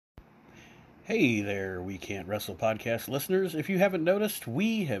Hey there, We Can't Wrestle podcast listeners. If you haven't noticed,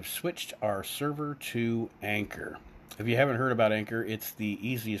 we have switched our server to Anchor. If you haven't heard about Anchor, it's the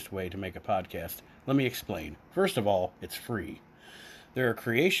easiest way to make a podcast. Let me explain. First of all, it's free. There are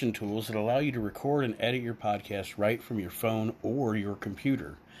creation tools that allow you to record and edit your podcast right from your phone or your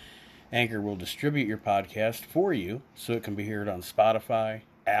computer. Anchor will distribute your podcast for you so it can be heard on Spotify,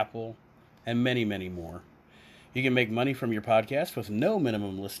 Apple, and many, many more. You can make money from your podcast with no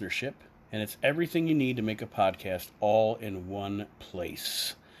minimum listenership, and it's everything you need to make a podcast all in one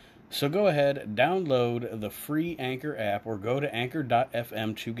place. So go ahead, download the free Anchor app or go to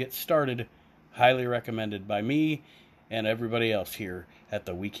anchor.fm to get started. Highly recommended by me and everybody else here at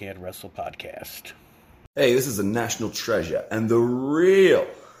the We Can't Wrestle podcast. Hey, this is a national treasure and the real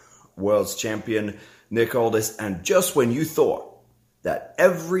world's champion, Nick Aldis. And just when you thought that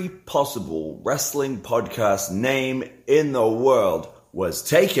every possible wrestling podcast name in the world was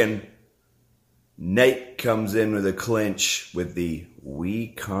taken, Nate comes in with a clinch with the We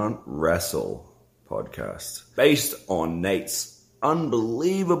Can't Wrestle podcast. Based on Nate's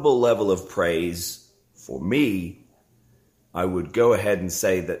unbelievable level of praise for me, I would go ahead and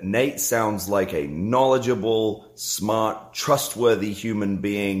say that Nate sounds like a knowledgeable, smart, trustworthy human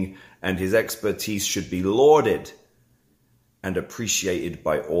being, and his expertise should be lauded and appreciated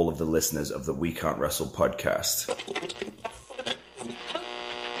by all of the listeners of the We Can't Wrestle podcast.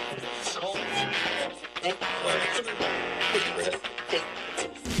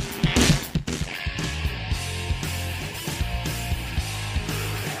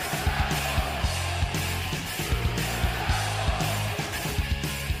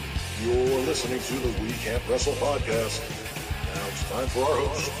 Listening to the We Can't Wrestle podcast. Now it's time for our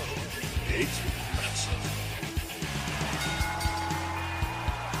host, Nate Matson.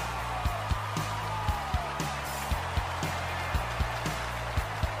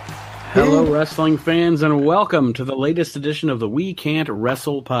 Hello, wrestling fans, and welcome to the latest edition of the We Can't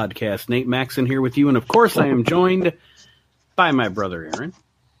Wrestle podcast. Nate Maxon here with you, and of course I am joined by my brother Aaron.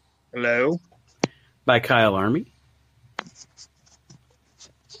 Hello. By Kyle Army.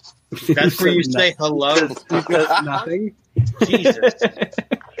 That's where you say hello. Nothing. Jesus.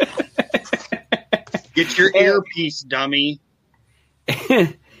 Get your earpiece, dummy.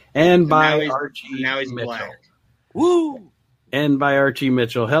 And by Archie now he's Mitchell. black. Woo! And by Archie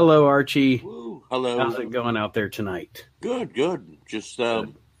Mitchell. Hello, Archie. Woo! Hello. How's it going out there tonight? Good, good. Just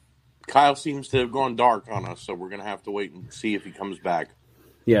Kyle seems to have gone dark on us, so we're going to have to wait and see if he comes back.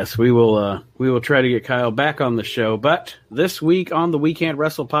 Yes, we will try to get Kyle back on the show. But this week on the We Can't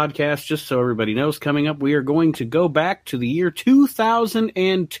Wrestle podcast, just so everybody knows, coming up, we are going to go back to the year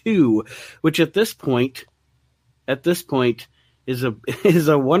 2002, which at this point is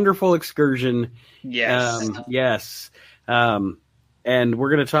a wonderful excursion. Yes. Yes. And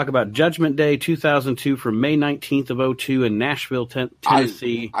we're going to talk about Judgment Day 2002 from May 19th of 02 in Nashville,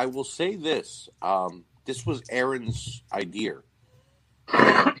 Tennessee. I will say this. This was Aaron's idea.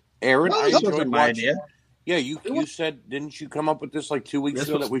 Aaron, I enjoyed my watching. idea. Yeah, you said, didn't you come up with this like 2 weeks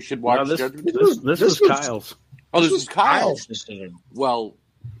ago that we should watch Judgment Day? This was Kyle's. Oh, this was Kyle's decision. Well,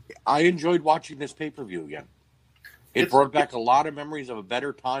 I enjoyed watching this pay-per-view again. It brought back a lot of memories of a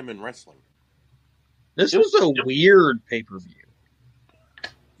better time in wrestling. This was a weird pay-per-view.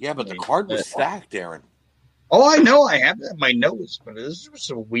 Yeah, but the card was stacked, Aaron. Oh, I know. I have that in my notes, but this was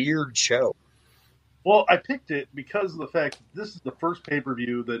a weird show. Well, I picked it because of the fact that this is the first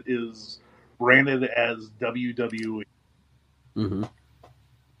pay-per-view that is branded as WWE. Mm-hmm.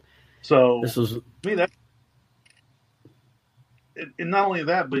 So, this was... I mean, that, and not only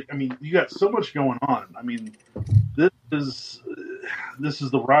that, but I mean, you got so much going on. I mean, this is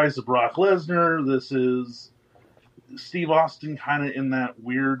the rise of Brock Lesnar. This is Steve Austin kind of in that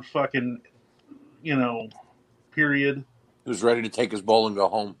weird fucking, period. He was ready to take his ball and go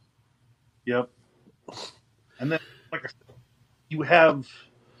home. Yep. And then, like I said, you have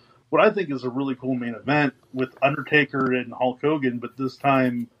what I think is a really cool main event with Undertaker and Hulk Hogan, but this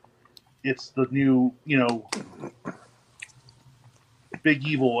time it's the new, Big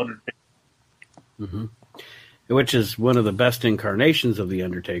Evil Undertaker. Mm-hmm. Which is one of the best incarnations of the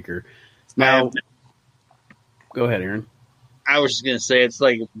Undertaker. Now, go ahead, Aaron. I was just going to say it's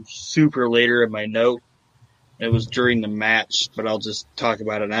like super later in my note. It was during the match, but I'll just talk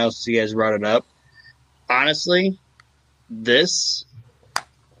about it now since you guys brought it up. Honestly, this,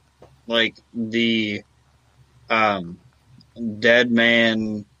 like the dead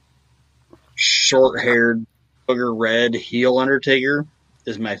man, short-haired, booger red heel Undertaker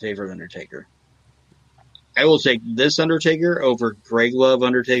is my favorite Undertaker. I will take this Undertaker over Greg Love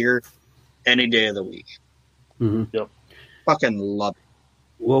Undertaker any day of the week. Mm-hmm. Yep. Fucking love it.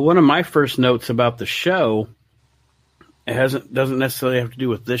 Well, one of my first notes about the show doesn't necessarily have to do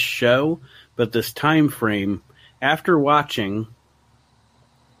with this show, but this time frame. After watching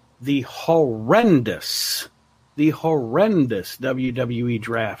the horrendous WWE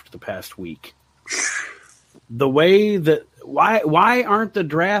draft the past week, the way that why aren't the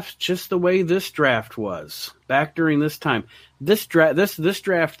drafts just the way this draft was back during this time? This draft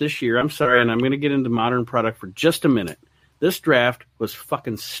this year. I'm sorry, and I'm going to get into modern product for just a minute. This draft was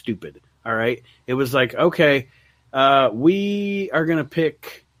fucking stupid. All right, it was like, okay, we are going to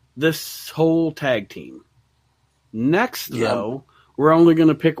pick this whole tag team. Next, though, we're only going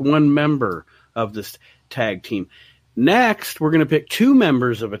to pick one member of this tag team. Next, we're going to pick two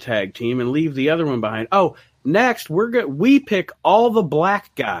members of a tag team and leave the other one behind. Oh, next, we pick all the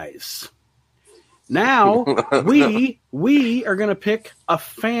black guys. Now, we are going to pick a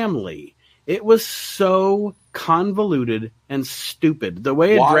family. It was so convoluted and stupid. The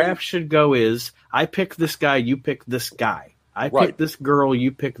way a draft should go is, I pick this guy, you pick this guy. I pick this girl,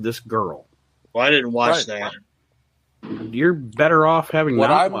 you pick this girl. Well, I didn't watch that. You're better off having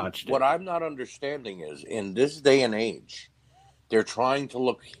not watched it. What I'm not understanding is, in this day and age, they're trying to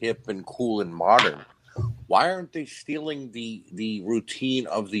look hip and cool and modern. Why aren't they stealing the routine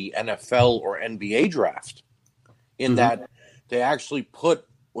of the NFL or NBA draft? In that they actually put,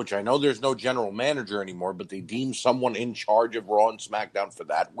 which I know there's no general manager anymore, but they deem someone in charge of Raw and SmackDown for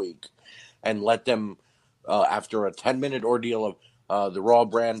that week and let them, after a 10-minute ordeal of the Raw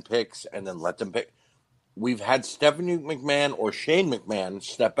brand picks, and then let them pick. We've had Stephanie McMahon or Shane McMahon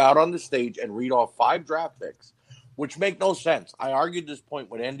step out on the stage and read off 5 draft picks, which make no sense. I argued this point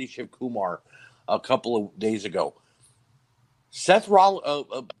with Andy Shivkumar a couple of days ago.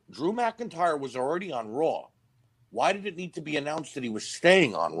 Drew McIntyre was already on Raw. Why did it need to be announced that he was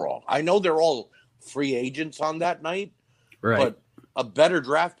staying on Raw? I know they're all free agents on that night, but a better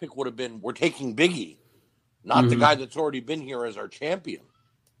draft pick would have been, we're taking Big E, not the guy that's already been here as our champion.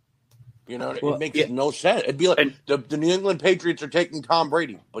 You know, it makes no sense. It'd be like the New England Patriots are taking Tom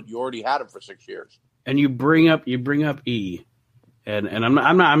Brady, but you already had him for 6 years. And you bring up E, and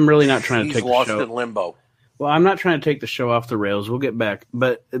I'm really not trying to take lost the show in limbo. Well, I'm not trying to take the show off the rails. We'll get back,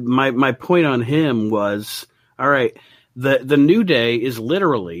 but my point on him was, all right, the New Day is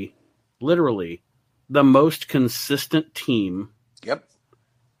literally the most consistent team. Yep.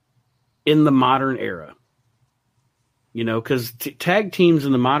 In the modern era. You know, because tag teams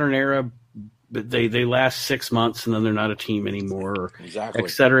in the modern era, they last 6 months and then they're not a team anymore, or exactly. Et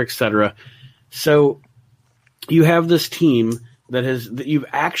cetera, et cetera. So you have this team that you've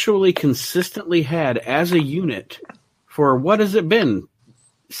actually consistently had as a unit for, what has it been,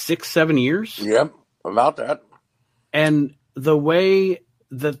 6-7 years? Yep, about that. And the way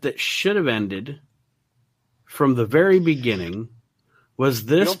that should have ended from the very beginning was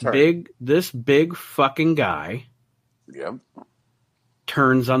this big fucking guy. Yep.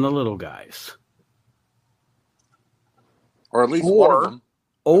 Turns on the little guys. Or at least one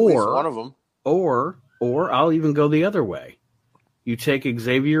of them. Or I'll even go the other way. You take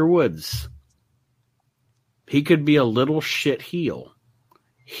Xavier Woods. He could be a little shit heel.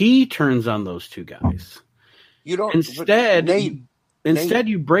 He turns on those two guys. You don't. Instead,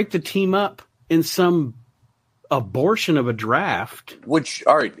 you break the team up in some abortion of a draft. Which,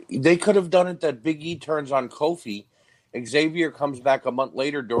 all right, they could have done it that Big E turns on Kofi. Xavier comes back a month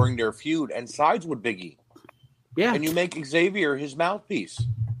later during their feud and sides with Big E. Yeah. And you make Xavier his mouthpiece.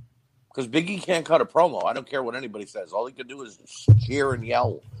 Because Big E can't cut a promo. I don't care what anybody says. All he can do is cheer and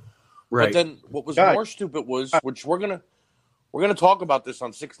yell. Right. But then what was more stupid was, which we're gonna talk about this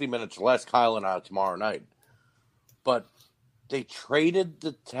on 60 Minutes Less, Kyle and I, tomorrow night. But they traded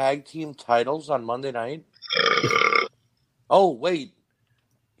the tag team titles on Monday night. Oh, wait.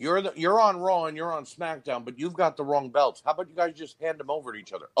 You're on Raw and you're on SmackDown, but you've got the wrong belts. How about you guys just hand them over to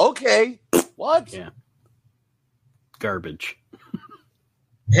each other? Okay. What? Yeah. Garbage.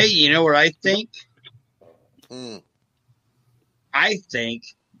 Hey, you know what I think? I think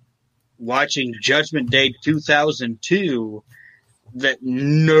watching Judgment Day 2002 that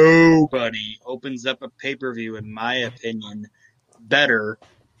nobody opens up a pay-per-view, in my opinion, better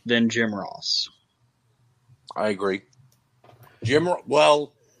than Jim Ross. I agree. Jim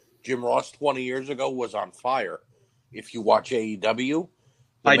Ross 20 years ago was on fire. If you watch AEW,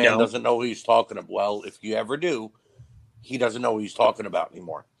 the man doesn't know who he's talking about. Well, if you ever do, he doesn't know who he's talking about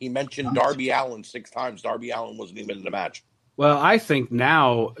anymore. He mentioned Darby Allin 6 times. Darby Allin wasn't even in the match. Well, I think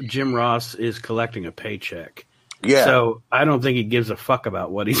now Jim Ross is collecting a paycheck. Yeah. So I don't think he gives a fuck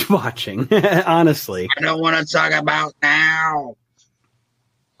about what he's watching, honestly. I don't want to talk about now.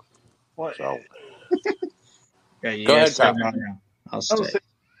 What? So. Yeah, you Go guys ahead, stay on now. I'll stay.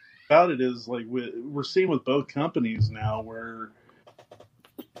 about it is like we're seeing with both companies now where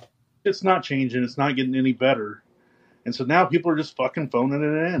it's not changing, it's not getting any better, and so now people are just fucking phoning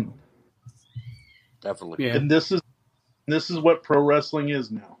it in. Definitely. Yeah. And this is what pro wrestling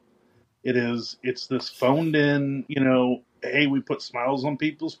is now. It's this phoned in, hey, we put smiles on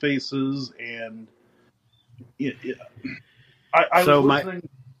people's faces, and I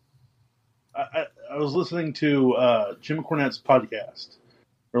was listening to Jim Cornette's podcast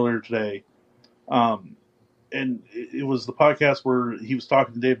earlier today, and it was the podcast where he was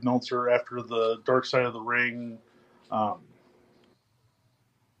talking to Dave Meltzer after the Dark Side of the Ring, about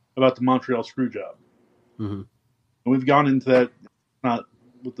the Montreal Screwjob. Mm-hmm. And we've gone into that, not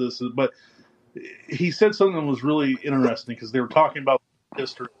with this, but he said something that was really interesting because they were talking about the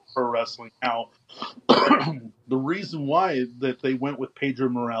history of pro wrestling, how the reason why that they went with Pedro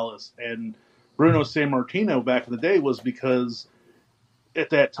Morales and Bruno Sammartino back in the day was because at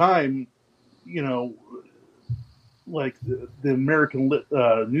that time, like the American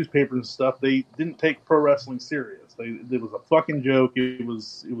newspapers and stuff, they didn't take pro wrestling serious. It was a fucking joke. It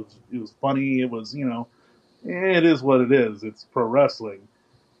was funny. It was, it is what it is. It's pro wrestling.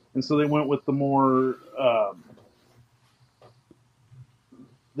 And so they went with the more,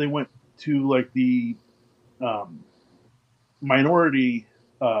 they went to like the minority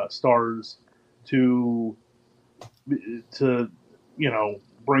stars to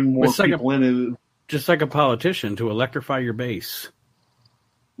bring more people in. Just like a politician to electrify your base.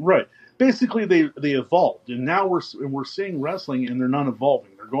 Right. Basically, they evolved, and now we're seeing wrestling, and they're not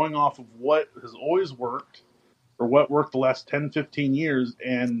evolving. They're going off of what has always worked, or what worked the last 10, 15 years,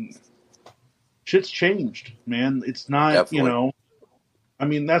 and shit's changed, man. It's not, Definitely. I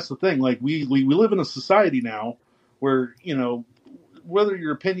mean, that's the thing. Like, we live in a society now where, whether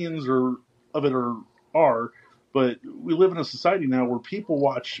your opinions of it are, but we live in a society now where people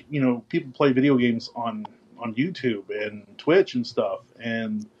watch, people play video games on YouTube and Twitch and stuff,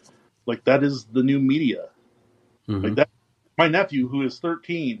 and like that is the new media. Mm-hmm. Like that, my nephew who is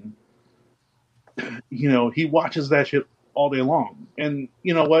 13, he watches that shit all day long, and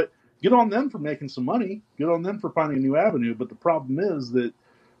you know what? Good on them for making some money. Good on them for finding a new avenue. But the problem is that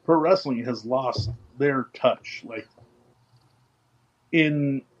pro wrestling has lost their touch, like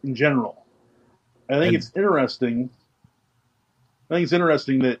in general. I think it's interesting.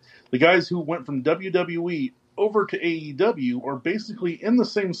 That the guys who went from WWE over to AEW are basically in the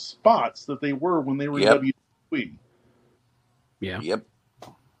same spots that they were when they were in WWE. Yeah. Yep.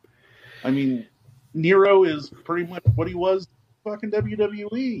 I mean, Nero is pretty much what he was fucking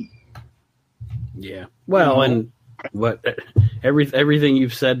WWE. Yeah. Well, and what everything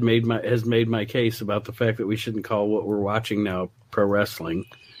you've said has made my case about the fact that we shouldn't call what we're watching now pro wrestling.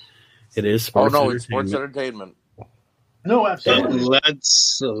 It is sports. Oh no, it's sports entertainment. No, absolutely.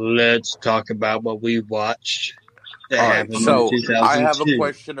 Let's talk about what we watched. All right, so in 2002. I have a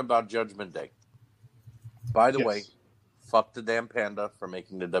question about Judgment Day. By the Yes. way, fuck the damn panda for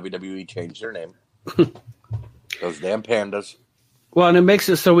making the WWE change their name. Those damn pandas. Well, and it makes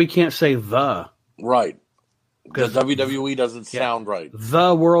it so we can't say the. Right. Because WWE doesn't sound right.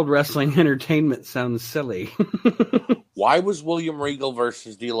 The World Wrestling Entertainment sounds silly. Why was William Regal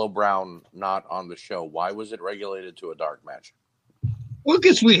versus D'Lo Brown not on the show? Why was it regulated to a dark match? Well,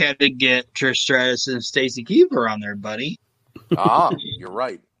 because we had to get Trish Stratus and Stacy Keibler on there, buddy. You're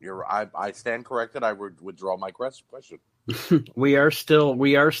right. I stand corrected. I would withdraw my question. we are still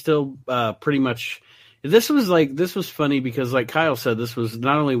pretty much. This was funny because, like Kyle said, this was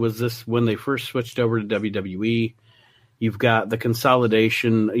not only was this when they first switched over to WWE. You've got the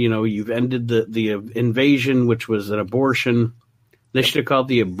consolidation. You've ended the invasion, which was an abortion. They should have called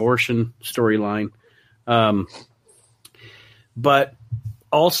the abortion storyline. But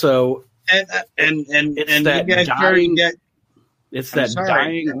also, it's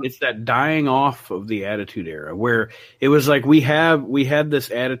that dying off of the Attitude Era, where it was like we had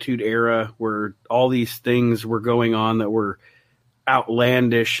this Attitude Era where all these things were going on that were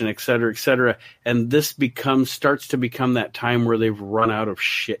outlandish and et cetera, and this starts to become that time where they've run out of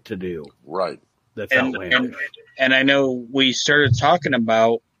shit to do. Right. That's outlandish. And I know we started talking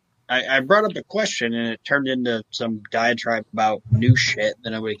about. I brought up a question and it turned into some diatribe about new shit that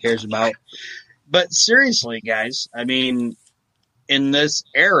nobody cares about. But seriously, guys, I mean, in this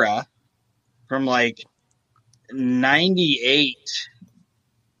era, from like 98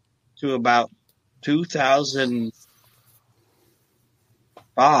 to about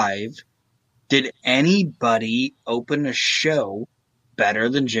 2005, did anybody open a show better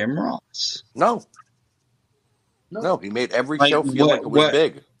than Jim Ross? No, he made every show feel like it was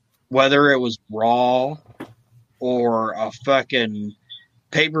big. Whether it was Raw or a fucking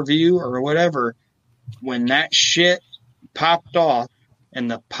pay-per-view or whatever, when that shit popped off and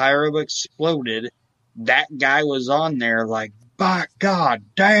the pyro exploded, that guy was on there like, by God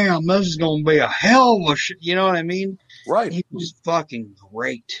damn, this is going to be a hell of a shit. You know what I mean? Right. He was fucking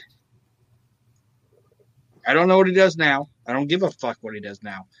great. I don't know what he does now. I don't give a fuck what he does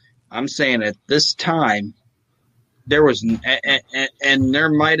now. I'm saying at this time, there was, and there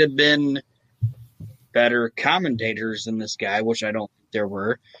might have been better commentators than this guy, which I don't think there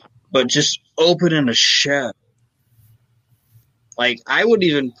were, but just opening a show. Like, I would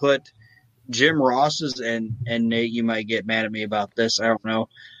even put Jim Ross's, and Nate, you might get mad at me about this, I don't know.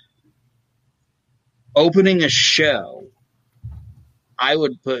 Opening a show, I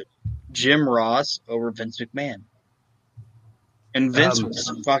would put Jim Ross over Vince McMahon. And Vince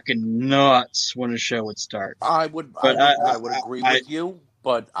was fucking nuts when a show would start. I would agree with you,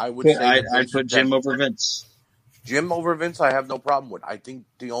 but I would say I'd put Jim over Vince. Jim over Vince, I have no problem with. I think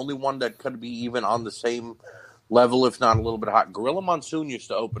the only one that could be even on the same level, if not a little bit hot, Gorilla Monsoon used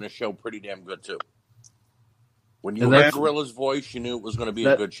to open a show pretty damn good too. When you heard Gorilla's voice, you knew it was going to be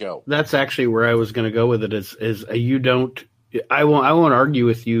a good show. That's actually where I was going to go with it. Is you don't. I won't argue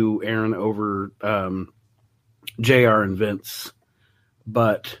with you, Aaron, over JR and Vince.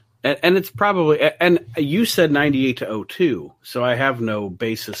 But and it's probably, and you said 98 to 02, so I have no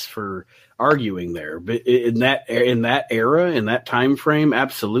basis for arguing there. But in that era, in that time frame,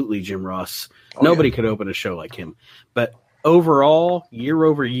 absolutely Jim Ross. Nobody could open a show like him. But overall, year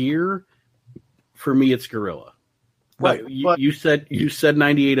over year, for me, it's Gorilla. Right. But you said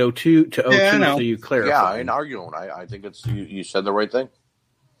 98 02 to 02, so you clarified. Yeah, I ain't arguing. I think it's you said the right thing.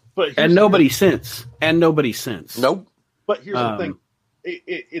 But nobody since. Nope. But here's the thing.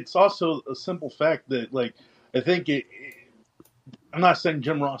 It's also a simple fact that, like, I think I'm not saying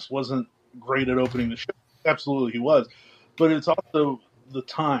Jim Ross wasn't great at opening the show. Absolutely he was. But it's also the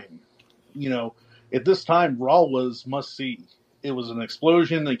time. You know, at this time, Raw was must-see. It was an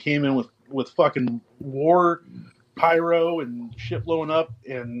explosion. They came in with fucking war, pyro, and shit blowing up.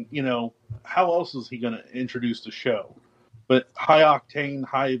 And, you know, how else is he going to introduce the show? But high-octane,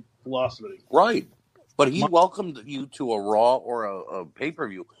 high-velocity. Right. But he welcomed you to a Raw or a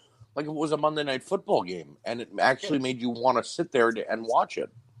pay-per-view like it was a Monday Night Football game, and it actually made you want to sit there and watch it.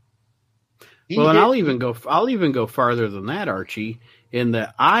 Well, and I'll even go farther than that, Archie, in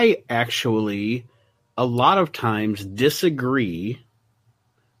that I actually a lot of times disagree,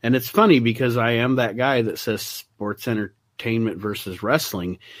 and it's funny because I am that guy that says sports entertainment versus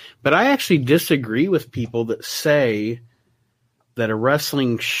wrestling, but I actually disagree with people that say that a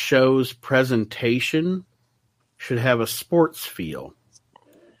wrestling show's presentation should have a sports feel.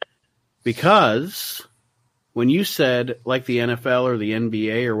 Because when you said, like the NFL or the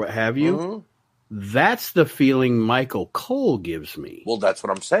NBA or what have you, that's the feeling Michael Cole gives me. Well, that's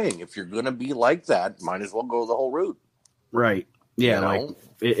what I'm saying. If you're going to be like that, might as well go the whole route. Right. Yeah, you know?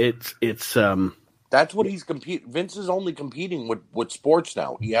 Like it's that's what he's competing. Vince is only competing with sports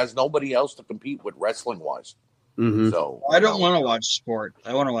now. He has nobody else to compete with wrestling-wise. Mm-hmm. So I don't want to watch sport.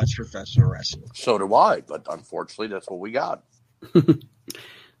 I want to watch professional wrestling. So do I, but unfortunately, that's what we got.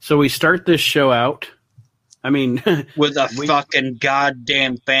 So we start this show out. I mean, with a fucking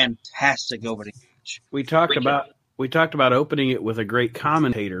goddamn fantastic opening. We talked about opening it with a great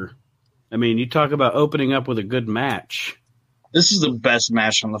commentator. I mean, you talk about opening up with a good match. This is the best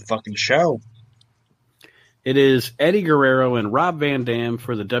match on the fucking show. It is Eddie Guerrero and Rob Van Dam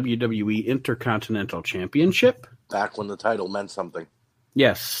for the WWE Intercontinental Championship. Back when the title meant something.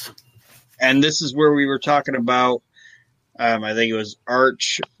 Yes. And this is where we were talking about, I think it was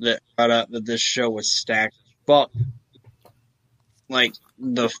Arch that brought up that this show was stacked. But, like,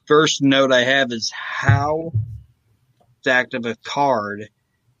 the first note I have is how stacked of a card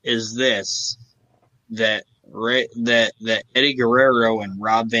is this that Eddie Guerrero and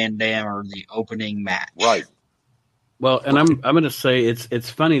Rob Van Dam are the opening match. Right. Well, and I'm going to say it's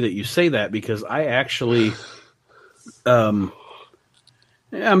funny that you say that because I actually I'm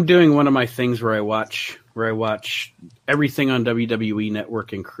doing one of my things where I watch everything on WWE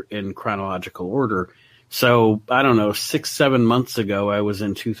Network in chronological order. So, I don't know, 6-7 months ago I was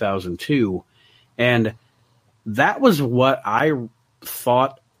in 2002, and that was what I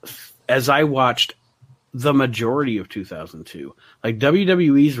thought as I watched the majority of 2002. Like,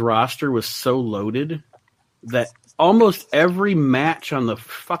 WWE's roster was so loaded that almost every match on the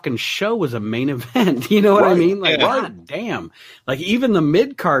fucking show was a main event. You know what I mean? Like, God damn. Like, even the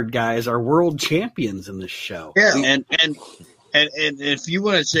mid-card guys are world champions in this show. Yeah, and if you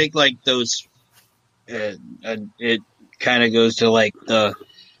want to take, like, those... it kind of goes to, like, the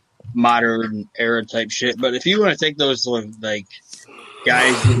modern era type shit. But if you want to take those, like,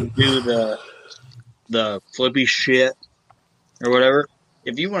 guys didn't do the flippy shit or whatever.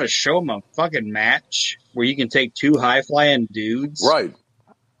 If you want to show them a fucking match where you can take two high flying dudes, Right.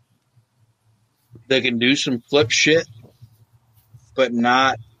 that can do some flip shit, but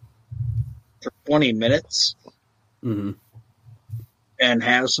not for 20 minutes, Mm-hmm. and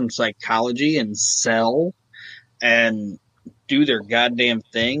have some psychology and sell and do their goddamn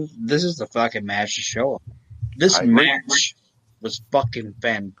thing, this is the fucking match to show them. This I agree. match was fucking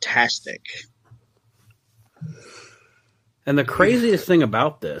fantastic. And the craziest thing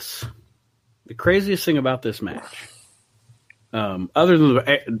about this match, other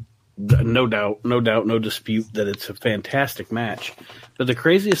than no doubt, no dispute that it's a fantastic match, but the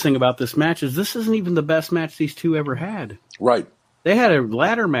craziest thing about this match is this isn't even the best match these two ever had. Right. They had a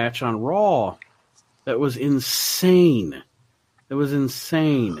ladder match on Raw that was insane. It was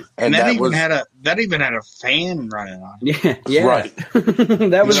insane. And that was even had a fan running on it. Yeah. Right.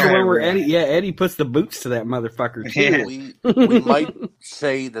 That was the Yeah. one where Eddie puts the boots to that motherfucker too. we might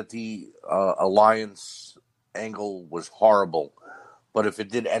say that the Alliance angle was horrible, but if it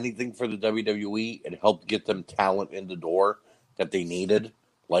did anything for the WWE, it helped get them talent in the door that they needed,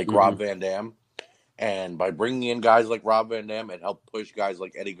 like Rob Van Dam. And by bringing in guys like Rob Van Dam, it helped push guys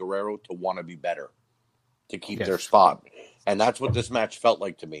like Eddie Guerrero to want to be better, to keep their spot. And that's what this match felt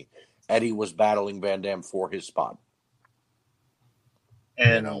like to me. Eddie was battling Van Dam for his spot.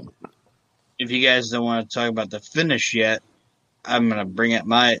 And if you guys don't want to talk about the finish yet, I'm going to bring up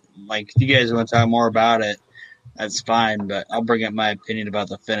if you guys want to talk more about it, that's fine, but I'll bring up my opinion about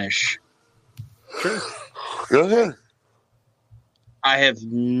the finish. Sure. Go ahead. I have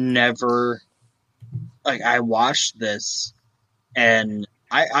never, I watched this, and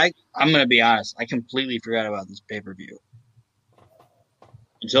I'm going to be honest, I completely forgot about this pay-per-view.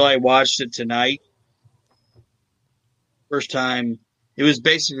 Until I watched it tonight. First time, it was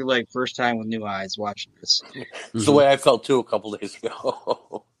basically like first time with new eyes watching this. It's the way I felt too a couple days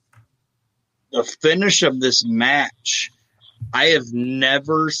ago. The finish of this match, I have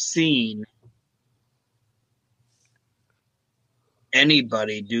never seen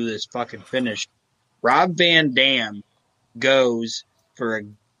anybody do this fucking finish. Rob Van Dam goes for a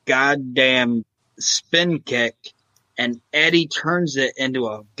goddamn spin kick, and Eddie turns it into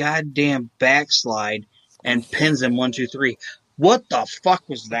a goddamn backslide and pins him 1, 2, 3. What the fuck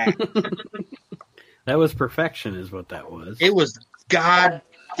was that? That was perfection, is what that was. It was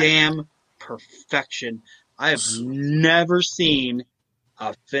goddamn perfection. I have never seen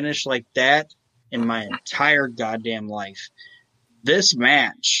a finish like that in my entire goddamn life. This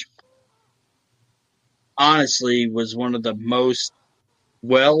match, honestly, was one of the most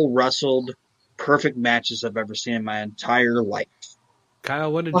well-wrestled, perfect matches I've ever seen in my entire life.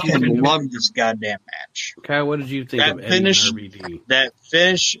 Kyle, what did I you think? love this goddamn match. Kyle, what did you think That of Eddie finish, and RVD? that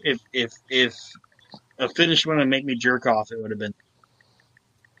finish, if a finish wanted to make me jerk off, it would have been.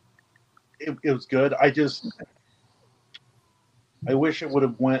 It was good. I wish it would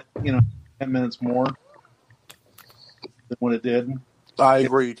have went 10 minutes more than what it did. I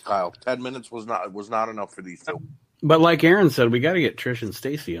agree, Kyle. 10 minutes was not enough for these two. But like Aaron said, we got to get Trish and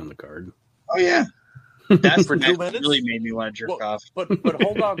Stacy on the card. Oh yeah, that's For 2 that minutes? really made me want to jerk off. But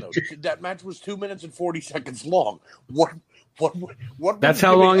hold on though. That match was 2 minutes and 40 seconds long. What? That's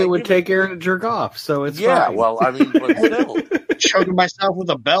how long it would take Aaron to jerk off. So it's Yeah. fine. Well, I mean, but still. Choking myself with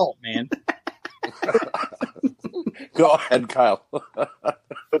a belt, man. Go ahead, Kyle. But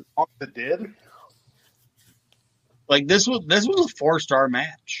it did. Like this was a 4-star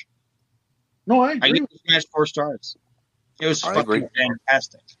match. No, I I agree. give this match 4 stars. It was I fucking agree.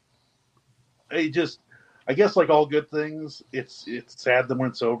 fantastic. I guess like all good things, it's sad that when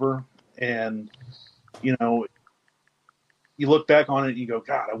it's over, and you look back on it and you go,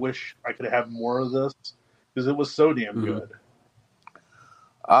 God, I wish I could have more of this because it was so damn good.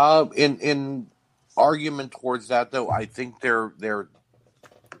 In argument towards that, though, I think their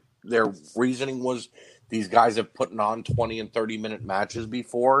reasoning was these guys have put on 20 and 30-minute matches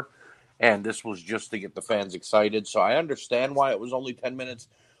before, and this was just to get the fans excited. So I understand why it was only 10 minutes,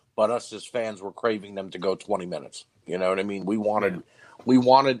 but us as fans were craving them to go 20 minutes. You know what I mean? We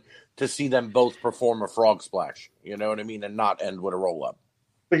wanted to see them both perform a frog splash. You know what I mean? And not end with a roll-up.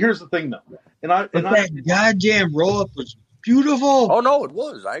 But here's the thing, though, But that goddamn roll-up was beautiful. Oh, no, it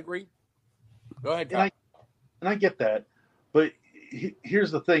was. I agree. Go ahead, Kyle. and I get that, but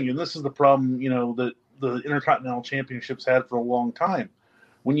here's the thing, and this is the problem, that the Intercontinental Championships had for a long time.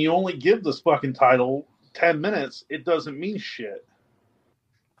 When you only give this fucking title 10 minutes, it doesn't mean shit.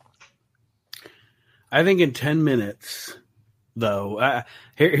 I think in 10 minutes, though,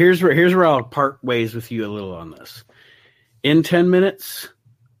 here's where I'll part ways with you a little on this. In 10 minutes,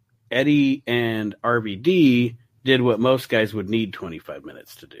 Eddie and RVD did what most guys would need 25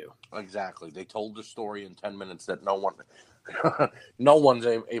 minutes to do. Exactly. They told the story in 10 minutes that no one's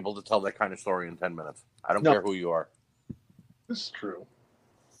able to tell that kind of story in 10 minutes. I don't care who you are. This is true.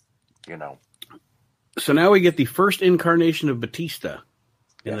 You know. So now we get the first incarnation of Batista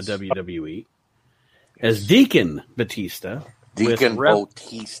in Yes. the WWE as Deacon Batista. Deacon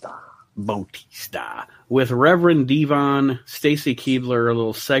Bautista with Reverend Devon, Stacy Keibler, a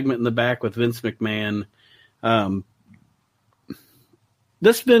little segment in the back with Vince McMahon.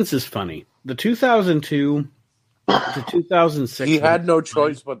 This Vince is funny. The 2002 to 2006. He had no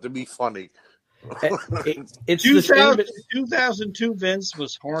choice but to be funny. It's the same. 2002 Vince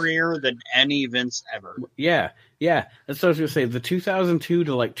was hornier than any Vince ever. Yeah. That's what I was going to say. The 2002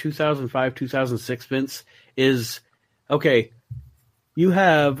 to like 2005, 2006 Vince is okay. You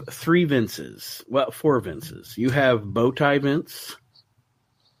have three Vinces. Well, four Vinces. You have Bowtie Vince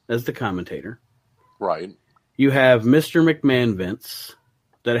as the commentator. Right. You have Mr. McMahon Vince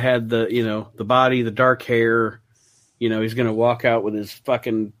that had the body, the dark hair. He's going to walk out with his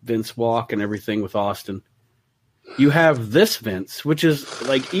fucking Vince walk and everything with Austin. You have this Vince, which is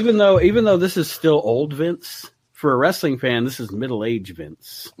like, even though this is still old Vince, for a wrestling fan, this is middle-aged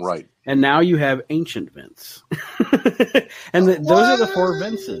Vince. Right. And now you have ancient Vince. And those are the four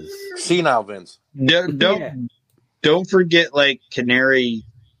Vinces. Senile Vince. Don't forget like Canary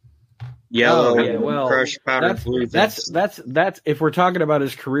Yellow, Crush Powder Blue. That's if we're talking about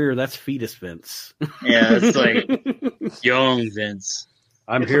his career, that's fetus Vince. Yeah, it's like young Vince.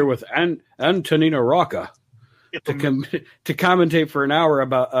 I'm here with Antonino Rocca to commentate for an hour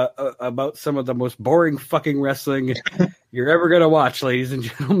about some of the most boring fucking wrestling you're ever gonna watch, ladies and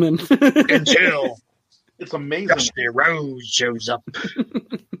gentlemen. Until it's amazing. Dusty Rose shows up.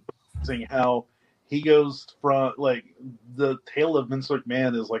 How he goes from like the tale of Vince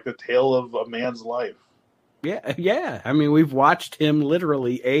McMahon is like the tale of a man's life. Yeah. I mean, we've watched him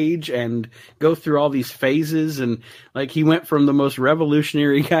literally age and go through all these phases, and like he went from the most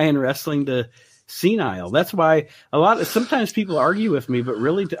revolutionary guy in wrestling to senile. That's why sometimes people argue with me, but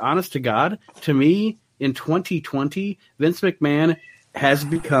really, honest to God, to me, in 2020, Vince McMahon has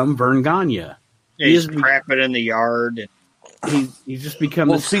become Vern Gagne. He's crapping in the yard. He's just become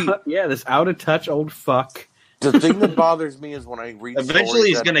this out of touch old fuck. The thing that bothers me is when I read. Eventually,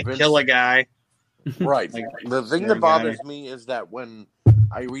 he's going to kill a guy. Right. The thing that bothers me is that when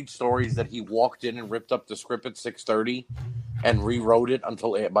I read stories that he walked in and ripped up the script at 6:30 and rewrote it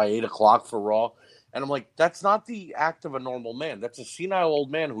until by 8:00 for Raw, and I'm like, that's not the act of a normal man. That's a senile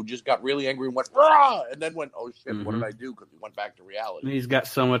old man who just got really angry and went Raw, and then went, oh shit, what did I do? Because he went back to reality. He's got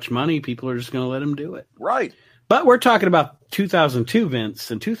so much money, people are just going to let him do it. Right. But we're talking about 2002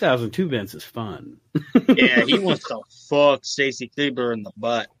 Vince, and 2002 Vince is fun. Yeah, he wants to fuck Stacy Keibler in the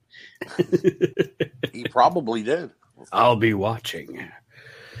butt. He probably did. I'll be watching.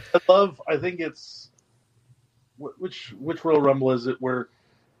 I think it's which Royal Rumble is it where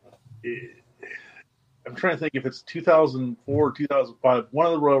I'm trying to think if it's 2004 or 2005, one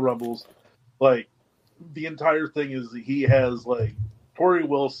of the Royal Rumbles, like the entire thing is he has like Tori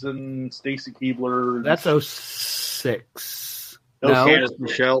Wilson, Stacy Keibler. That's 06. No, Candice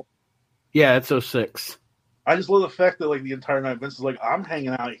Michelle. Yeah, it's 06. I just love the fact that like the entire night Vince is like, I'm hanging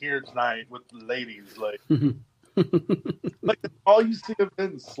out here tonight with the ladies, like that's all you see of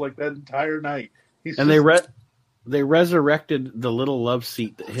Vince like that entire night. They resurrected the little love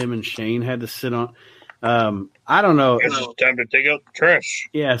seat that him and Shane had to sit on. I don't know. It's time to take out the trash.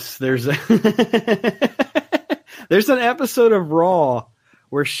 Yes, there's an episode of Raw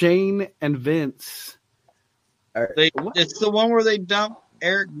where Shane and Vince. It's the one where they dump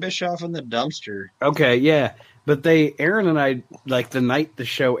Eric Bischoff in the dumpster. Okay, yeah. But Aaron and I, like the night the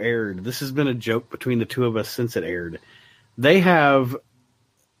show aired, this has been a joke between the two of us since it aired.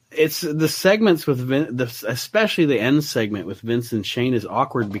 It's the segments with Vince, especially the end segment with Vince and Shane is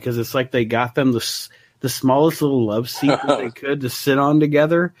awkward because it's like they got them the smallest little love seat that they could to sit on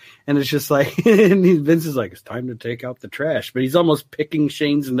together. And it's just like, and Vince is like, it's time to take out the trash. But he's almost picking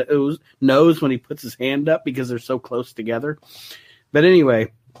Shane's nose when he puts his hand up because they're so close together. But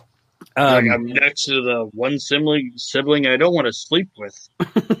anyway. I'm next to the one sibling I don't want to sleep with.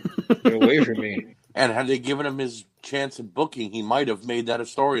 Get away from me. And had they given him his chance at booking, he might have made that a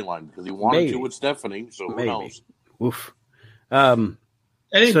storyline because he wanted to with Stephanie. So who knows? Oof. And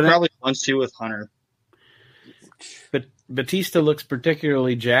he probably wants to with Hunter. But Batista looks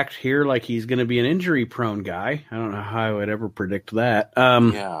particularly jacked here, like he's going to be an injury-prone guy. I don't know how I would ever predict that.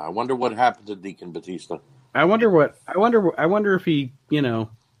 Yeah, I wonder what happened to Deacon Batista. I wonder if he,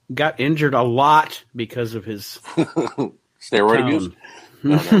 got injured a lot because of his Steroid abuse? Tone.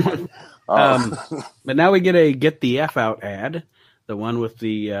 No, never mind. But now we get a Get the F Out ad, the one with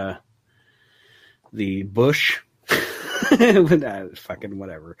the bush. Fucking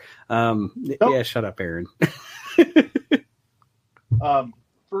whatever. Yeah, shut up, Aaron.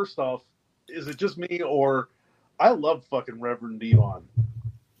 First off, is it just me or I love fucking Reverend Devon?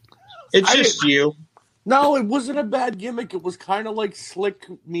 It's just you. No, it wasn't a bad gimmick. It was kind of like Slick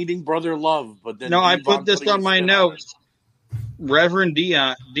meeting Brother Love, but then No, I Devon put this putting on his my spin notes. Reverend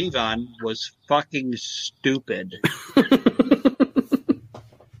Devon was fucking stupid.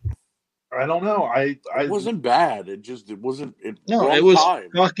 I don't know. It wasn't bad. It wasn't. No, wrong it was time.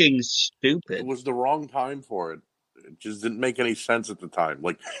 fucking It stupid. was the wrong time for it. It just didn't make any sense at the time.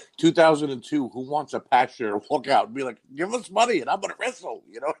 Like 2002, who wants a passionate walkout and be like, "Give us money and I'm gonna wrestle,"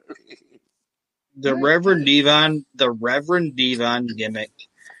 you know? What I mean? The Reverend Devon gimmick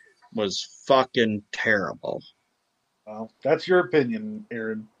was fucking terrible. Well, that's your opinion,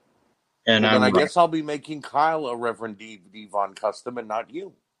 Aaron. And Well, then I I'm right. guess I'll be making Kyle a Reverend Devon custom and not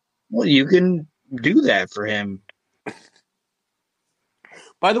you. Well, you can do that for him.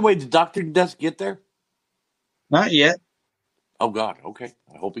 By the way, did Dr. Death get there? Not yet. Oh God, okay.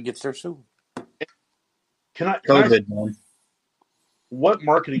 I hope he gets there soon. Can I COVID, man. what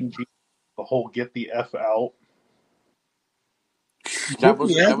marketing genius the whole Get the F Out? That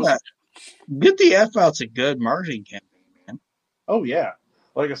was Get the F Out's a good marketing campaign, man. Oh yeah.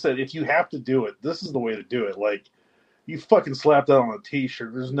 Like I said, if you have to do it, this is the way to do it. Like you fucking slap that on a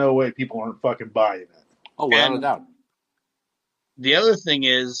t-shirt, there's no way people aren't fucking buying it. Oh, without a And- doubt. The other thing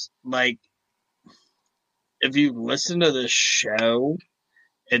is, like, if you listen to the show,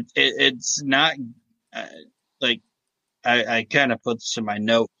 it's not like I kind of put this in my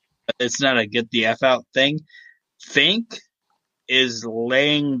note. But it's not a Get the F Out thing. Fink is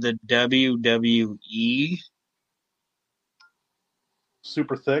laying the WWE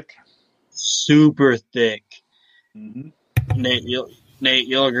Super thick. super thick. Mm-hmm. Nate,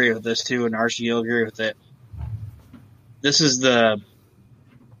 you'll agree with this too, and Archie, you'll agree with it. This is the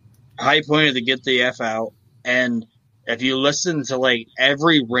high point of the Get the F Out, and if you listen to like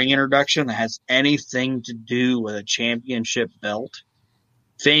every ring introduction that has anything to do with a championship belt,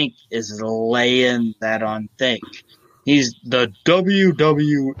 Fink is laying that on thick. He's the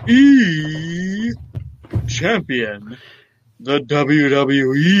WWE champion, the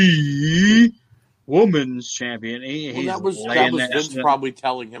WWE women's champion. He's That was laying Vince shit. probably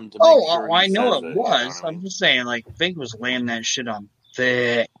telling him to make Oh, sure I he know says it you know was. what I I'm mean? just saying, like, Fink was laying that shit on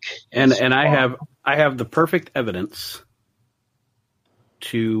thick. And I have the perfect evidence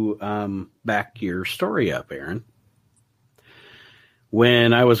to back your story up, Aaron.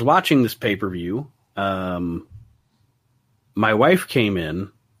 When I was watching this pay-per-view, my wife came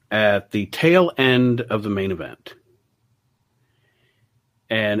in at the tail end of the main event.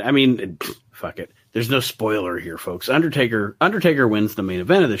 And I mean, fuck it. There's no spoiler here, folks. Undertaker wins the main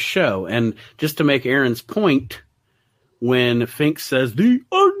event of the show. And just to make Aaron's point, when Fink says, "The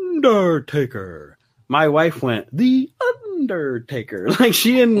Undertaker," my wife went, "The Undertaker." Like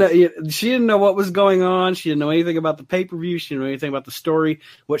she didn't know what was going on. She didn't know anything about the pay-per-view. She didn't know anything about the story.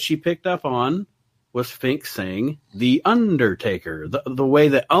 What she picked up on was Fink saying "The Undertaker," the way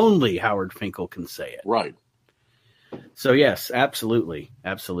that only Howard Finkel can say it. Right. So yes, absolutely.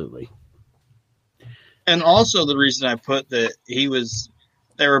 And also the reason I put that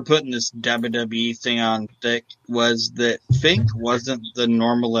they were putting this WWE thing on thick was that Fink wasn't the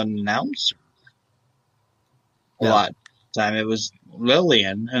normal announcer. A lot of the time it was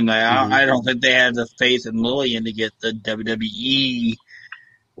Lillian, and I don't think they had the faith in Lillian to get the WWE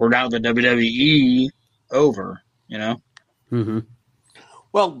or now the WWE over, you know? Mm-hmm.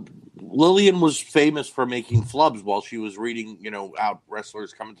 Well, Lillian was famous for making flubs while she was reading, out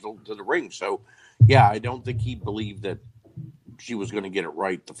wrestlers coming to the ring. So, yeah, I don't think he believed that she was going to get it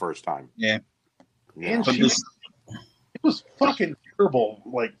right the first time. Yeah. And But it was fucking terrible,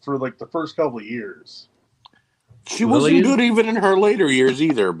 for the first couple of years. She wasn't Lillian? good even in her later years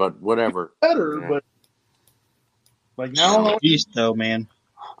either, but whatever. Better, Yeah. but now Beast, though, man.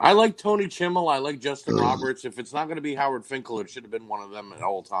 I like Tony Chimmel. I like Justin Roberts. If it's not going to be Howard Finkel, it should have been one of them at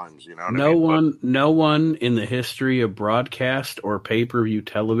all times. You know what I mean? No one in the history of broadcast or pay-per-view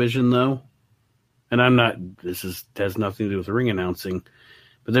television, though, and has nothing to do with ring announcing,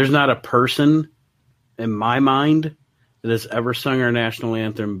 but there's not a person in my mind that has ever sung our national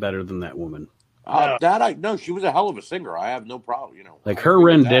anthem better than that woman. She was a hell of a singer. I have no problem. Like I her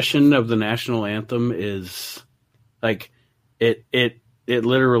agree with that. rendition of the national anthem is like it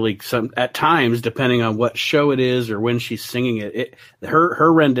literally at times, depending on what show it is or when she's singing it,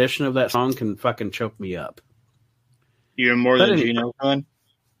 her rendition of that song can fucking choke me up. Even more But than anyway. Gino Khan?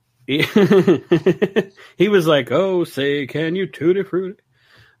 He was like, "Oh, say, can you tutti frutti?"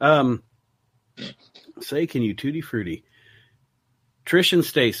 Say, can you tutti frutti? Trish and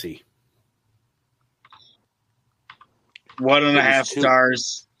Stacy. 1.5 two-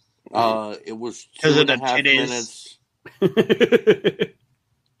 stars. It was 'Cause of the 2.5 titties. minutes.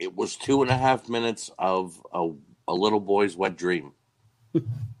 It was 2.5 minutes of a little boy's wet dream.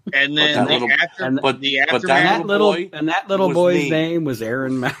 And then that the that aftermath, that little was boy's me. name was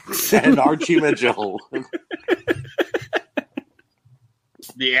Aaron Max. And Archie Mitchell.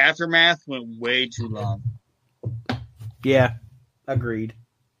 the aftermath went way too long. Yeah, agreed.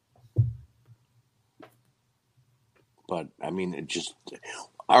 But I mean, it just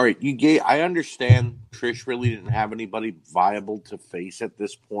all right. I understand Trish really didn't have anybody viable to face at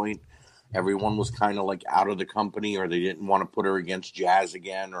this point. Everyone was kind of like out of the company, or they didn't want to put her against Jazz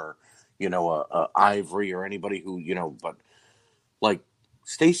again, or Ivory or anybody who But like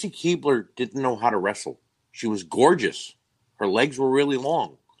Stacy Keibler didn't know how to wrestle. She was gorgeous. Her legs were really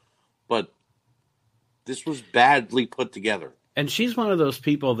long, but this was badly put together. And she's one of those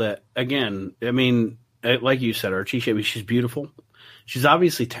people that, again, I mean, like you said, Archie, she's beautiful. She's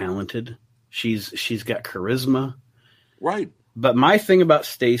obviously talented. She's got charisma. Right. But my thing about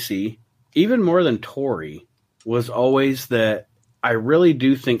Stacy, even more than Tori, was always that I really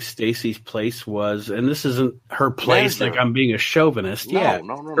do think Stacy's place was, and this isn't her place, Manager. like I'm being a chauvinist.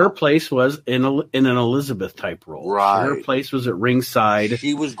 No. Her place was in an Elizabeth type role. Right. Her place was at ringside.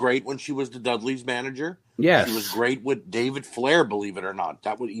 She was great when she was the Dudley's manager. Yes. She was great with David Flair, believe it or not.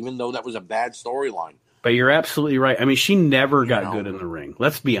 Even though that was a bad storyline. But you're absolutely right. I mean, she never got good in the ring.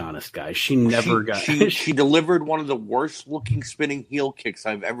 Let's be honest, guys. She never got. She delivered one of the worst looking spinning heel kicks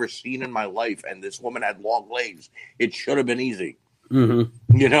I've ever seen in my life, and this woman had long legs. It should have been easy.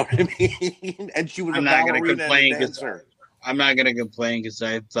 Mm-hmm. You know what I mean? And she was I'm a not going to ballerina complain and a dancer. I'm not going to complain because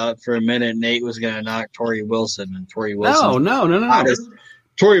I thought for a minute Nate was going to knock Tori Wilson, and Tori Wilson. No.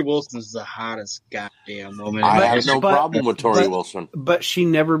 Tori Wilson's the hottest goddamn woman. I have no problem with Tori Wilson. But she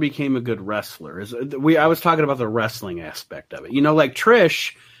never became a good wrestler. I was talking about the wrestling aspect of it. Like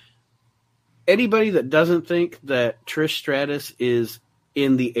Trish, anybody that doesn't think that Trish Stratus is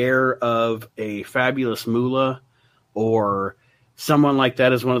in the air of a Fabulous Moolah or someone like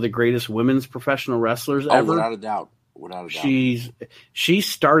that is one of the greatest women's professional wrestlers ever. Without a doubt. She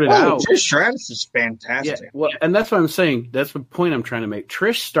started out. Trish Stratus is fantastic. Yeah, well, and that's what I'm saying. That's the point I'm trying to make.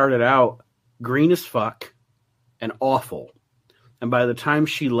 Trish started out green as fuck and awful, and by the time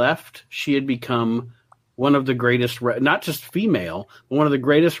she left, she had become one of the greatest, not just female, but one of the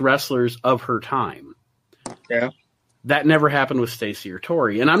greatest wrestlers of her time. Yeah. That never happened with Stacy or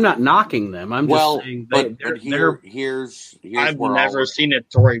Tori, and I'm not knocking them. I'm just saying here's I've where never seen a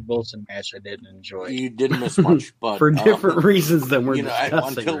Tori Wilson match I didn't enjoy. You didn't miss much, but for different reasons than we're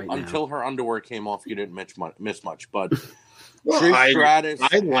discussing until her underwear came off, you didn't miss much. But Well, Trish Stratus,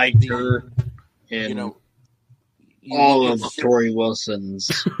 I liked her in all look of at- Tori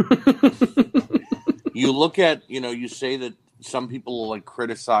Wilson's. You look at you say that some people will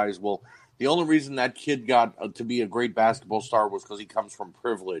criticize. Well, the only reason that kid got to be a great basketball star was because he comes from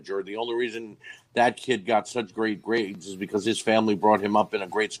privilege, or the only reason that kid got such great grades is because his family brought him up in a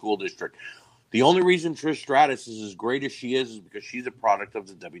great school district. The only reason Trish Stratus is as great as she is because she's a product of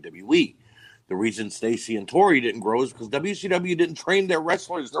the WWE. The reason Stacy and Tori didn't grow is because WCW didn't train their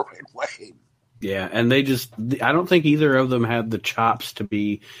wrestlers the right way. Yeah, and I don't think either of them had the chops to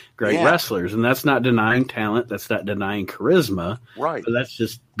be great wrestlers. And that's not denying talent. That's not denying charisma. Right. But that's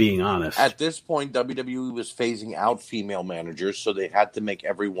just being honest. At this point, WWE was phasing out female managers, so they had to make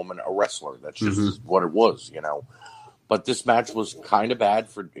every woman a wrestler. That's just what it was, But this match was kind of bad,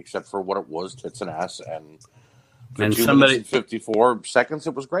 except for what it was, tits and ass. And for 2 minutes and 54 seconds,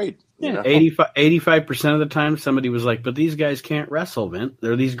 it was great. Yeah, 85% of the time, somebody was like, but these guys can't wrestle, Vince.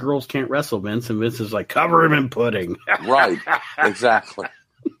 These girls can't wrestle, Vince. And Vince is like, cover him in pudding. Right, exactly.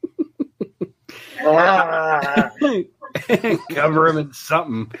 Cover him in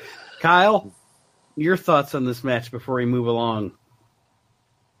something. Kyle, your thoughts on this match before we move along?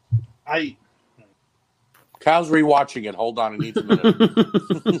 Kyle's rewatching it. Hold on, it needs a minute.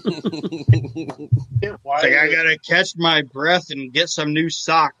 I gotta catch my breath and get some new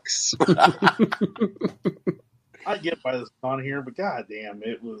socks. I get why this is on here, but goddamn,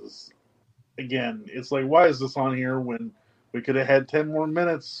 it was. Again, it's like, why is this on here when we could have had 10 more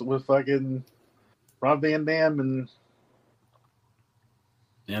minutes with fucking Rob Van Dam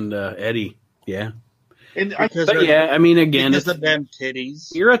and Eddie? Yeah. And Because I mean, again, because of them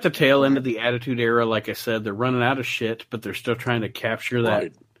titties. You're at the tail end of the Attitude Era. Like I said, they're running out of shit, but they're still trying to capture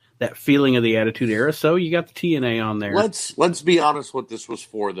that that feeling of the Attitude Era. So you got the TNA on there. Let's be honest what this was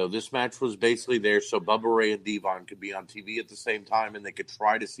for, though. This match was basically there so Bubba Ray and Devon could be on TV at the same time, and they could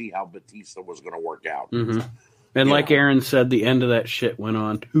try to see how Batista was going to work out. Mm-hmm. And like Aaron said, the end of that shit went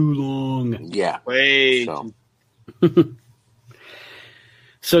on too long. Yeah. Wait.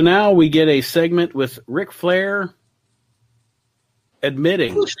 So now we get a segment with Ric Flair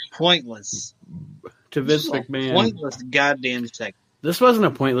admitting pointless to Vince McMahon. Pointless goddamn segment. This wasn't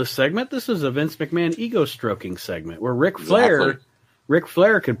a pointless segment. This was a Vince McMahon ego stroking segment where Ric Flair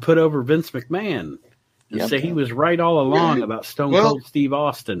could put over Vince McMahon and say he was right all along about Stone Cold Steve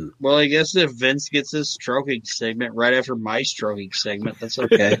Austin. Well, I guess if Vince gets his stroking segment right after my stroking segment, that's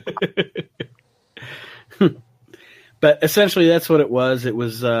okay. But essentially, that's what it was. It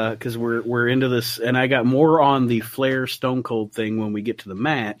was because we're into this, and I got more on the Flair Stone Cold thing when we get to the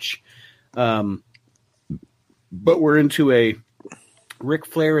match. But we're into a Ric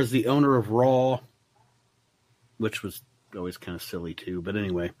Flair is the owner of Raw, which was always kind of silly too. But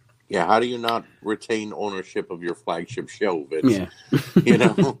anyway, yeah. How do you not retain ownership of your flagship show, Vince?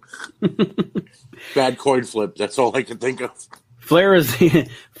 Yeah, Bad coin flip. That's all I can think of. Flair is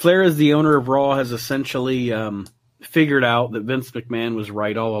the owner of Raw. Has essentially figured out that Vince McMahon was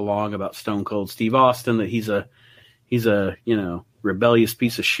right all along about Stone Cold Steve Austin. That he's a rebellious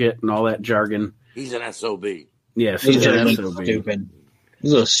piece of shit and all that jargon. He's an SOB. Yes, he's an SOB. Stupid.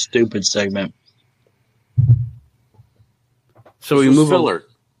 This is a stupid segment. So we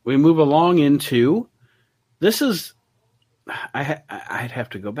move along into this is. I'd have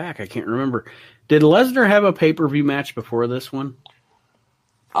to go back. I can't remember. Did Lesnar have a pay-per-view match before this one?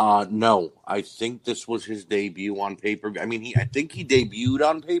 No. I think this was his debut on pay-per-view. I mean, I think he debuted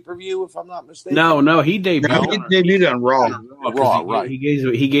on pay-per-view, if I'm not mistaken. No, he debuted. No, he debuted on Raw. Right.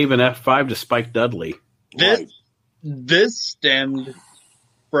 He gave an F5 to Spike Dudley. This stemmed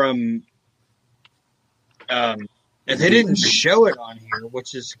from, and they didn't show it on here,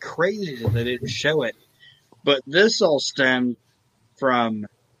 which is crazy that they didn't show it. But this all stemmed from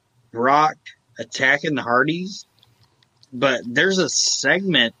Brock attacking the Hardys. But there's a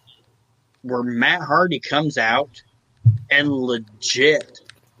segment where Matt Hardy comes out and legit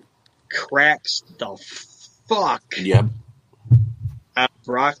cracks the fuck out of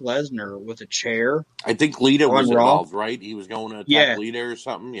Brock Lesnar with a chair. I think Lita was Raw. Involved, right? He was going to attack Lita or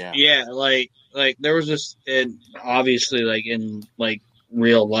something. Yeah. Yeah, like there was this, and obviously, like in like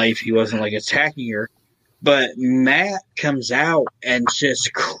real life, he wasn't like attacking her. But Matt comes out and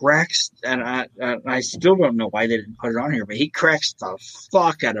just cracks, and I still don't know why they didn't put it on here, but he cracks the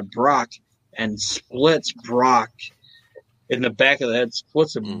fuck out of Brock and splits Brock in the back of the head,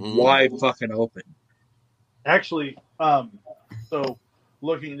 splits him wide fucking open. Actually, so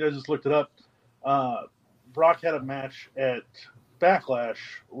looking, I just looked it up. Brock had a match at Backlash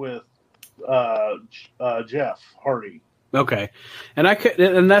with Jeff Hardy. Okay, and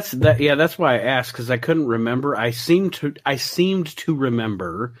that's why I asked, because I couldn't remember. I seemed to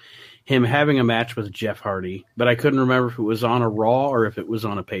remember him having a match with Jeff Hardy, but I couldn't remember if it was on a Raw or if it was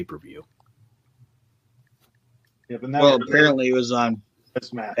on a pay-per-view. Yeah, apparently it was on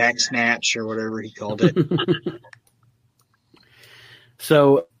Back Snatch or whatever he called it.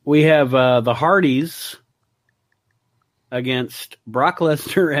 So we have the Hardys against Brock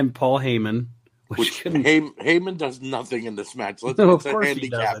Lesnar and Paul Heyman. Which Heyman does nothing in this match. It's a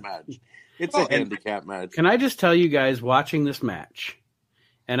handicap match. It's a handicap match. Can I just tell you guys watching this match,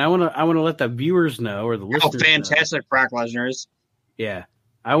 and I want to let the viewers know, or the listeners how fantastic Brock Lesnar is. Yeah,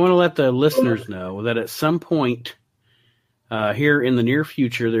 I want to let the listeners know that at some point here in the near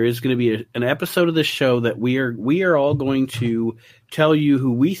future, there is going to be an episode of this show that we are all going to tell you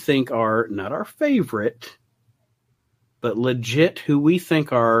who we think are not our favorite, but legit who we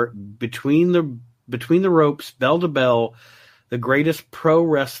think are between the ropes, bell to bell, the greatest pro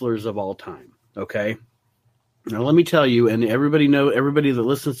wrestlers of all time. Okay. Now let me tell you, and everybody that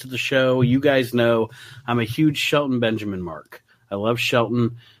listens to the show, you guys know, I'm a huge Shelton Benjamin mark. I love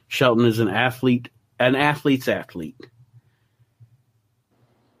Shelton. Shelton is an athlete's athlete.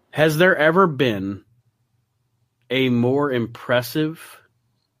 Has there ever been a more impressive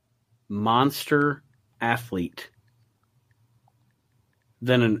monster athlete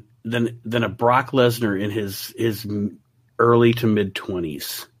than a Brock Lesnar in his early to mid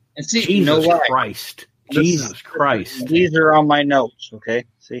 20s? And see, Jesus Christ. Jesus Christ. These are on my notes, okay?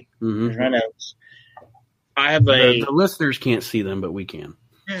 See? There's my notes. I have the listeners can't see them, but we can.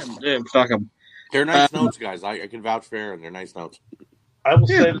 Yeah, fuck them. They're nice notes, guys. I can vouch for Aaron. They're nice notes. I will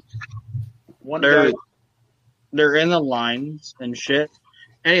say they're in the lines and shit.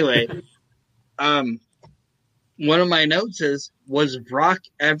 Anyway, one of my notes is, was Brock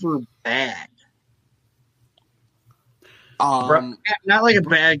ever bad? Not like a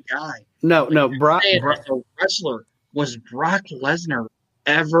bad guy. No, Brock. As a wrestler, was Brock Lesnar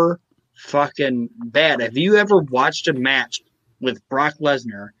ever fucking bad? Have you ever watched a match with Brock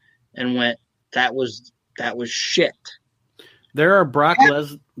Lesnar and went, that was shit? There are Brock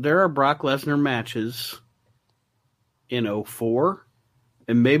Lesnar matches in 2004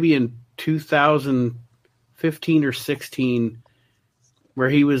 and maybe in 2015 or 16 where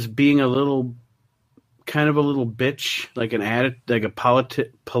he was being a little bitch, like a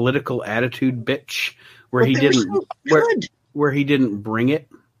political attitude bitch, where he didn't bring it.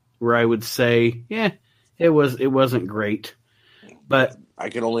 Where I would say, yeah, it wasn't great, but I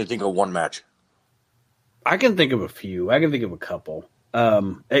can only think of one match. I can think of a few. I can think of a couple.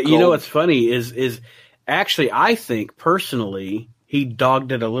 You know what's funny is actually I think personally he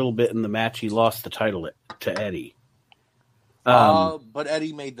dogged it a little bit in the match he lost the title to Eddie. But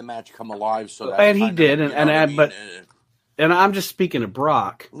Eddie made the match come alive, so and he did, and I'm just speaking of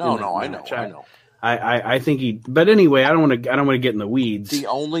Brock. No, I know. I think he. But anyway, I don't want to get in the weeds. The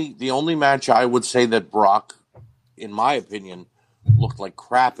only match I would say that Brock, in my opinion, looked like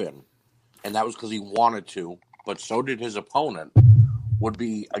crap in, and that was because he wanted to, but so did his opponent, would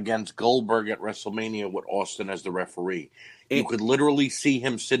be against Goldberg at WrestleMania with Austin as the referee. You could literally see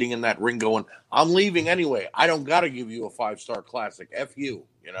him sitting in that ring going, "I'm leaving anyway. I don't got to give you a 5-star classic. F you."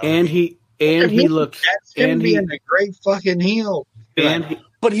 You know. And he looked. That's him being a great fucking heel.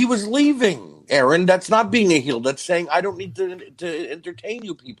 But he was leaving, Aaron. That's not being a heel. That's saying I don't need to entertain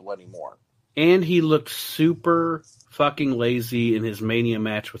you people anymore. And he looked super fucking lazy in his Mania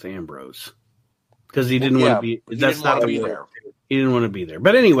match with Ambrose because he didn't want to be. That's not be there. He didn't want to be there.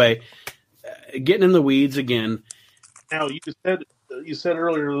 But anyway, getting in the weeds again. Now you said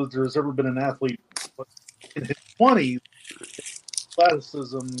earlier that there's ever been an athlete in his 20s,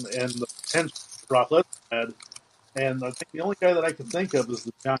 athleticism and the potential Brock Lesnar had, and I think the only guy that I can think of is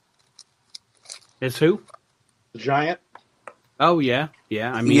the Giant. It's who? The Giant. Oh yeah.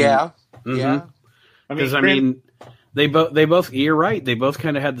 I mean, yeah. Because they both. You're right. They both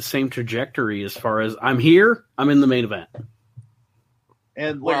kind of had the same trajectory as far as I'm here. I'm in the main event.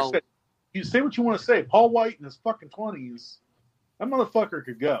 And like I said, you say what you want to say. Paul White in his fucking 20s, that motherfucker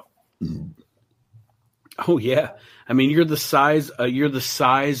could go. Oh yeah. I mean, you're the size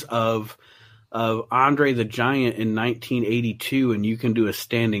of Andre the Giant in 1982, and you can do a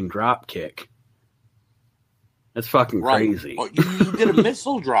standing drop kick. That's fucking crazy. Well, you did a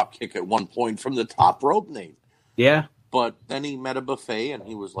missile drop kick at one point from the top rope, Nate. Yeah. But then he met a buffet, and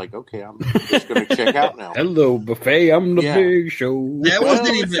he was like, okay, I'm just going to check out now. Hello, buffet. I'm the big show. That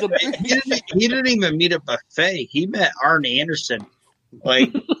wasn't even, he didn't even meet a buffet. He met Arn Anderson.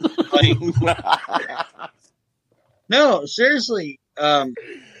 No, seriously. Paul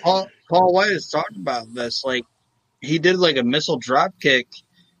White has talked about this. Like, he did like a missile drop kick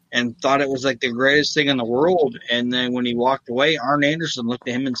and thought it was like the greatest thing in the world. And then when he walked away, Arn Anderson looked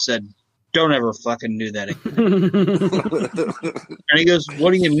at him and said, "Don't ever fucking do that again." And he goes,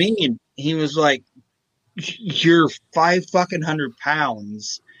 "What do you mean?" He was like, "You're 500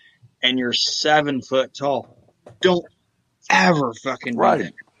 pounds and you're 7 foot tall. Don't ever fucking do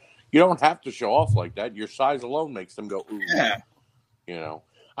that." You don't have to show off like that. Your size alone makes them go, ooh. Yeah. You know,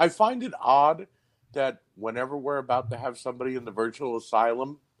 I find it odd that whenever we're about to have somebody in the virtual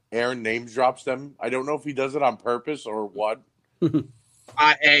asylum, Aaron names drops them. I don't know if he does it on purpose or what.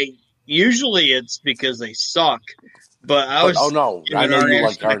 Usually it's because they suck. But I was. Oh no! I know you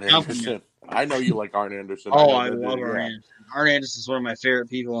like Arn Anderson. I know you like Arn Anderson. I love Arn Anderson. Arn Anderson is one of my favorite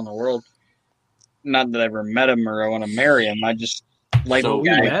people in the world. Not that I ever met him or I want to marry him. I just like. So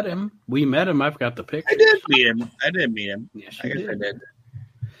we met him. I've got the picture. I did meet him. Yes, I guess I did.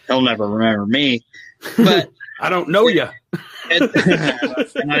 He'll never remember me, but I don't know you, and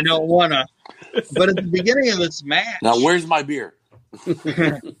I don't wanna. But at the beginning of this match, now where's my beer?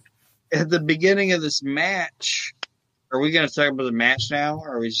 At the beginning of this match, are we going to talk about the match now,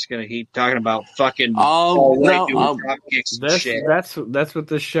 or are we just going to keep talking about fucking drop kicks and shit? That's what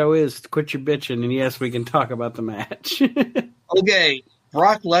this show is. Quit your bitching, and yes, we can talk about the match. Okay,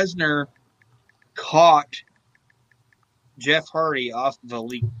 Brock Lesnar caught Jeff Hardy off the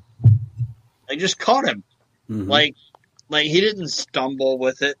lead. They just caught him. Mm-hmm. Like he didn't stumble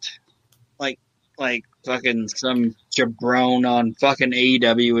with it. Like fucking some jabron on fucking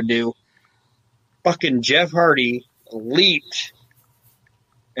AEW would do. Fucking Jeff Hardy leaped,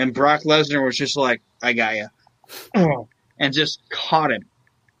 and Brock Lesnar was just like, "I got you," and just caught him.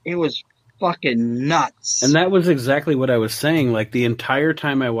 It was fucking nuts. And that was exactly what I was saying. Like, the entire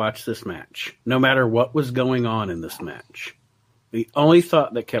time I watched this match, no matter what was going on in this match, the only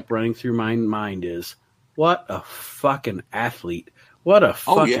thought that kept running through my mind is, what a fucking athlete. What a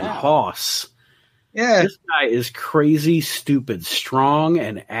fucking hoss. Yeah. This guy is crazy, stupid, strong,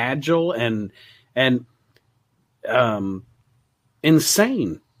 and agile, and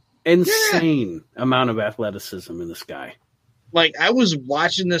insane amount of athleticism in this guy. Like, I was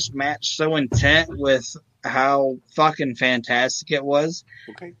watching this match so intent with how fucking fantastic it was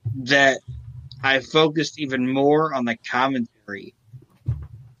that I focused even more on the commentary.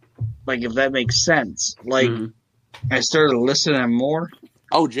 Like, if that makes sense. Like, I started listening more.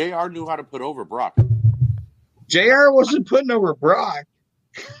 Oh, JR knew how to put over Brock. JR wasn't putting over Brock.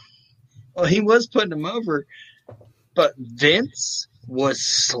 Well, he was putting him over. But Vince was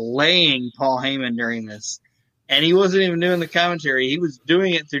slaying Paul Heyman during this. And he wasn't even doing the commentary. He was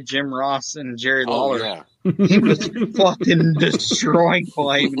doing it through Jim Ross and Jerry Lawler. Yeah. He was fucking destroying Paul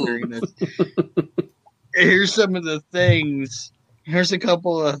Heyman during this. Here's some of the things. Here's a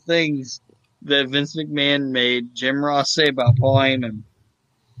couple of things that Vince McMahon made Jim Ross say about Paul Heyman.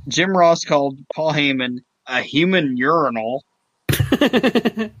 Jim Ross called Paul Heyman a human urinal.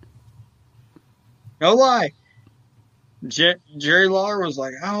 No lie. Jerry Lawler was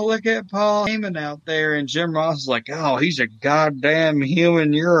like, oh, look at Paul Heyman out there. And Jim Ross was like, oh, he's a goddamn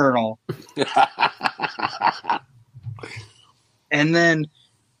human urinal. And then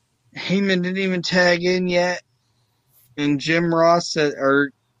Heyman didn't even tag in yet. And Jim Ross said,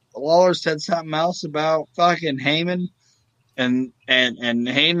 or Lawler said something else about fucking Heyman. And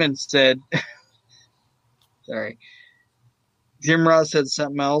Heyman said, sorry, Jim Ross said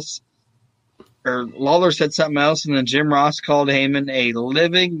something else. Or Lawler said something else, and then Jim Ross called Heyman a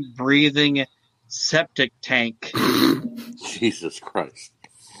living, breathing septic tank. Jesus Christ.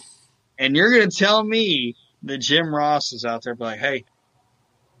 And you're going to tell me that Jim Ross is out there like, hey,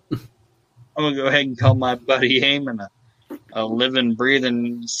 I'm going to go ahead and call my buddy Heyman a living,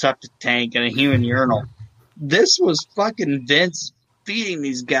 breathing septic tank and a human urinal. This was fucking Vince feeding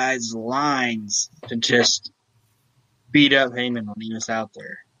these guys lines to just beat up Heyman when he was out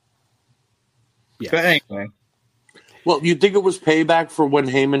there. Yeah. But anyway. Well, you think it was payback for when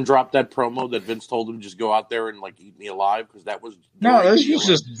Heyman dropped that promo that Vince told him just go out there and like eat me alive? Because that was no, this was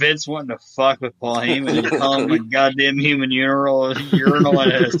just Vince wanting to fuck with Paul Heyman and call him a goddamn human urinal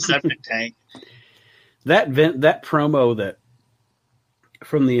and a septic tank. That promo that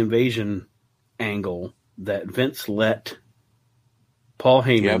from the invasion angle that Vince let Paul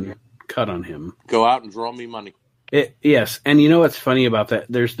Heyman cut on him. Go out and draw me money. Yes, and you know what's funny about that?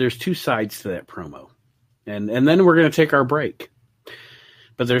 There's two sides to that promo, and then we're going to take our break.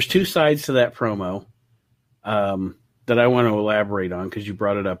 But there's two sides to that promo that I want to elaborate on because you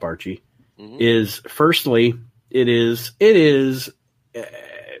brought it up, Archie. Mm-hmm. Is firstly, it is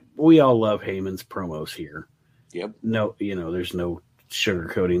we all love Heyman's promos here. Yep. No, there's no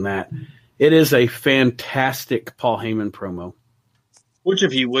sugarcoating that. It is a fantastic Paul Heyman promo. Which,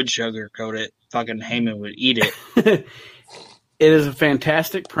 if he would sugarcoat it, fucking Heyman would eat it. It is a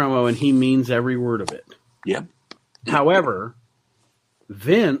fantastic promo, and he means every word of it. Yep. However,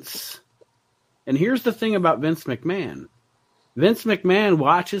 Vince, and here's the thing about Vince McMahon. Vince McMahon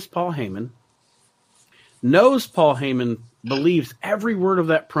watches Paul Heyman, knows Paul Heyman believes every word of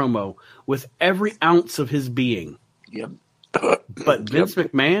that promo with every ounce of his being. Yep. But Vince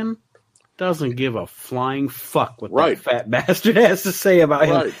McMahon doesn't give a flying fuck what that fat bastard has to say about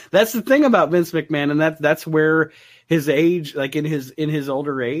him. That's the thing about Vince McMahon, and that's where his age, like in his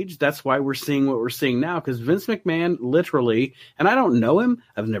older age, that's why we're seeing what we're seeing now. Because Vince McMahon, literally, and I don't know him,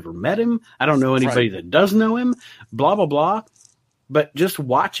 I've never met him, I don't know anybody that does know him, blah blah blah. But just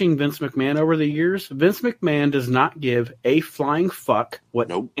watching Vince McMahon over the years, Vince McMahon does not give a flying fuck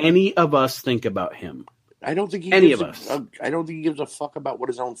what any of us think about him. I don't think he I don't think he gives a fuck about what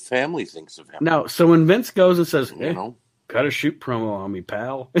his own family thinks of him. No, so when Vince goes and says, got a shoot promo on me,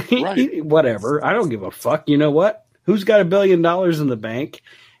 pal. Whatever. I don't give a fuck. You know what? Who's got $1 billion in the bank?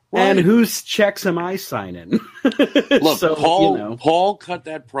 Right. And whose checks am I signing? Look, so, Paul cut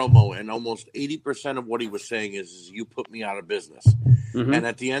that promo, and almost 80% of what he was saying is you put me out of business. Mm-hmm. And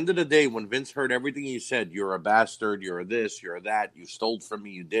at the end of the day, when Vince heard everything he said, you're a bastard, you're this, you're that, you stole from me,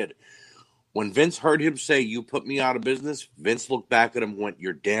 you did. When Vince heard him say, you put me out of business, Vince looked back at him and went,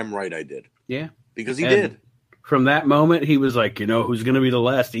 you're damn right I did. Yeah. Because he did. From that moment, he was like, who's going to be the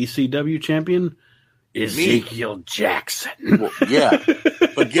last ECW champion? Ezekiel Jackson. Well, yeah.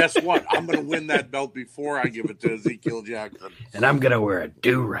 But guess what? I'm going to win that belt before I give it to Ezekiel Jackson. And I'm going to wear a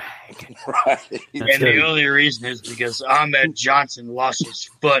do-rag. Right. And the only reason is because Ahmed Johnson lost his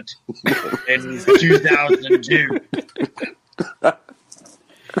foot in 2002.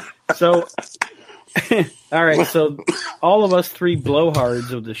 So, all right. So, all of us three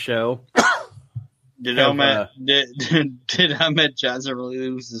blowhards of the show. Did Have, Ahmed Johnson really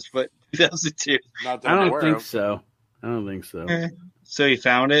lose his foot in 2002? Not that I I'm don't aware think of. so. I don't think so. So he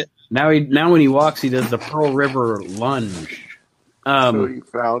found it? Now when he walks, he does the Pearl River lunge. So you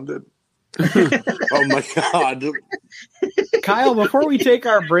found it. Oh my God. Kyle, before we take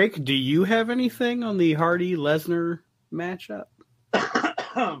our break, do you have anything on the Hardy-Lesnar matchup?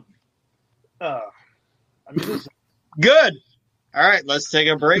 I mean, this, Good. All right, let's take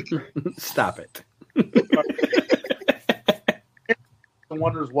a break. Stop it.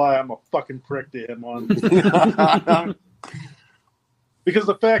 wonders why I'm a fucking prick to him on. Because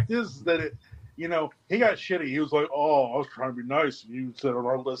the fact is that it, you know, he got shitty. He was like, "Oh, I was trying to be nice, and you said on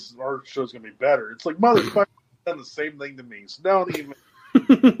our list, our show's gonna be better." It's like, motherfucker, done the same thing to me. So don't even.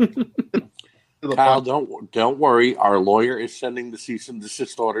 Kyle, don't worry. Our lawyer is sending the cease and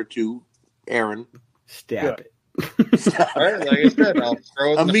desist order to Aaron. Stab it. All right, like I said, I'll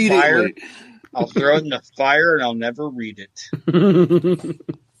throw it in the fire. I'll throw it in the fire, and I'll never read it.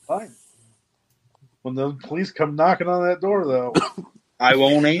 Fine. When the police come knocking on that door, though, I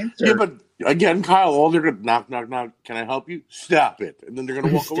won't answer. Yeah, but again, Kyle, all they're going to knock, knock, knock. Can I help you? Stop it. And then they're going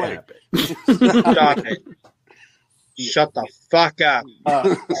to walk away. Stop it. Shut the fuck up.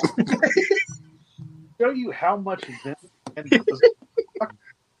 Show you how much Vince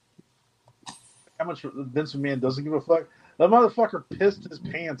McMahon doesn't give a fuck. That motherfucker pissed his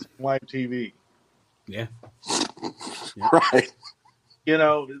pants on live TV. Yeah. Right. You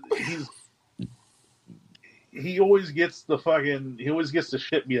know, he always gets the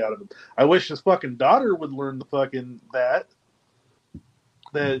shit beat out of him. I wish his fucking daughter would learn the fucking that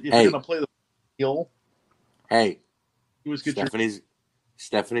if you're gonna play the heel. Hey, You always get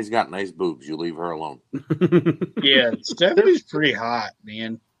Stephanie's got nice boobs. You leave her alone. Yeah, Stephanie's pretty hot,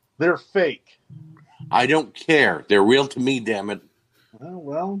 man. They're fake. I don't care. They're real to me, damn it.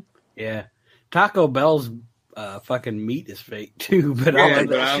 Well. Yeah. Taco Bell's fucking meat is fake too, but all of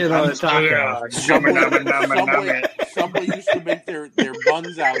that shit on the taco. Somebody used to make their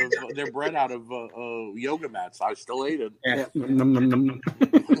buns out of their bread out of yoga mats. I still ate it. Yeah. No.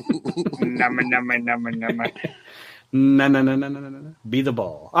 Be the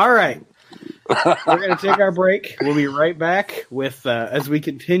ball. All right. We're going to take our break. We'll be right back with as we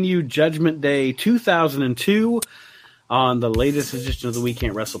continue Judgment Day 2002 on the latest edition of the We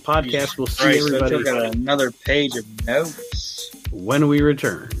Can't Wrestle podcast. We'll see everybody. So I got another page of notes when we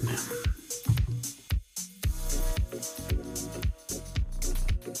return.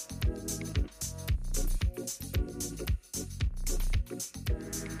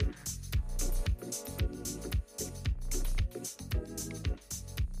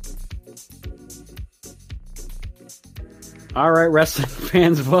 All right, wrestling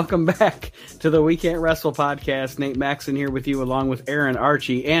fans, welcome back to the We Can't Wrestle podcast. Nate Maxon here with you, along with Aaron,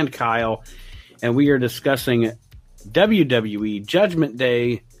 Archie, and Kyle, and we are discussing WWE Judgment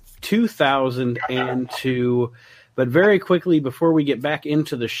Day 2002. But very quickly, before we get back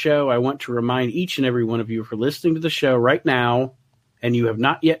into the show, I want to remind each and every one of you, for listening to the show right now, and you have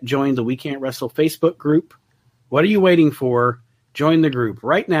not yet joined the We Can't Wrestle Facebook group, what are you waiting for? Join the group.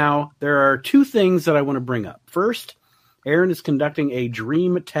 Right now, there are two things that I want to bring up. First, Aaron is conducting a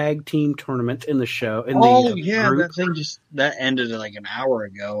Dream Tag Team tournament in the show. Group. That thing that ended like an hour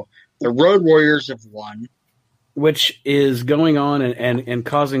ago. The Road Warriors have won, which is going on and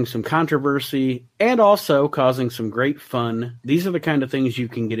causing some controversy and also causing some great fun. These are the kind of things you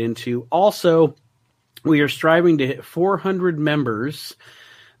can get into. Also, we are striving to hit 400 members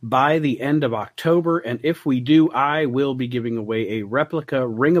by the end of October, and if we do, I will be giving away a replica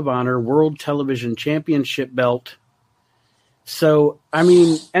Ring of Honor World Television Championship belt. So, I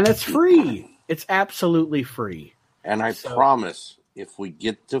mean, and it's free. It's absolutely free. And I promise, if we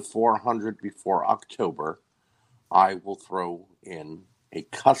get to 400 before October, I will throw in a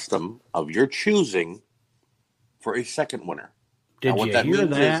custom of your choosing for a second winner. Did you hear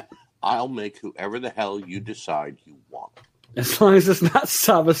that? I'll make whoever the hell you decide you want. As long as it's not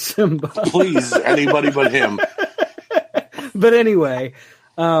Saba Simba. Please, anybody but him. But anyway,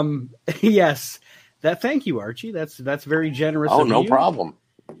 yes. Thank you, Archie. That's very generous. Oh, of no you. problem.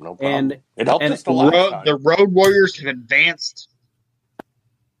 No problem. And it helped us the last time. The Road Warriors have advanced.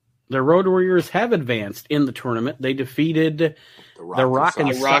 The Road Warriors have advanced in the tournament. They defeated the Rock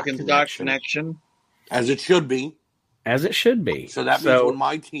and Stock Connection. As it should be. As it should be. So that means when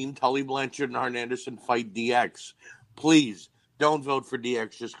my team, Tully Blanchard and Arn Anderson, fight DX, please don't vote for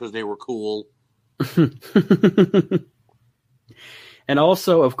DX just because they were cool. And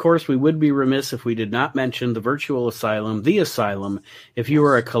also, of course, we would be remiss if we did not mention the Virtual Asylum, The Asylum. If you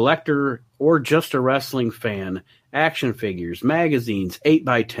are a collector or just a wrestling fan, action figures, magazines,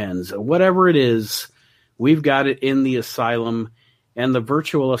 8x10s, whatever it is, we've got it in The Asylum and the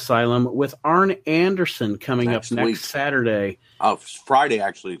Virtual Asylum with Arn Anderson coming up next Saturday. Friday,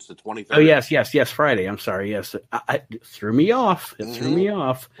 actually. It's the 23rd. Oh, yes, Friday. I'm sorry. Yes, it threw me off. It threw me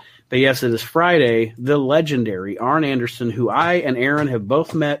off. But yes, it is Friday, the legendary Arn Anderson, who I and Aaron have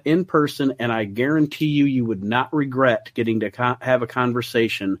both met in person, and I guarantee you would not regret getting to have a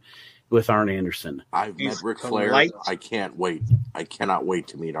conversation with Arn Anderson. I've met Ric Flair. I can't wait. I cannot wait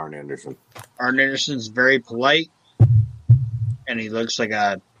to meet Arn Anderson. Arn Anderson's very polite, and he looks like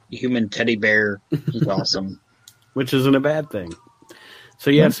a human teddy bear. He's awesome. Which isn't a bad thing.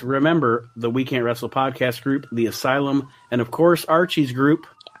 So yes, remember the We Can't Wrestle podcast group, The Asylum, and of course Archie's group.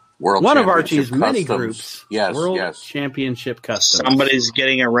 One of Archie's many groups. Yes, World Championship Customs. Somebody's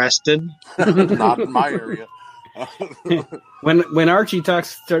getting arrested. Not in my area. when Archie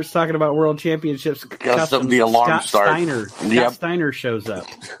starts talking about World Championships Customs, the alarm starts. Scott Steiner shows up.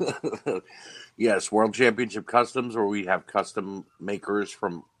 Yes, World Championship Customs, where we have custom makers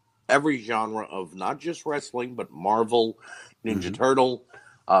from every genre of not just wrestling, but Marvel, Ninja Turtle,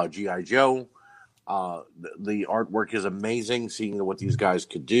 G.I. Joe. The artwork is amazing, seeing what these guys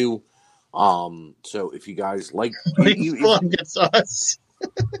could do. So if you guys like... It's us.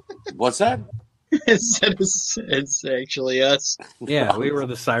 What's that? It's actually us. Yeah, we were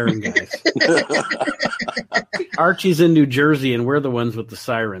the siren guys. Archie's in New Jersey, and we're the ones with the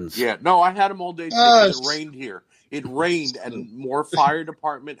sirens. Yeah, no, I had them all day today because it rained here. It rained, and more fire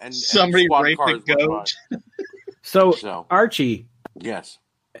department and somebody SWAT raped cars a goat. So, Archie... Yes.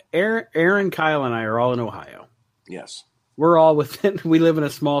 Aaron, Kyle, and I are all in Ohio. Yes. We're all within... We live in a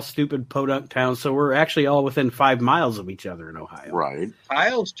small, stupid podunk town, so we're actually all within 5 miles of each other in Ohio. Right.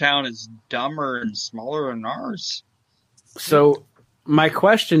 Kyle's town is dumber and smaller than ours. So, my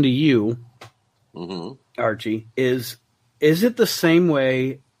question to you, Archie, is it the same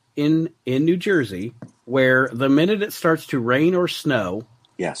way in New Jersey, where the minute it starts to rain or snow...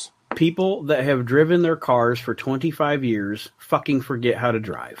 Yes. People that have driven their cars for 25 years fucking forget how to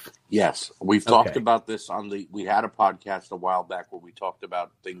drive. Yes. We've talked about this we had a podcast a while back where we talked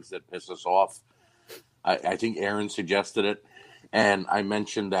about things that piss us off. I think Aaron suggested it. And I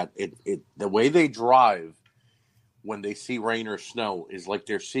mentioned that the way they drive when they see rain or snow is like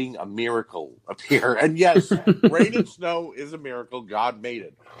they're seeing a miracle appear. And yes, rain and snow is a miracle. God made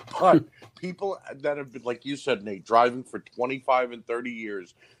it. But people that have been, like you said, Nate, driving for 25 and 30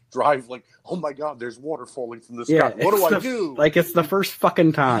 years, drive like, oh my God, there's water falling from the sky. What do I do? Like it's the first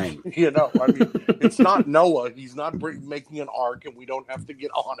fucking time. I mean, it's not Noah. He's not making an ark and we don't have to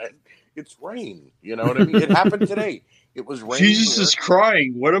get on it. It's rain. You know what I mean? It happened today. It was raining. Jesus is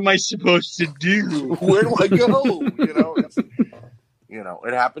crying. What am I supposed to do? Where do I go?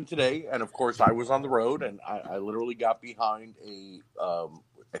 It happened today. And of course, I was on the road and I literally got behind I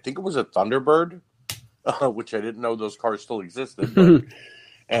think it was a Thunderbird, which I didn't know those cars still existed. But,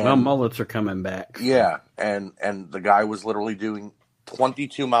 mullets are coming back. Yeah, and the guy was literally doing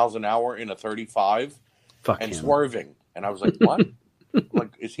 22 miles an hour in a 35 swerving. And I was like, what?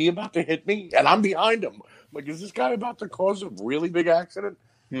 Like, is he about to hit me? And I'm behind him. I'm like, is this guy about to cause a really big accident?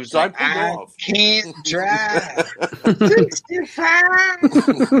 He was so like, I pulled off. Can't drive.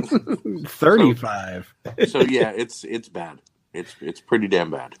 65. 35. So yeah, it's bad. It's pretty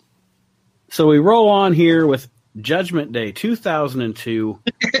damn bad. So we roll on here with Judgment Day 2002.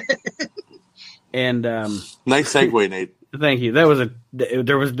 And nice segue, Nate. Thank you. There was no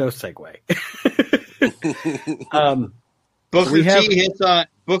segue. Booker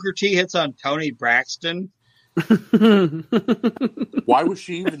T hits on Tony Braxton. Why was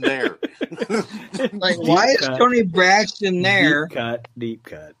she even there? Like, why is Tony Braxton there? Deep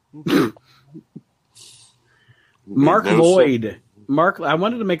cut. Mark Lloyd. I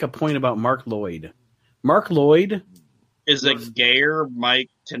wanted to make a point about Mark Lloyd. Mark Lloyd is a gayer Mike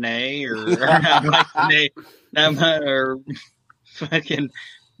Tenay or not Mike Tenay, or fucking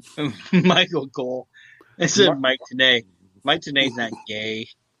Michael Cole. I said Mike Tenay. Mike Tenay's not gay.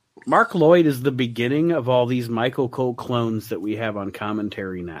 Mark Lloyd is the beginning of all these Michael Cole clones that we have on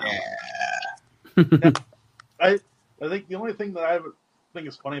commentary now. Yeah. I think the only thing that I think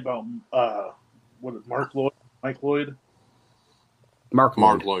is funny about Mark Lloyd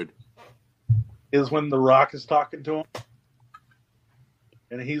is when The Rock is talking to him,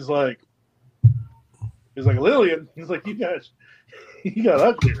 and he's like, He's like, Lillian. He's like, you got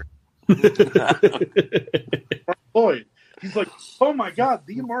uglier. Mark Lloyd. He's like, oh my God,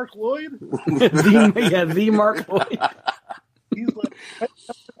 the Mark Lloyd? the Mark Lloyd. He's like,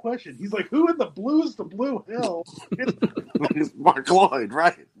 that's the question. He's like, who in the blues the blue hell? Mark Lloyd,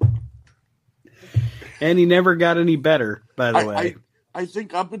 right? And he never got any better, by the way. I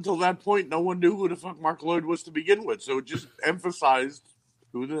think up until that point, no one knew who the fuck Mark Lloyd was to begin with. So it just emphasized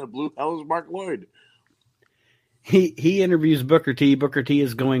who the blue hell is Mark Lloyd. He interviews Booker T. Booker T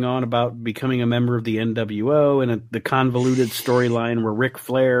is going on about becoming a member of the NWO and the convoluted storyline where Ric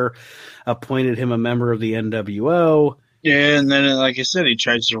Flair appointed him a member of the NWO. Yeah, and then, like I said, he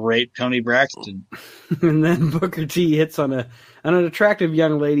tries to rape Tony Braxton. And then Booker T hits on an attractive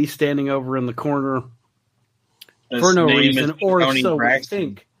young lady standing over in the corner for no reason, or so we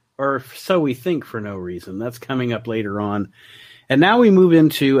think. Or so we think for no reason. That's coming up later on. And now we move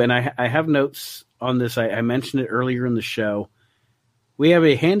into, and I have notes on this. I mentioned it earlier in the show. We have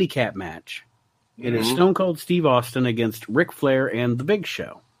a handicap match. It is Stone Cold Steve Austin against Ric Flair and The Big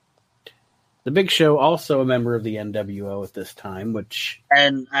Show. The Big Show, also a member of the NWO at this time, which...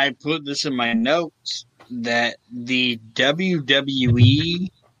 And I put this in my notes, that the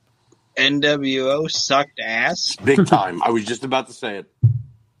WWE NWO sucked ass. Big time. I was just about to say it.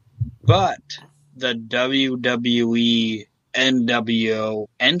 But the WWE NWO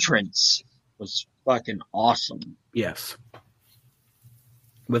entrance was fucking awesome. Yes.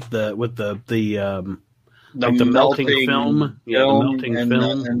 With the melting film, the melting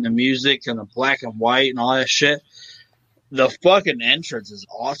film, and the music and the black and white and all that shit. The fucking entrance is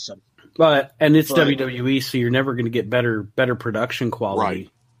awesome. And it's WWE, so you're never going to get better production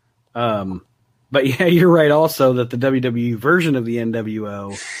quality. Right. But yeah, you're right. Also, that the WWE version of the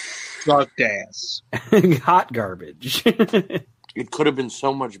NWO sucked ass, hot garbage. It could have been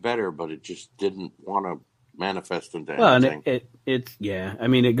so much better, but it just didn't want to manifest into anything. And it's yeah. I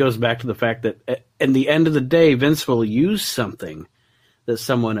mean, it goes back to the fact that at the end of the day, Vince will use something that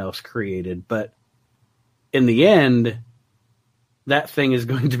someone else created, but in the end, that thing is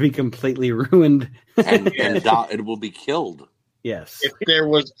going to be completely ruined, and it will be killed. Yes. If there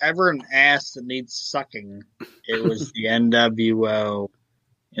was ever an ass that needs sucking, it was the NWO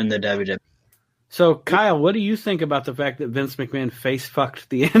in the WWE. So, Kyle, what do you think about the fact that Vince McMahon face fucked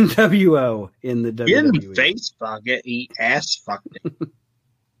the NWO in the WWE? He didn't face fuck it; he ass fucked it.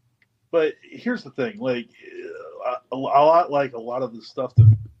 But here's the thing: like a lot of the stuff that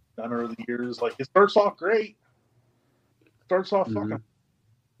we've done over the years, like it starts off great, fucking.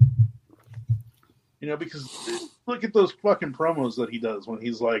 You know, because look at those fucking promos that he does when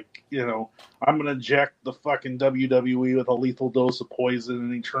he's like, you know, I'm going to inject the fucking WWE with a lethal dose of poison,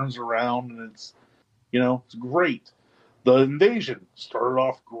 and he turns around and it's, you know, it's great. The Invasion started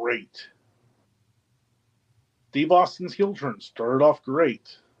off great. Steve Austin's heel turn started off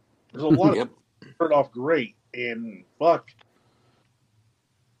great. There's a lot of started off great, and fuck,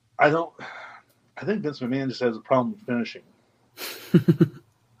 I think Vince McMahon just has a problem with finishing.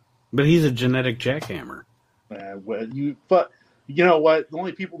 But he's a genetic jackhammer. But you know what? The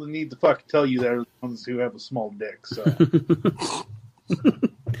only people that need to fucking tell you that are the ones who have a small dick. So,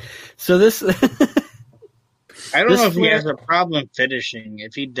 so this. I don't know if he has a problem finishing.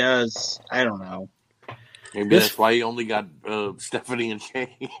 If he does, I don't know. Maybe that's why he only got Stephanie and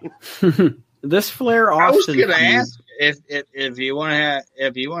Shane. This Flair Austin. I was going to ask if you want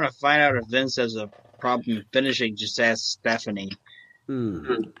to find out if Vince has a problem finishing, just ask Stephanie.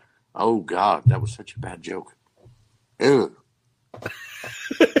 Oh God, that was such a bad joke. Ew.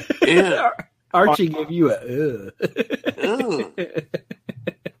 Ew. Archie gave you a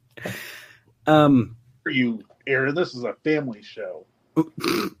For you, Aaron, this is a family show.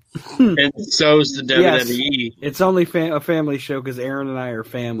 And so's the WWE. Yes, it's only a family show because Aaron and I are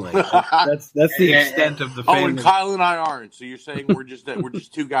family. That's the extent of the family. Oh, and Kyle and I aren't. So you're saying we're just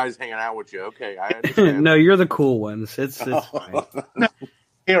two guys hanging out with you? Okay, I understand. No, you're the cool ones. It's fine.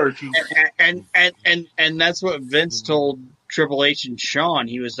 Hey, Archie. And that's what Vince told Triple H and Shawn.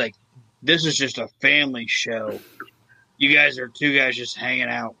 He was like, "This is just a family show. You guys are two guys just hanging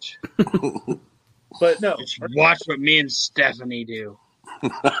out." But no, just watch what me and Stephanie do.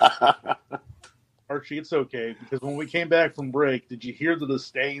 Archie, it's okay, because when we came back from break, did you hear the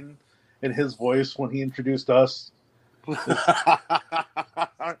disdain in his voice when he introduced us?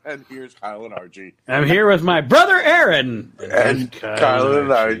 And here's Kyle and Archie. I'm here with my brother Aaron. And Kyle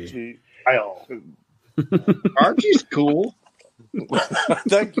and Archie. Kyle. Archie's cool.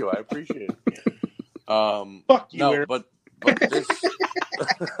 Thank you, I appreciate it. Fuck you, no, Aaron. but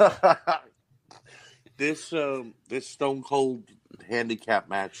this this Stone Cold handicap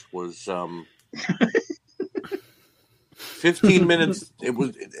match was 15 minutes. It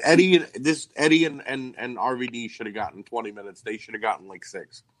was Eddie and RVD should have gotten 20 minutes. They should have gotten like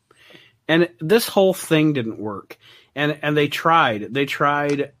 6. And this whole thing didn't work. And they tried. They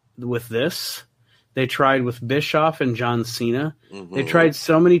tried with this. They tried with Bischoff and John Cena. Mm-hmm. They tried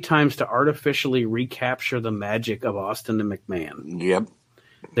so many times to artificially recapture the magic of Austin and McMahon. Yep.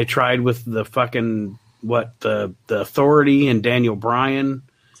 They tried with the fucking the Authority and Daniel Bryan.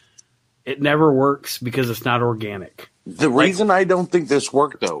 It never works because it's not organic. The reason I don't think this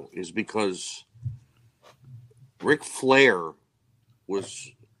worked though is because Ric Flair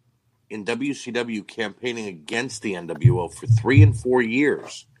was in WCW campaigning against the NWO for 3 and 4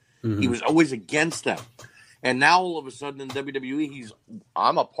 years. Mm-hmm. He was always against them. And now all of a sudden in WWE,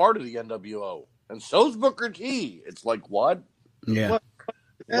 I'm a part of the NWO. And so's Booker T. It's like, what? Yeah.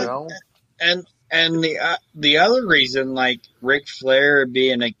 You know? And the other reason, like, Ric Flair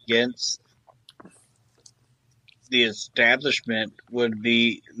being against the establishment would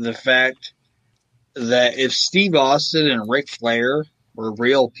be the fact that if Steve Austin and Ric Flair were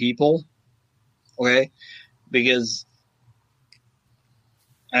real people, okay, because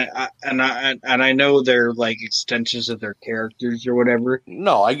I know they're like extensions of their characters or whatever.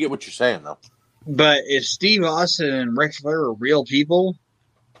 No, I get what you're saying though. But if Steve Austin and Ric Flair were real people,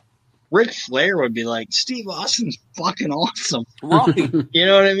 Ric Flair would be like, Steve Austin's fucking awesome. Right. You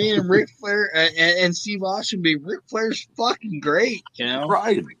know what I mean? And Ric Flair and Steve Austin would be, Ric Flair's fucking great, you know?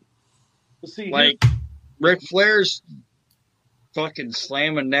 Right. See, like, Ric Flair's fucking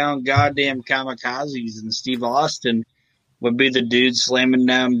slamming down goddamn kamikazes, and Steve Austin would be the dude slamming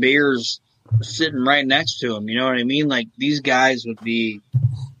down beers sitting right next to him. You know what I mean? Like, these guys would be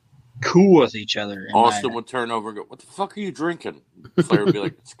cool with each other. Austin would turn over and go, what the fuck are you drinking? Flair would be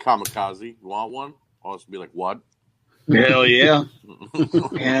like, it's kamikaze. You want one? Austin would be like, what? Hell yeah. You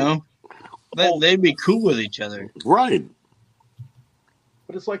know? They'd be cool with each other. Right.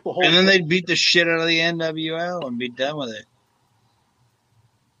 But it's like the whole... And then they'd beat the shit out of the NWO and be done with it.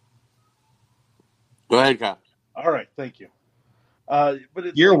 Go ahead, Kyle. All right, thank you. But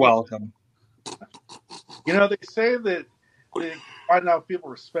it's You're welcome. You know, they say that they find out if people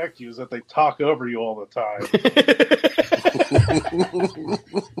respect you is that they talk over you all the time.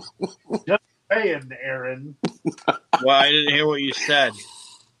 Just saying, Aaron. Well, I didn't hear what you said.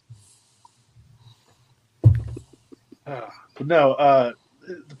 No,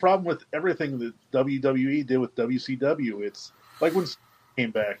 the problem with everything that WWE did with WCW, it's like when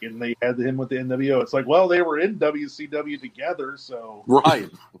came back and they had him with the NWO. It's like, well, they were in WCW together, so right.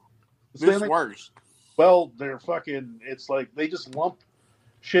 This works. Well, they're fucking. It's like they just lump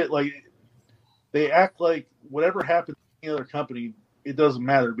shit. Like they act like whatever happens in any other company, it doesn't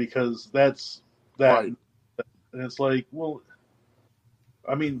matter because that's that. Right. And it's like, well,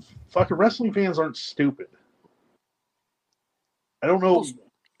 I mean, fucking wrestling fans aren't stupid. I don't know. Well,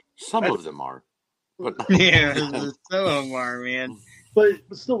 some of them are, but yeah, some of them are, man. But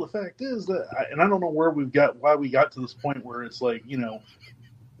still, the fact is that, and I don't know why we got to this point where it's like, you know.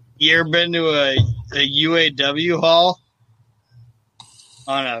 You ever been to a UAW hall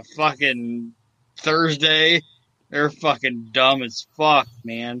on a fucking Thursday? They're fucking dumb as fuck,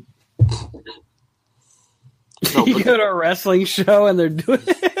 man. You go to a wrestling show and they're doing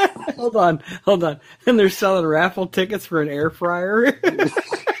hold on. And they're selling raffle tickets for an air fryer.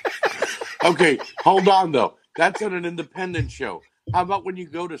 Okay, hold on though. That's at an independent show. How about when you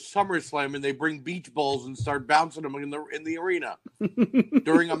go to SummerSlam and they bring beach balls and start bouncing them in the arena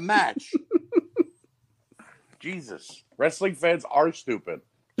during a match? Jesus, wrestling fans are stupid.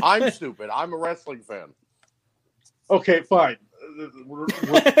 I'm stupid. I'm a wrestling fan. Okay, fine.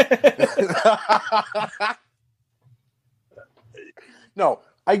 No,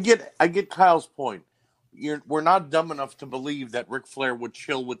 I get Kyle's point. We're not dumb enough to believe that Ric Flair would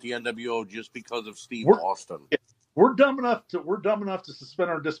chill with the NWO just because of Steve Austin. We're dumb enough to suspend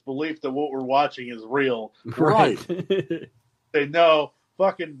our disbelief that what we're watching is real. Right. Say no,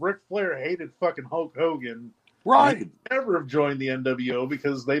 fucking Ric Flair hated fucking Hulk Hogan. Right. He'd never have joined the NWO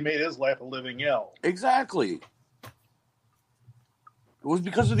because they made his life a living hell. Exactly. It was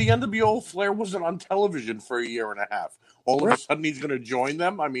because of the NWO. Flair wasn't on television for a year and a half. All of a sudden, he's going to join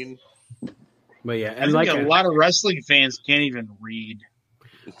them. I mean, but yeah, and like a lot of wrestling fans can't even read.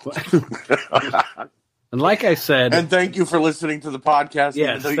 And like I said, and thank you for listening to the podcast.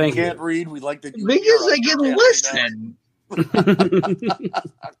 Yes, even though you can't read, we like that you because they can listen.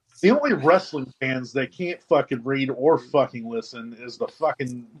 The only wrestling fans that can't fucking read or fucking listen is the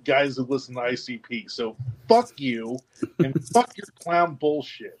fucking guys who listen to ICP. So fuck you and fuck your clown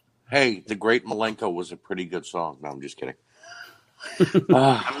bullshit. Hey, The Great Malenko was a pretty good song. No, I'm just kidding.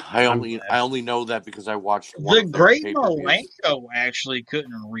 I only know that because I watched one The of their great pay-per-views. Malenko actually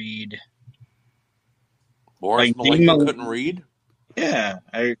couldn't read. Boris Like, Dean Malenko couldn't read? Yeah,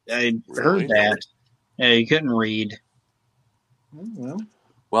 I Really? heard that. Yeah, he couldn't read.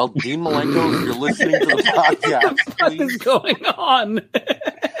 Well, Dean Malenko, if you're listening to the podcast, What is please. going on?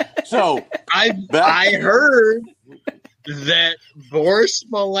 So, I heard that Boris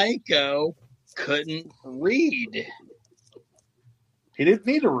Malenko couldn't read. He didn't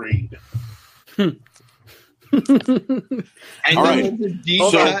need to read. And All then right. with the deep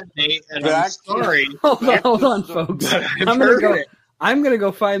So, cut date, and I'm back- sorry. Hold on, folks. But I've I'm gonna heard go. it. I'm gonna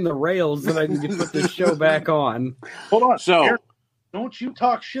go find the rails that I need to put this show back on. Hold on. So- Aaron, don't you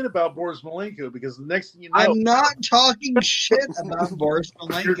talk shit about Boris Malenko, because the next thing you know, I'm not talking shit about Boris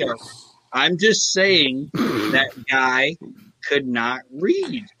Malenko. I'm just saying that guy could not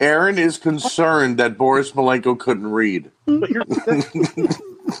read. Aaron is concerned that Boris Malenko couldn't read. but here's the thing.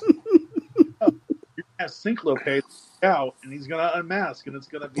 You're going to have Synclope out, and he's going to unmask, and it's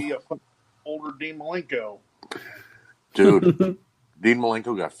going to be a fucking older Dean Malenko. Dude, Dean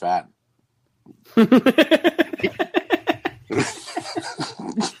Malenko got fat.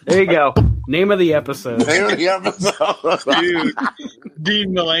 There you go. Name of the episode. There the episode. Dude,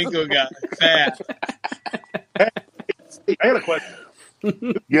 Dean Malenko got fat. Hey, I got a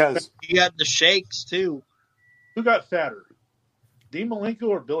question. Yes. He got the shakes, too. Who got fatter? Dean Malenko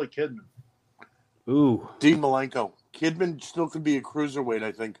or Billy Kidman? Ooh, Dean Malenko. Kidman still could be a cruiserweight,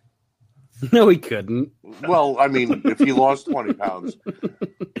 I think. no, he couldn't. Well, I mean, if he lost 20 pounds.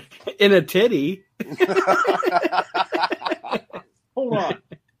 In a titty. Hold on.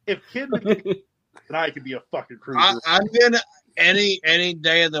 If Kidman then I could be a fucking cruiser. I'm gonna any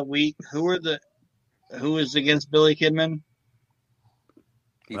day of the week. Who is against Billy Kidman?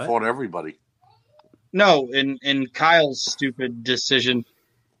 He What? fought everybody. No, in Kyle's stupid decision.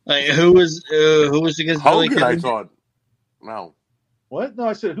 Like who was against Billy Hogan, I Kidman? thought. No. What? No,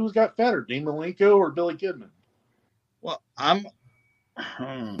 I said who's got fatter, Dean Malenko or Billy Kidman? Well,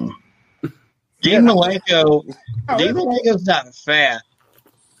 Dean Malenko. Oh, Dean Malenko's not fat.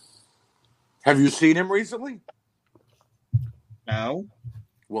 Have you seen him recently? No,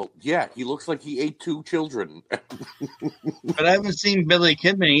 Well, yeah, he looks like he ate 2 children. but I haven't seen Billy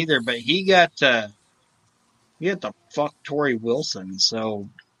Kidman either. But he got the fuck Tori Wilson. So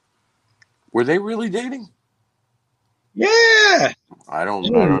Were they really dating? yeah, I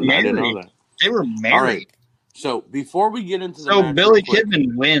didn't married. know that. they were All married. right. So before we get into the So match, Billy real quick-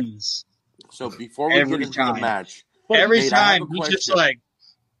 Kidman wins So before we every get into time. the match, every Nate, I have time. a He's just question. like,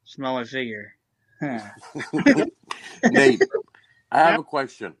 smell my figure. Huh. Nate, I have a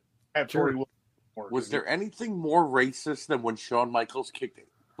question. Have Sure. Tori Wilson more, Was 'cause there anything more racist than when Shawn Michaels kicked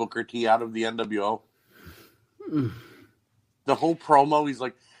Booker T out of the NWO? The whole promo, he's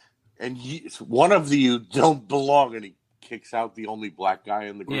like, and one of you don't belong, and he kicks out the only black guy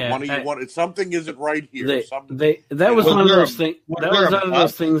in the group. Yeah, One of you something isn't right here. That was Was one of there those a- things. was That there was a one of bus?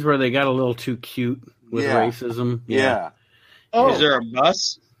 those things where they got a little too cute with Yeah. racism. Yeah. Oh, Is there a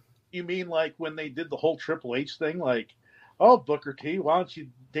bus? you mean like when they did the whole Triple H thing? Like, oh, Booker T, why don't you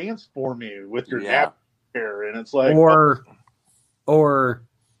dance for me with your Yeah. nap hair? And it's like, or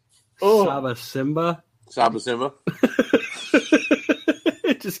Oh. Saba Simba. Saba Simba.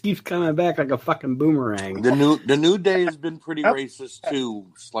 It just keeps coming back like a fucking boomerang. The new day has been pretty racist too,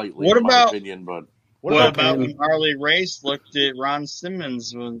 slightly. What in my about- opinion? But what What about about when Harley Race looked at Ron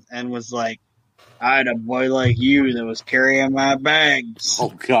Simmons and was like, I had a boy like you that was carrying my bags. oh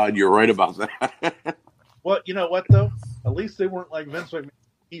god, you're right about that. what? You know what though? At least they weren't like Vince McMahon.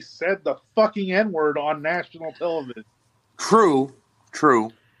 He said the fucking N-word on national television. True.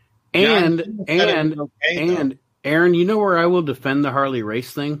 And John Cena said it was okay, though. and Aaron, you know where I will defend the Harley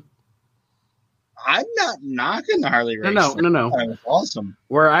Race thing? I'm not knocking the Harley Race. No. That was awesome.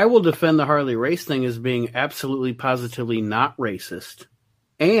 Where I will defend the Harley Race thing is being absolutely positively not racist.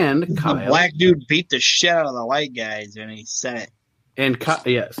 And The Kyle, black dude beat the shit out of the white guys, and he said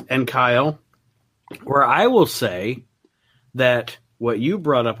it. and Kyle, where I will say that what you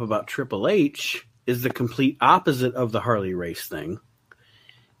brought up about Triple H is the complete opposite of the Harley Race thing.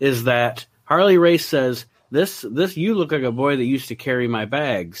 Is that Harley Race says, this you look like a boy that used to carry my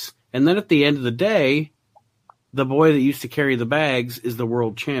bags. And then at the end of the day, the boy that used to carry the bags is the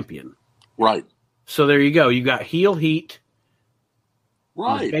world champion. Right. So there you go. You got heel heat.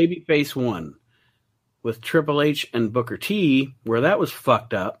 Right. Babyface won. With Triple H and Booker T, where that was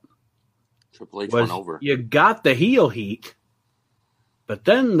fucked up, Triple H was went over. you got the heel heat, but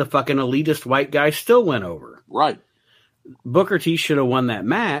then the fucking elitist white guy still went over. Right. Booker T should have won that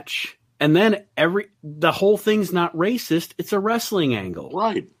match, and then the whole thing's not racist, it's a wrestling angle.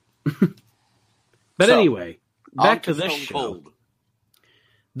 Right. But So, anyway, back to this Stone show. Cold.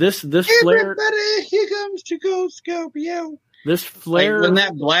 This Flair, Everybody, here comes to go Scorpio. this Like Flair. when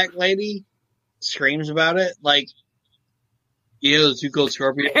that black lady screams about it, like you know the Too Cold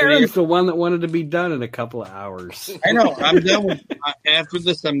Scorpio video? Aaron's the one that wanted to be done in a couple of hours. I know. I'm done with after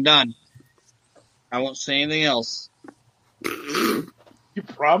this. I'm done. I won't say anything else. You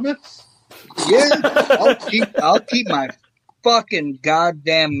promise? Yeah, I'll keep my fucking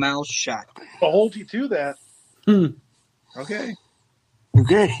goddamn mouth shut. I'll hold you to that. Okay.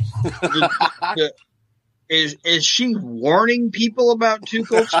 Okay. Is she warning people about Too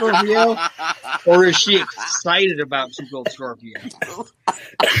Cold Scorpio, or is she excited about Too Cold Scorpio?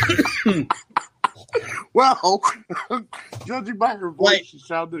 Well, judging by her voice, Like- she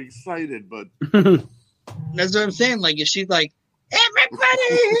sounded excited, but That's what I'm saying. Like, is she like, everybody,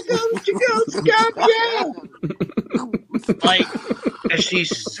 here comes Too Cold Scorpio? Like, is she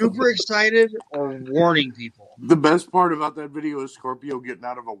super excited or warning people? the best part about that video is Scorpio getting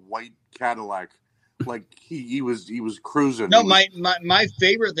out of a white Cadillac, like he was cruising. No, He was- my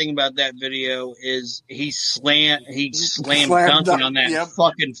favorite thing about that video is he slammed Slam dunking dunk, on that yep.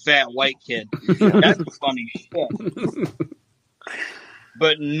 fucking fat white kid. That's funny shit.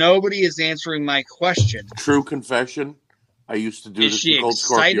 But nobody is answering my question. True confession. I used to do Is the she Too Cold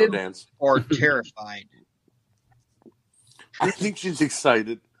Scorpio excited? dance. Or terrified. I think she's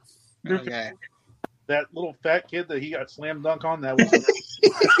excited. Okay. That little fat kid that he got slam dunk on, that was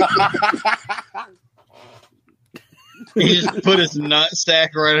He just put his nut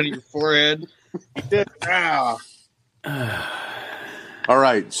sack right on your forehead. he did. Ah. All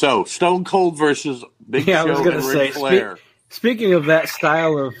right, so Stone Cold versus Big Yeah, I was Show gonna and say, Ric Flair. Speaking of that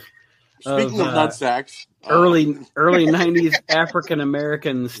style of Speaking of nutsacks, early 90s African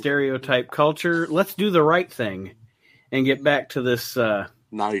American stereotype culture, let's do the right thing and get back to this.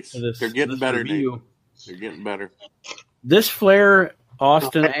 nice. This They're getting this better, review. Nate. They're getting better. This Flair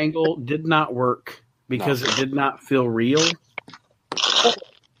Austin angle did not work because it did not feel real.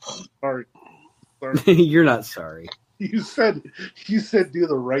 Sorry. You're not sorry. You said do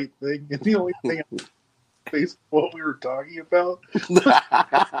the right thing, and the only thing I faced what we were talking about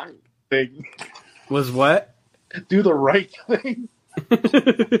thing. Was what? Do the right thing.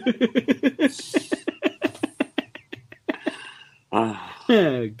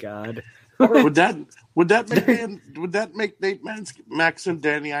 Oh God. would that make Nate Max and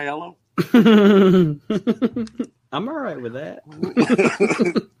Danny Aiello? I'm all right with that.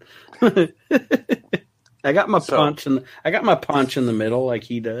 I got my punch in the middle like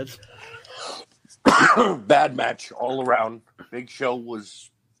he does. Bad match all around. Big Show was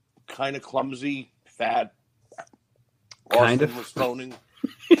kind of clumsy, fat. Kind Austin of. was phoning.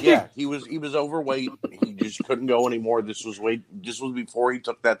 Yeah, he was overweight. He just couldn't go anymore. This was before he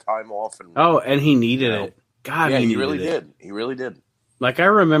took that time off. And Oh, and he needed You know. it. God, yeah, he needed really it. did. He really did. Like I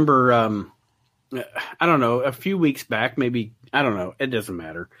remember, I don't know, a few weeks back, maybe I don't know. It doesn't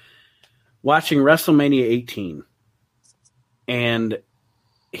matter. Watching WrestleMania 18, and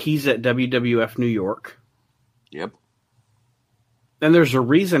he's at WWF New York. Yep. And there's a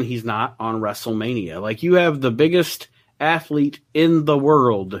reason he's not on WrestleMania. Like you have the biggest athlete in the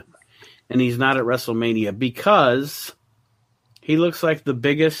world, and he's not at WrestleMania because he looks like the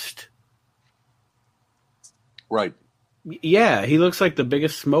biggest. Right. Yeah, he looks like the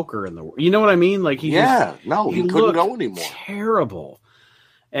biggest smoker in the world. You know what I mean? Like he he couldn't looked go anymore. Terrible.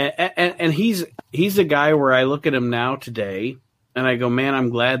 And he's a guy where I look at him now today and I go, man, I'm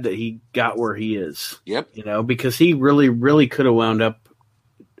glad that he got where he is. Yep. You know, because he really, really could have wound up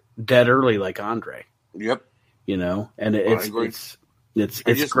dead early like Andre. Yep. You know, and I it's agree. it's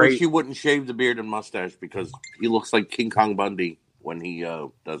I just great. wish he wouldn't shave the beard and mustache because he looks like King Kong Bundy when he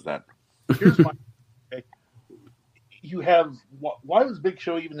does that. Here's my. Okay. You have why was Big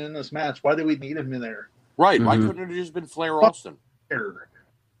Show even in this match? Why do we need him in there? Right. Why Mhm. couldn't it have just been Flair Austin?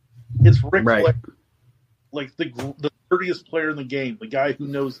 It's Ric Right. Flair, like the dirtiest player in the game, the guy who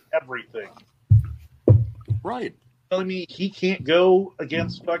knows everything. Right. Telling me he can't go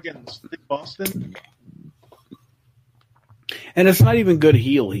against fucking Steve Austin? And it's not even good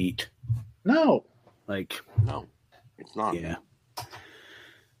heel heat. No. Like, No, it's not. yeah.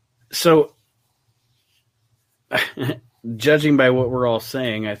 So, judging by what we're all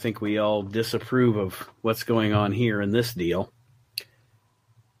saying, I think we all disapprove of what's going on here in this deal.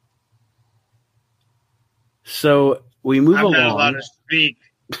 So we move I'm not allowed along. to speak.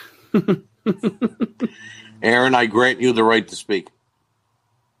 Aaron, I grant you the right to speak.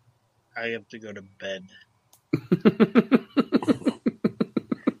 I have to go to bed.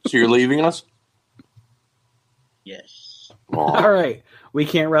 So you're leaving us? Yes. Aw. All right. We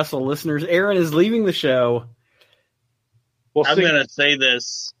Can't Wrestle listeners. Aaron is leaving the show. We'll I'm sing. going to say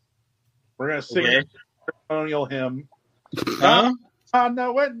this. We're gonna sing Okay. a ceremonial hymn. Huh?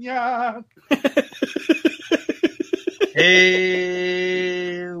 Anawenya.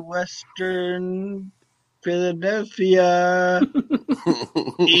 Hey, Western Philadelphia,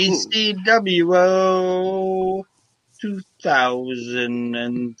 ECWO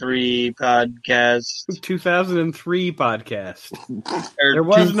 2003 podcast. 2003 podcast. Or There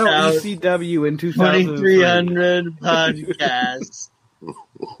was no 2000 ECW in 2003. 2300 podcast.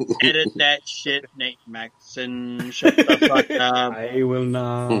 Edit that shit, Nate Maxon. Shut the fuck up. I will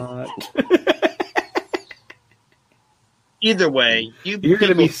not. Either way, You're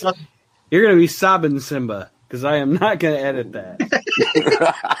gonna be sobbing Simba because I am not gonna edit that.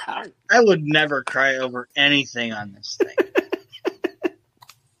 I would never cry over anything on this thing.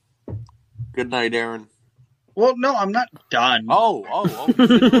 Good night, Aaron. Well, no, I'm not done. Oh. You're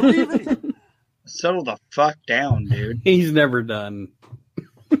leaving. Settle the fuck down, dude. He's never done.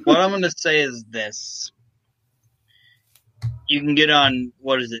 What I'm going to say is this. You can get on,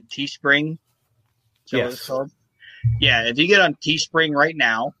 what is it, Teespring? Is that what it's Yes. called? Yeah, if you get on Teespring right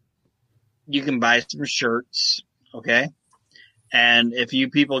now, you can buy some shirts, okay? And if you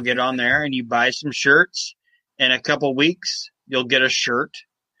people get on there and you buy some shirts, in a couple weeks, you'll get a shirt.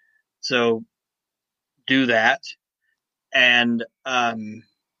 So do that. And I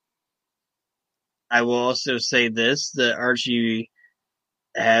will also say this, that Archie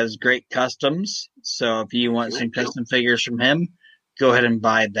has great customs. So if you want some custom figures from him, go ahead and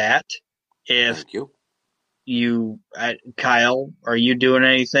buy that. If Thank you. you, Kyle, are you doing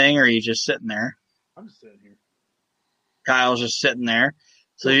anything or are you just sitting there? I'm just sitting here. Kyle's just sitting there.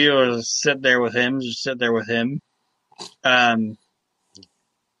 So you just sit there with him, Sitting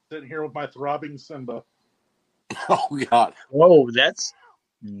here with my throbbing Simba. Oh, God. whoa, that's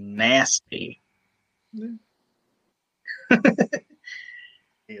nasty. Yes.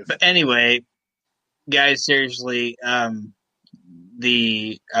 But anyway, guys, seriously,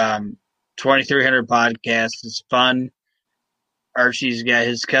 the 2300 podcast is fun. Archie's got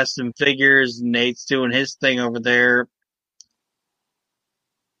his custom figures. Nate's doing his thing over there.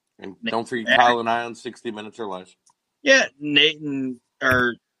 And don't forget Kyle and I on 60 Minutes or Less. Yeah,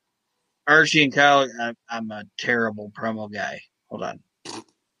 or Archie and Kyle. I'm a terrible promo guy. Hold on. I'm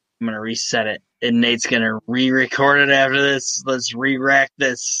going to reset it. And Nate's going to re-record it after this. Let's re-rack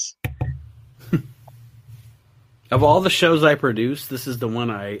this. Of all the shows I produce, this is the one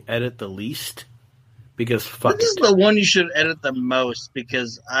I edit the least because fuck This is it. the one you should edit the most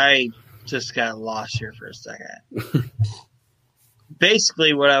because I just got lost here for a second.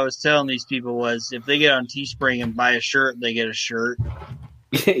 Basically, what I was telling these people was if they get on Teespring and buy a shirt, they get a shirt.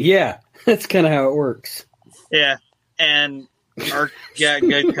 Yeah, that's kind of how it works. Yeah. And Arch got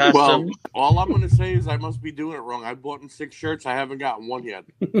good Well, customs. all I'm going to say is I must be doing it wrong. I bought in 6 shirts. I haven't gotten one yet.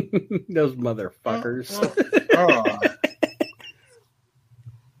 Those motherfuckers. Oh.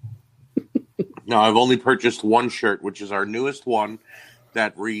 No, I've only purchased one shirt, which is our newest one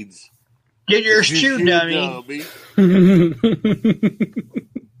that reads... Get your shoe dummy.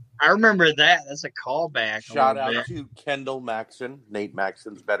 I remember that. That's a callback. Shout out to Kendall Maxon, Nate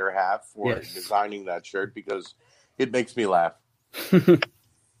Maxon's better half, for Yes. designing that shirt because it makes me laugh.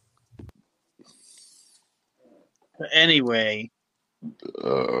 Anyway,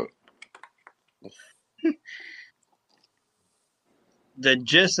 the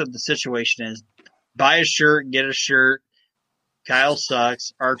gist of the situation is buy a shirt, get a shirt. Kyle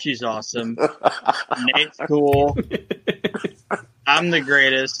sucks. Archie's awesome. Nate's cool. I'm the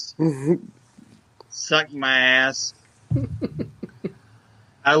greatest. Suck my ass.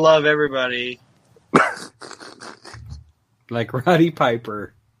 I love everybody. Like Roddy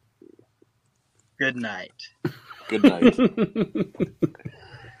Piper. Good night. Good night.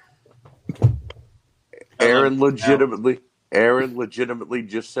 Aaron legitimately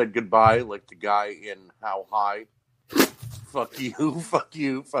just said goodbye like the guy in How High. Fuck you, fuck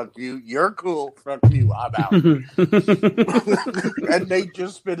you, fuck you. You're cool. Fuck you. I'm out. And Nate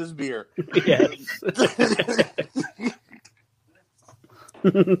just spit his beer. Yes.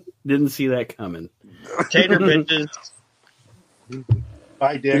 Didn't see that coming. Tater bitches.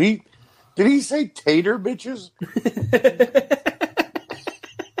 Bye, Dick. Did he say tater bitches?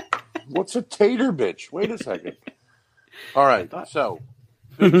 What's a tater bitch? Wait a second. All right, so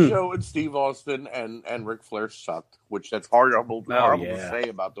Big Show and Steve Austin and Ric Flair sucked, which that's horrible to say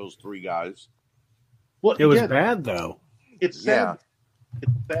about those 3 guys. Well, It was again, bad, though. It's sad.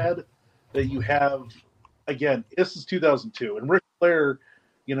 It's sad that you have, again, this is 2002, and Ric Flair,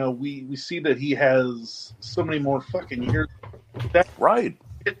 we see that he has so many more fucking years That's Right.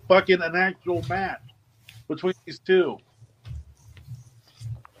 fucking an actual match between these two.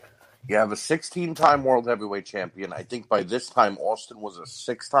 You have a 16-time world heavyweight champion. I think by this time, Austin was a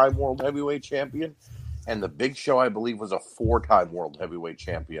 6-time world heavyweight champion. And the Big Show, I believe, was a 4-time world heavyweight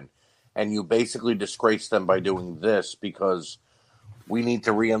champion. And you basically disgraced them by doing this because we need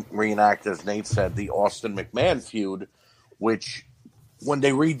to reenact, as Nate said, the Austin McMahon feud, which when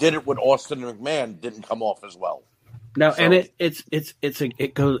they redid it with Austin and McMahon didn't come off as well. No, So- and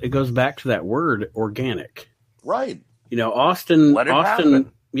it goes back to that word, organic. Right. You know, Austin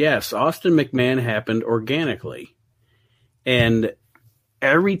happen. Yes, Austin McMahon happened organically. And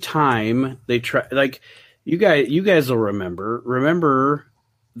every time they try, like you guys will remember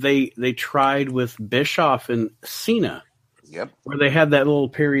they tried with Bischoff and Cena, Yep. where they had that little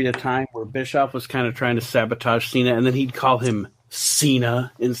period of time where Bischoff was kind of trying to sabotage Cena, and then he'd call him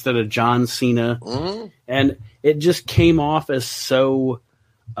Cena instead of John Cena. Mm-hmm. And it just came off as so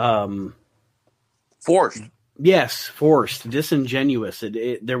Forced. yes, forced, disingenuous.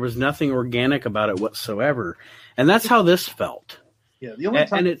 There was nothing organic about it whatsoever. And that's how this felt. Yeah, the only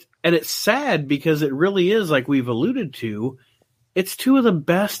time And it's sad because it really is, like we've alluded to, it's two of the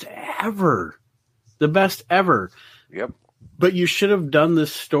best ever. The best ever. Yep. But you should have done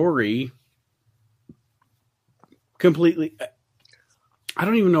this story completely. I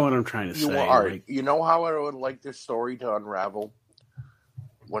don't even know what I'm trying to say. All right. You know how I would like this story to unravel?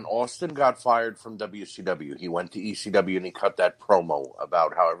 When Austin got fired from WCW, he went to ECW and he cut that promo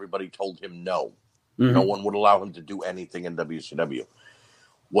about how everybody told him no. Mhm. No one would allow him to do anything in WCW.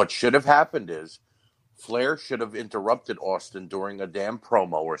 What should have happened is Flair should have interrupted Austin during a damn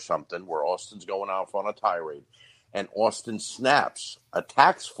promo or something where Austin's going off on a tirade. And Austin snaps,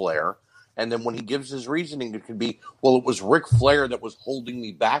 attacks Flair, and then when he gives his reasoning, it could be, well, it was Ric Flair that was holding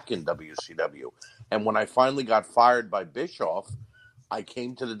me back in WCW. And when I finally got fired by Bischoff, I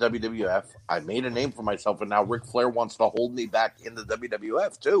came to the WWF, I made a name for myself, and now Ric Flair wants to hold me back in the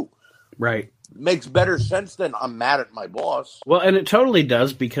WWF too. Right. Makes better sense than I'm mad at my boss. Well, and it totally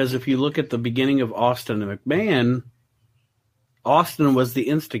does, because if you look at the beginning of Austin and McMahon, Austin was the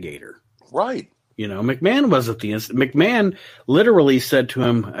instigator. Right. You know, McMahon wasn't the McMahon literally said to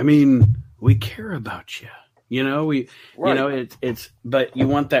him, I mean, we care about you. You know, Right. you know, it's, but you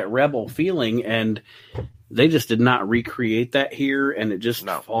want that rebel feeling, and they just did not recreate that here, and it just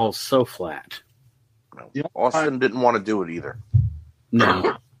No. falls so flat. No. Yeah. Austin didn't want to do it either.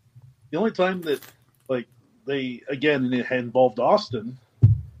 No. the only time that like they again and it had involved Austin,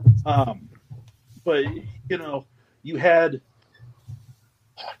 but you know you had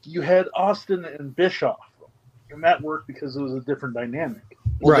Austin and Bischoff, and that worked because it was a different dynamic.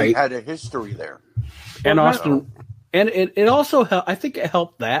 Well, Right. They had a history there. And Well, Austin, and it also helped. I think it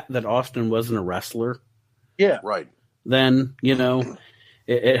helped that Austin wasn't a wrestler. Yeah, Right. Then, you know,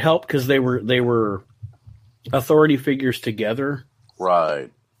 it helped because they were authority figures together.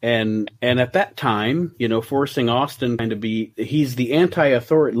 Right. And at that time, you know, forcing Austin kind of he's the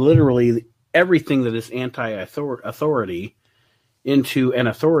anti-authority, literally everything that is anti-authority into an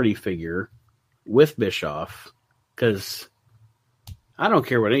authority figure with Bischoff, because I don't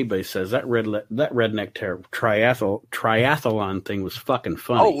care what anybody says, that redneck triathlon thing was fucking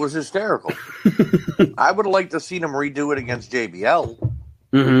funny. Oh, it was hysterical. I would have liked to seen him redo it against JBL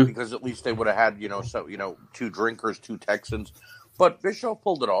Mhm. because at least they would have had, two drinkers, two Texans. But Bischoff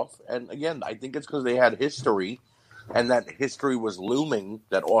pulled it off. And again, I think it's because they had history, and that history was looming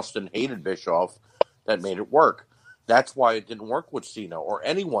that Austin hated Bischoff that made it work. That's why it didn't work with Cena or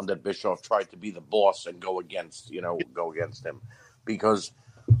anyone that Bischoff tried to be the boss and go against him. Because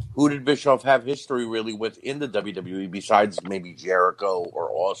who did Bischoff have history really with in the WWE besides maybe Jericho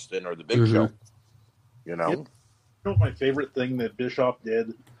or Austin or the Big Mhm. Show? You know? You know what my favorite thing that Bischoff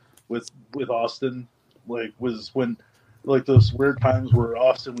did with Austin was when those weird times where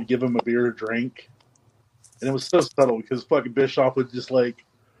Austin would give him a beer to drink, and it was so subtle because fucking Bischoff would just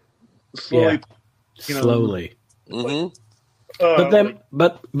slowly, Slowly. Mm-hmm.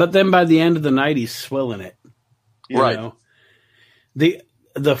 But then by the end of the night, he's swilling it. You Right. know?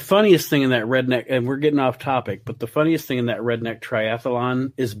 The funniest thing in that redneck, and we're getting off topic, but the funniest thing in that redneck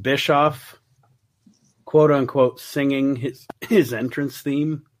triathlon is Bischoff, quote unquote, singing his entrance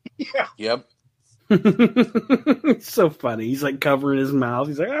theme. Yep. It's so funny. He's like covering his mouth.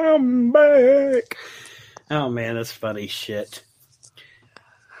 He's like, I'm back. Oh man, that's funny shit.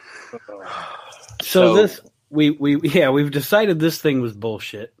 So we've decided this thing was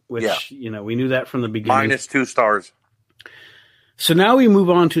bullshit, which we knew that from the beginning. -2 stars. So now we move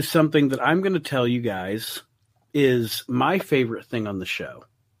on to something that I'm going to tell you guys is my favorite thing on the show.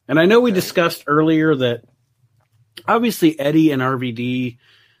 And I know we discussed earlier that Obviously, Eddie and RVD,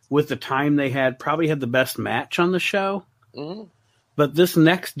 with the time they had, probably had the best match on the show. Mhm. But this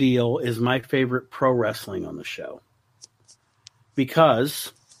next deal is my favorite pro wrestling on the show.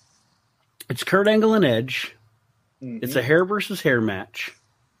 Because it's Kurt Angle and Edge. Mhm. It's a hair versus hair match.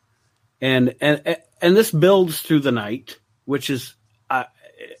 And this builds through the night, which is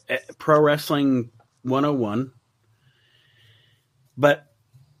pro wrestling 101. But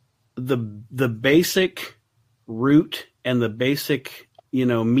the basic root and the basic,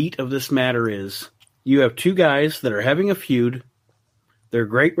 meat of this matter is you have two guys that are having a feud. They're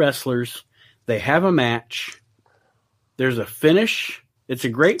great wrestlers. They have a match. There's a finish. It's a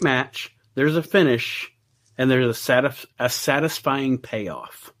great match. There's a finish, and there's a satisfying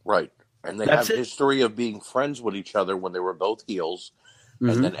payoff. Right. And they That's have it. history of being friends with each other when they were both heels.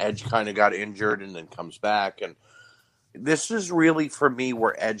 Mhm. And then Edge kind of got injured and then comes back. And this is really, for me,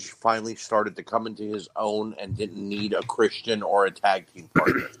 where Edge finally started to come into his own and didn't need a Christian or a tag team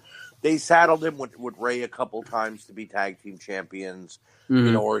partner. They saddled him with Ray a couple times to be tag team champions,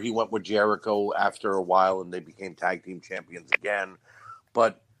 Mhm. or he went with Jericho after a while and they became tag team champions again.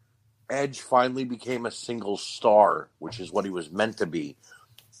 But Edge finally became a single star, which is what he was meant to be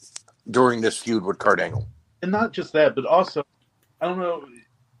during this feud with Kurt Angle. And not just that, but also, I don't know,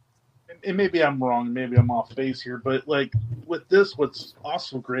 and maybe I'm wrong, maybe I'm off base here, but like with this, what's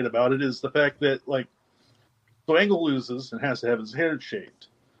also great about it is the fact that so Angle loses and has to have his hair shaved,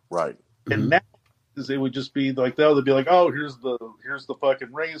 Right. and now it would just be like they'd be like, oh, here's the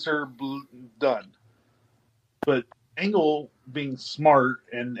fucking razor, done. But Angle being smart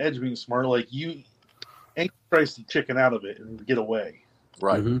and Edge being smart, Angle tries to chicken out of it and get away.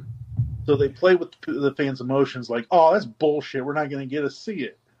 Right. Mhm. So they play with the fans' emotions, like, oh, that's bullshit. We're not going to get to see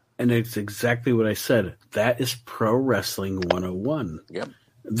it. And it's exactly what I said. That is pro wrestling 101. Yep.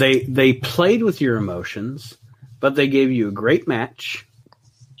 They played with your emotions, but they gave you a great match,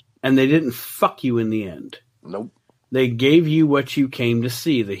 and they didn't fuck you in the end. Nope. They gave you what you came to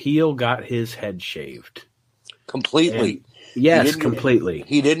see. The heel got his head shaved. Completely. Yes, completely.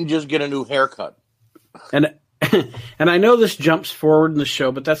 He didn't just get a new haircut. And and I know this jumps forward in the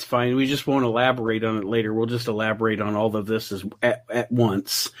show, but that's fine. We just won't elaborate on it later. We'll just elaborate on all of this at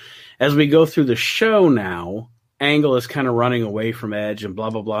once. As we go through the show now, Angle is kind of running away from Edge and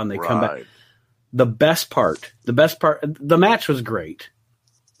blah, blah, blah, and they come back. The best part, the match was great.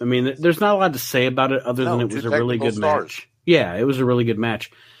 I mean, there's not a lot to say about it other than it was a really good match. Yeah, it was a really good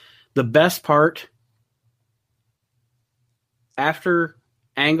match. The best part, after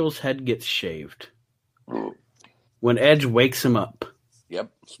Angle's head gets shaved, when Edge wakes him up.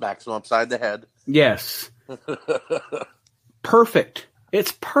 Yep. Smacks him upside the head. Yes. Perfect.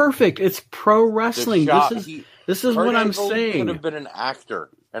 It's perfect. It's pro wrestling. This is what I'm saying. He could have been an actor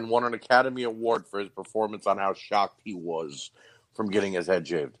and won an Academy Award for his performance on how shocked he was from getting his head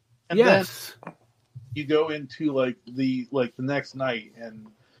shaved. And yes. Then you go into the next night and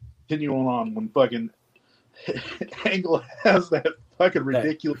continuing on when fucking Angle has that fucking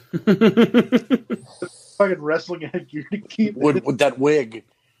ridiculous fucking wrestling headgear to keep with that wig.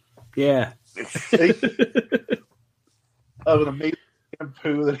 Yeah. Of an amazing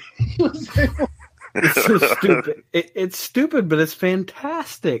shampoo that he was able. It's so stupid. It's stupid, but it's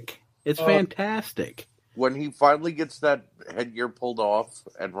fantastic. It's fantastic. When he finally gets that headgear pulled off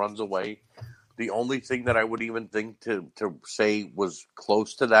and runs away, the only thing that I would even think to say was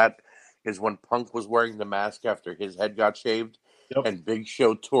close to that is when Punk was wearing the mask after his head got shaved. Yep. And Big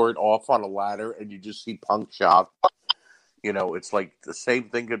Show tore it off on a ladder, and you just see Punk shocked. It's like the same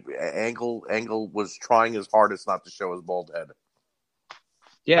thing. Angle was trying his hardest not to show his bald head.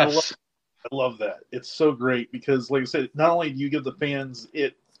 Yes. I love that. It's so great because, like I said, not only do you give the fans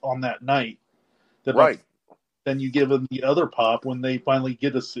it on that night, then you give them the other pop when they finally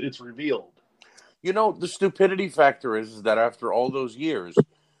get it's revealed. The stupidity factor is that after all those years,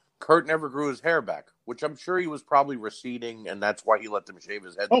 Kurt never grew his hair back, which I'm sure he was probably receding, and that's why he let them shave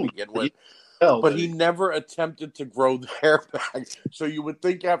his head to begin with. But he never attempted to grow the hair back. So you would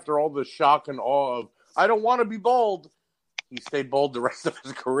think after all the shock and awe of, I don't want to be bald, he stayed bald the rest of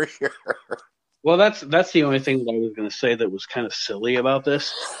his career. Well, that's the only thing that I was going to say that was kind of silly about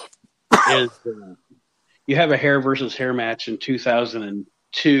this is you have a hair versus hair match in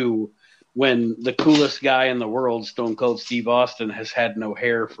 2002 when the coolest guy in the world, Stone Cold Steve Austin, has had no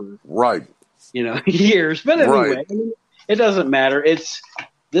hair for years. But anyway, I mean, it doesn't matter.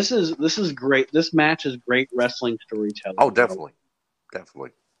 This is great. This match is great wrestling storytelling. Oh, definitely.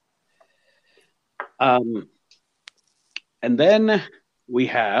 And then we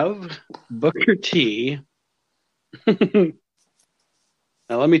have Booker T. Now,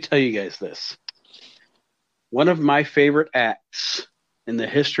 let me tell you guys this. one of my favorite acts in the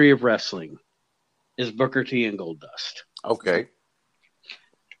history of wrestling is Booker T and Goldust. Okay.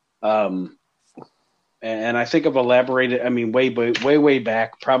 And I think I've elaborated, I mean, way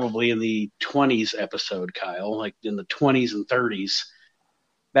back, probably in the 20s episode, Kyle, like in the 20s and 30s,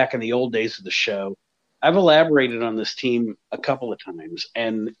 back in the old days of the show. I've elaborated on this team a couple of times,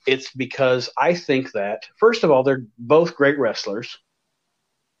 and it's because I think that, first of all, they're both great wrestlers.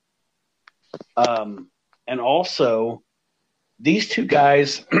 And also, these two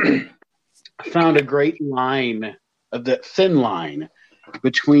guys found a great line, of the thin line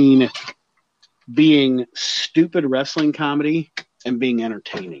between being stupid wrestling comedy and being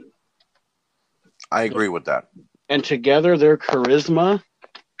entertaining. I agree with that. And together, their charisma,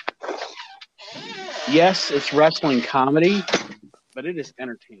 yes, it's wrestling comedy, but it is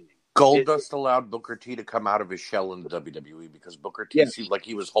entertaining. Goldust allowed Booker T to come out of his shell in the WWE because Booker T seemed like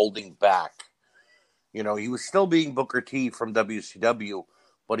he was holding back. You know, he was still being Booker T from WCW,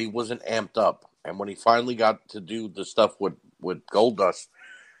 but he wasn't amped up. And when he finally got to do the stuff with Goldust,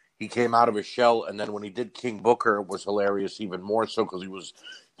 he came out of his shell. And then when he did King Booker, it was hilarious even more so because he was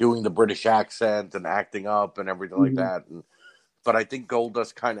doing the British accent and acting up and everything like that. But I think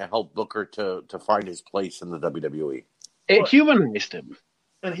Goldust kind of helped Booker to find his place in the WWE. It humanized him.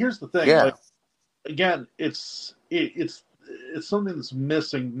 And here's the thing. Yeah. Like, again, it's something that's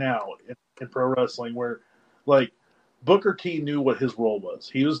missing now in pro wrestling where, like, Booker T knew what his role was.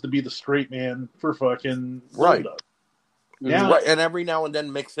 He was to be the straight man for fucking Right. Now, Right, and every now and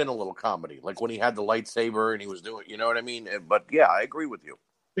then mix in a little comedy, like when he had the lightsaber and he was doing, you know what I mean? But yeah, I agree with you.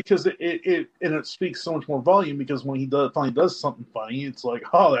 because it speaks so much more volume because when he finally does something funny, it's like,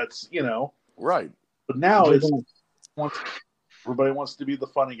 oh, that's, you know. Right. But now everybody wants to be the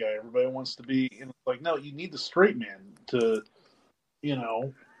funny guy. Everybody wants to be, you know, like, no, you need the straight man to, you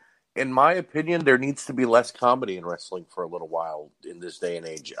know. In my opinion, there needs to be less comedy in wrestling for a little while in this day and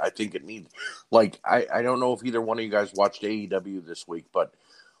age. I think it needs, like, I don't know if either one of you guys watched AEW this week, but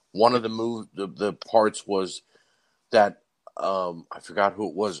one of the parts was that, I forgot who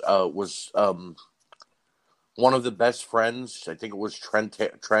it was one of the best friends, I think it was Trent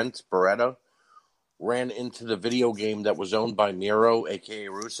Beretta, ran into the video game that was owned by Miro,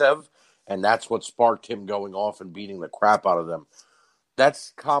 a.k.a. Rusev, and that's what sparked him going off and beating the crap out of them.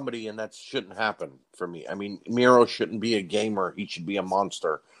 That's comedy, and that shouldn't happen for me. I mean, Miro shouldn't be a gamer. He should be a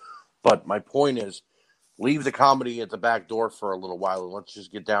monster. But my point is, leave the comedy at the back door for a little while, and let's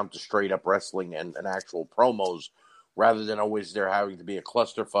just get down to straight-up wrestling and actual promos, rather than always there having to be a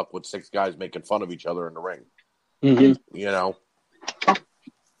clusterfuck with 6 guys making fun of each other in the ring. Mm-hmm. You know?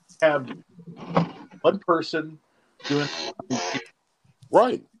 Have one person doing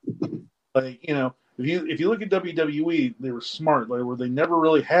Right. like, you know, if you look at WWE, they were smart, like where they never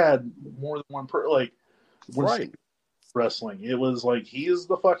really had more than one person. Like, Right. wrestling, it was like he is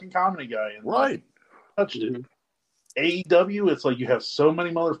the fucking comedy guy, and Right. touched it. AEW, it's like you have so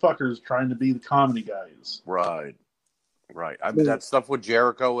many motherfuckers trying to be the comedy guys. Right. Right. I mean, that stuff with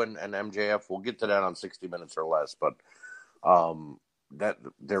Jericho and MJF, we'll get to that on 60 Minutes or Less, but that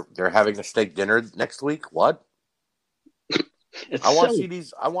they're having a steak dinner next week. What? I want to see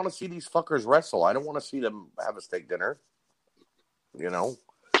these. I want to see these fuckers wrestle. I don't want to see them have a steak dinner. You know,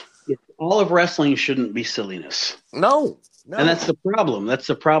 all of wrestling shouldn't be silliness. No. And that's the problem. That's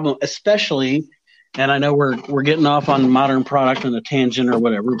the problem, especially. And I know we're getting off on modern product on a tangent or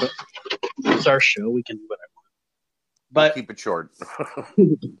whatever, but it's our show. We can do whatever. But we'll keep it short.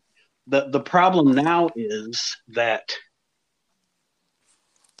 the problem now is that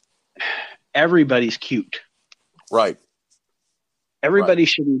everybody's cute. Right. Everybody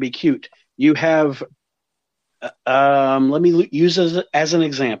shouldn't be cute. You have, let me use as an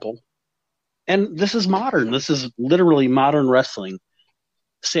example, and this is modern. This is literally modern wrestling.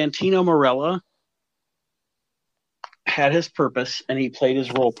 Santino Marella had his purpose, and he played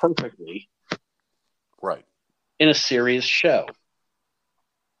his role perfectly. Right. In a serious show.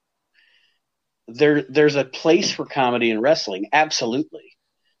 There's a place for comedy in wrestling, absolutely.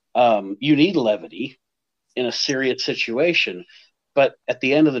 You need levity in a serious situation. But at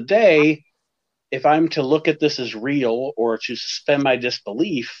the end of the day, if I'm to look at this as real or to suspend my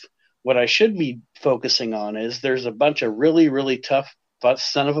disbelief, what I should be focusing on is there's a bunch of really, really tough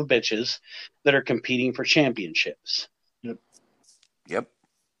son of a bitches that are competing for championships. Yep.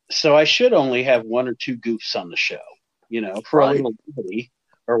 So I should only have 1 or 2 goofs on the show, you know, for a little levity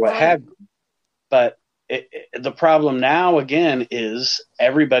or what have you. But the problem now, again, is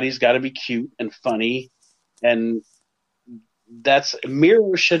everybody's got to be cute and funny, and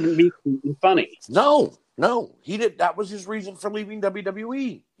Miro shouldn't be cute and funny. No, he did. That was his reason for leaving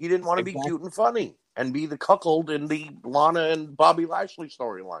WWE. He didn't want to be cute and funny. and be the cuckold in the Lana and Bobby Lashley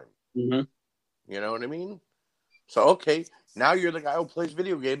storyline. Mm-hmm. You know what I mean? So, okay, now you're the guy who plays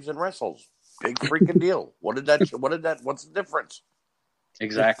video games and wrestles. Big freaking deal. What's the difference?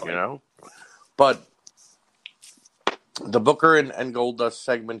 Exactly. You know? But the Booker and Goldust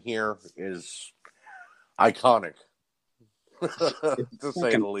segment here is iconic, to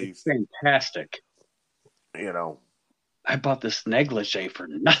say the least. Fantastic. You know, I bought this negligee for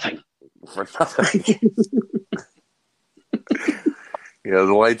nothing. For nothing. You know,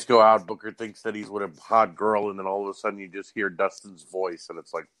 the lights go out. Booker thinks that he's with a hot girl, and then all of a sudden you just hear Dustin's voice, and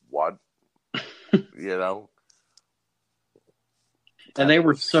it's like, what? You know? And they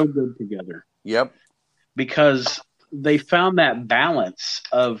were so good together. Yep. Because they found that balance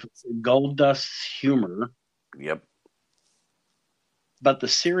of Goldust's humor. Yep. But the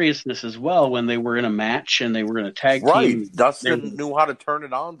seriousness as well when they were in a match and they were in a tag team. Right. Dustin knew how to turn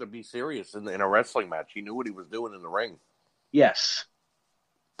it on to be serious in a wrestling match. He knew what he was doing in the ring. Yes.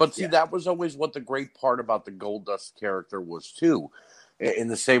 But see, that was always what the great part about the Goldust character was, too. In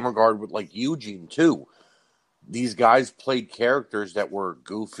the same regard with, like, Eugene, too. These guys played characters that were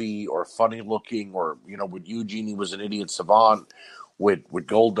goofy or funny-looking, or, you know, with Eugene, he was an idiot savant. With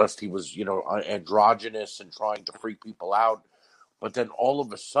Goldust, he was, you know, androgynous and trying to freak people out. But then all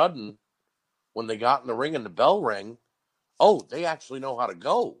of a sudden, when they got in the ring and the bell rang, they actually know how to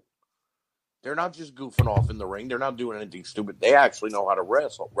go. They're not just goofing off in the ring. They're not doing anything stupid. They actually know how to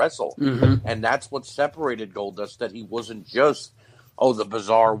wrestle. Mm-hmm. And that's what separated Goldust, that he wasn't just, the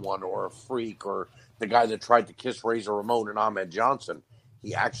bizarre one or a freak or the guy that tried to kiss Razor Ramon and Ahmed Johnson.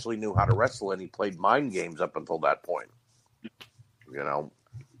 He actually knew how to wrestle, and he played mind games up until that point. You know?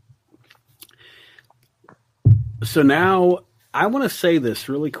 So now, I want to say this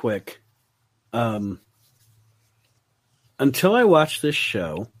really quick. Until I watched this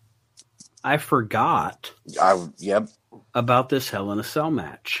show, I forgot about this Hell in a Cell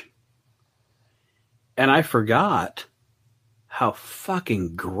match. And I forgot how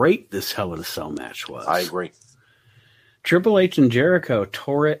fucking great this Hell in a Cell match was. I agree. Triple H and Jericho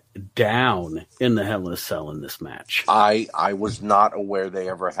tore it down in the Hell in a Cell in this match. I was not aware they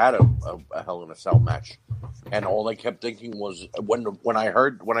ever had a Hell in a Cell match. And all I kept thinking was, when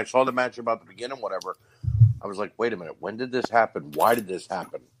I saw the match about to begin and whatever, I was like, wait a minute, when did this happen? Why did this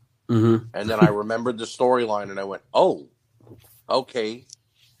happen? Mm-hmm. And then I remembered the storyline, and I went, oh, okay.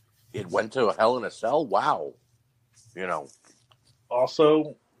 It went to a Hell in a Cell? Wow. You know.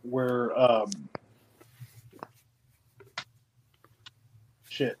 Also, where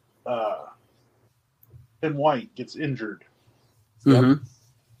Tim White gets injured. Mm-hmm.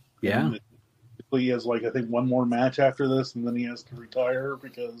 Yeah. And he has, like, I think one more match after this, and then he has to retire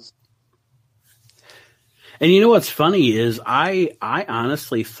because... And you know what's funny is I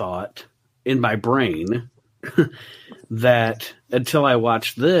honestly thought in my brain that until I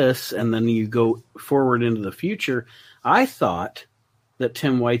watched this and then you go forward into the future, I thought that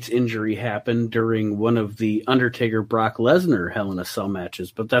Tim White's injury happened during one of the Undertaker-Brock Lesnar Hell in a Cell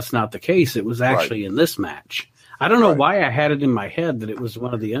matches, but that's not the case. It was actually in this match. I don't know why I had it in my head that it was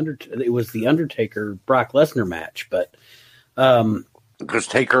it was the Undertaker-Brock Lesnar match, but because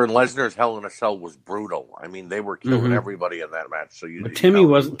Taker and Lesnar's Hell in a Cell was brutal. I mean, they were killing everybody in that match. So Timmy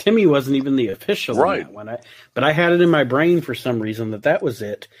wasn't even the official in that one. But I had it in my brain for some reason that was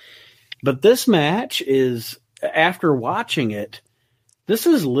it. But this match is, after watching it, this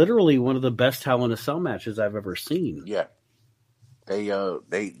is literally one of the best Hell in a Cell matches I've ever seen. Yeah,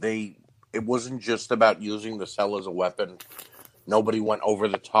 it wasn't just about using the cell as a weapon. Nobody went over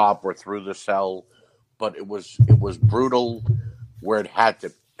the top or through the cell, but it was brutal where it had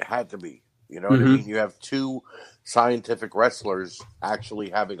to be. You know what I mean? You have two scientific wrestlers actually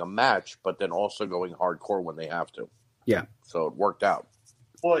having a match, but then also going hardcore when they have to. Yeah. So it worked out.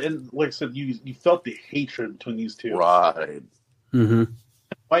 Well, and like I said, you felt the hatred between these two. Right. Mm-hmm.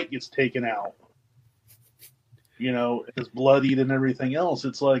 White gets taken out. You know, it's bloodied and everything else.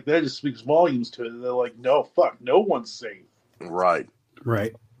 It's like, that just speaks volumes to it. They're like, no, fuck, no one's safe. Right.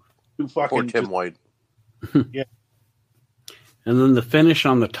 Right. Who fucking Poor Tim White. Yeah. And then the finish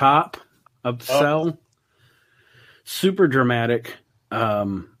on the top of the cell, super dramatic.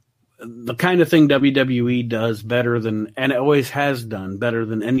 The kind of thing WWE does better than, and it always has done better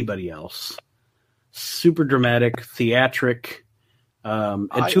than anybody else. Super dramatic, theatric. And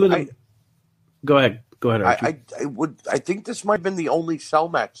two of them. Go ahead. I think this might have been the only cell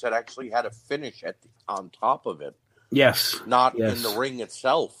match that actually had a finish on top of it. Yes. Not in the ring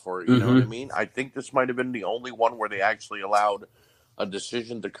itself, or you know what I mean? I think this might have been the only one where they actually allowed a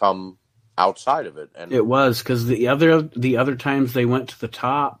decision to come outside of it. And it was, because the other times they went to the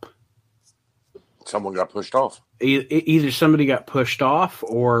top, Someone got pushed off. Either somebody got pushed off,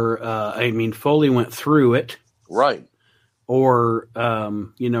 or Foley went through it, Right. or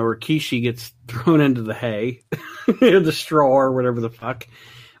Rikishi gets thrown into the hay, the straw, or whatever the fuck.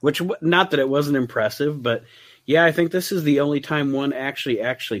 Which, not that it wasn't impressive, but yeah, I think this is the only time one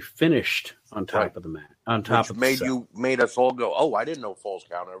actually finished on top of the mat, on top of made us all go, oh, I didn't know falls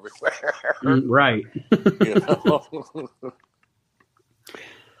count everywhere. Right. You know?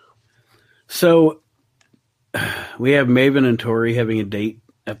 So we have Maven and Tori having a date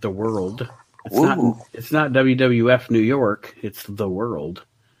at the World. It's not WWF New York. It's the World.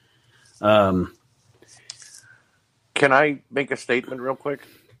 Can I make a statement real quick?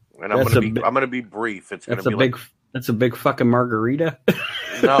 And I'm gonna be brief. It's gonna be that's a big fucking margarita.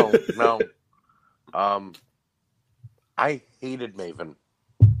 No. I hated Maven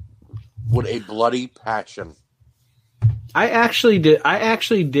with a bloody passion. I actually did. I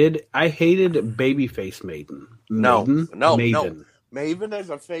hated Babyface Maven. No. Maven. Maven as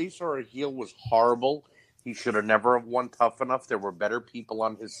a face or a heel was horrible. He should have never have won Tough Enough. There were better people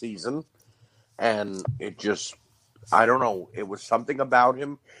on his season. And it just, I don't know. It was something about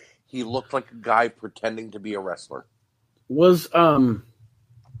him. He looked like a guy pretending to be a wrestler. Was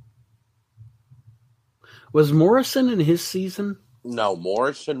Morrison in his season? No,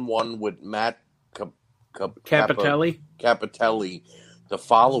 Morrison won with Matt Capitelli the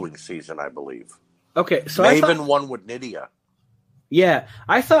following season, I believe. Okay, so Maven won with Nydia. Yeah,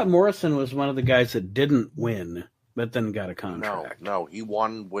 I thought Morrison was one of the guys that didn't win, but then got a contract. No, he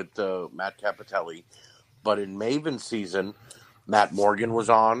won with Matt Capitelli. But in Maven's season, Matt Morgan was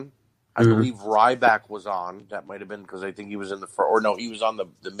on. I believe Ryback was on. That might have been because I think he was in he was on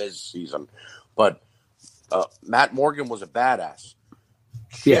the Miz season. But Matt Morgan was a badass.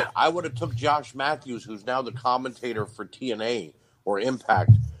 Shit, yeah, I would have took Josh Matthews, who's now the commentator for TNA or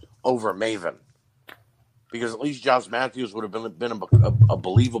Impact, over Maven. Because at least Josh Matthews would have been a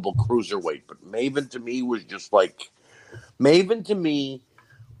believable cruiserweight. But Maven to me was just like... Maven to me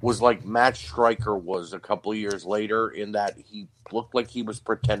was like Matt Striker was a couple of years later, in that he looked like he was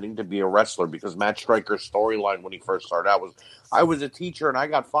pretending to be a wrestler. Because Matt Striker's storyline when he first started out was, I was a teacher and I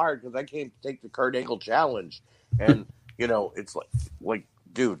got fired because I came to take the Kurt Angle challenge. And, it's like,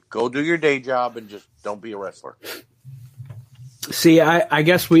 dude, go do your day job and just don't be a wrestler. See, I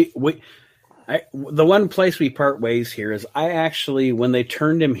guess the one place we part ways here is I actually, when they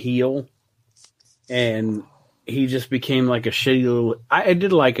turned him heel and he just became like a shitty little... I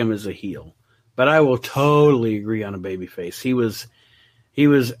did like him as a heel, but I will totally agree on a babyface. He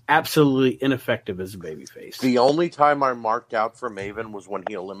was absolutely ineffective as a babyface. The only time I marked out for Maven was when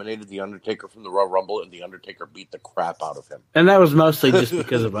he eliminated The Undertaker from the Royal Rumble and The Undertaker beat the crap out of him. And that was mostly just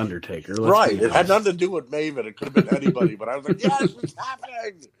because of Undertaker. Right. It had nothing to do with Maven. It could have been anybody, but I was like, yes, it's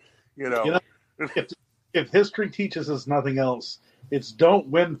happening! If history teaches us nothing else, it's don't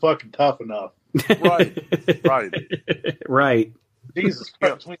win fucking tough enough. Right. Jesus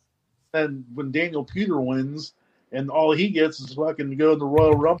Christ. Yeah. And when Daniel Puder wins, and all he gets is fucking to go in the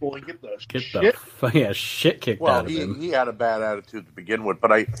Royal Rumble and get the shit kicked out of him. He had a bad attitude to begin with,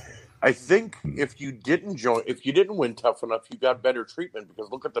 but I think if you didn't win Tough Enough, you got better treatment,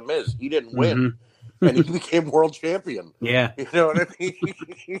 because look at The Miz. He didn't win, and he became world champion. Yeah. You know what I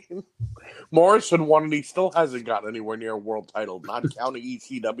mean? Morrison won, and he still hasn't gotten anywhere near a world title, not counting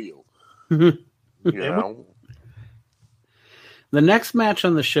ECW. You know? The next match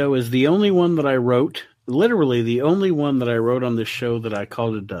on the show is the only one that I wrote, literally the only one that I wrote on this show that I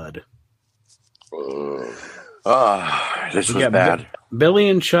called a dud. This was bad. Billy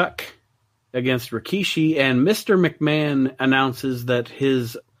and Chuck against Rikishi, and Mr. McMahon announces that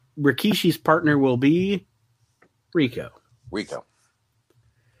Rikishi's partner will be Rico.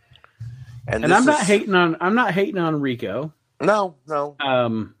 And I'm not hating on Rico. No.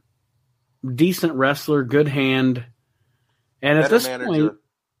 Decent wrestler, good hand. And at this point,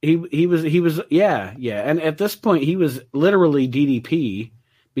 he was and at this point he was literally DDP,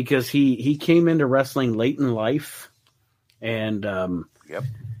 because he came into wrestling late in life, and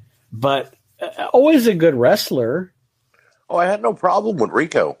but always a good wrestler. Oh, I had no problem with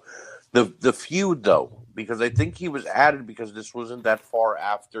Rico. The feud though, because I think he was added because this wasn't that far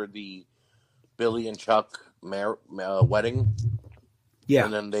after the Billy and Chuck wedding. Yeah,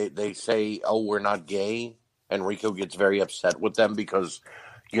 and then they say, "Oh, we're not gay." And Rico gets very upset with them because,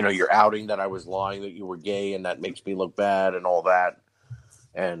 you're outing that I was lying that you were gay, and that makes me look bad and all that.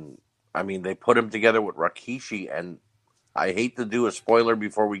 And, I mean, they put him together with Rikishi, and I hate to do a spoiler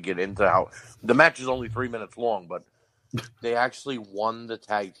before we get into how... The match is only 3 minutes long, but they actually won the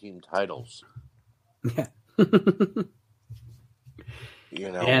tag team titles. Yeah.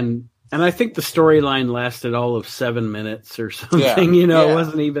 And And I think the storyline lasted all of 7 minutes or something. Yeah, It yeah.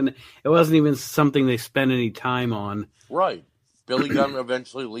 wasn't even something they spent any time on. Right. Billy Gunn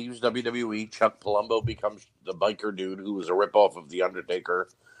eventually leaves WWE. Chuck Palumbo becomes the biker dude who was a ripoff of The Undertaker.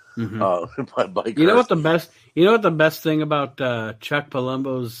 Biker. You know what the best thing about Chuck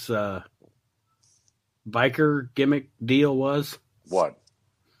Palumbo's biker gimmick deal was? What?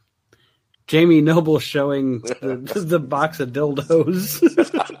 Jamie Noble showing the box of dildos.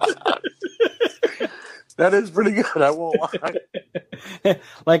 That is pretty good. I won't lie.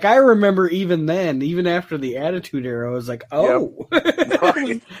 Like, I remember even then, even after the Attitude Era, I was like, oh. Yep.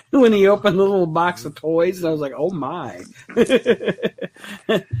 Right. When he opened the little box of toys, and I was like, oh my.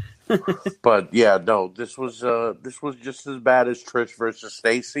 But yeah, no, this was just as bad as Trish versus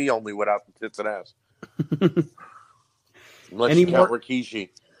Stacy, only without the tits and ass. Unless you count Rikishi.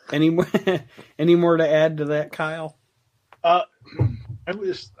 Any more to add to that, Kyle? I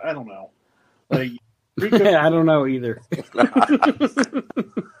don't know. Like, I don't know either.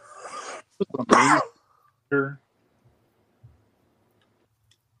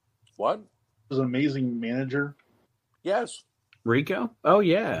 What? Was an amazing manager. Yes. Rico? Oh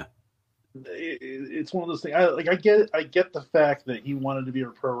yeah. It's one of those things. I get the fact that he wanted to be a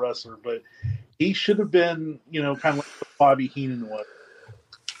pro wrestler, but he should have been, kind of like Bobby Heenan was.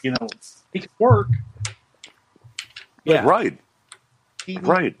 He could work. Yeah. Right.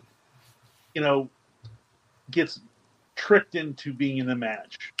 Right. Gets tricked into being in the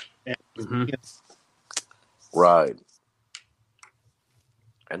match. And, Right.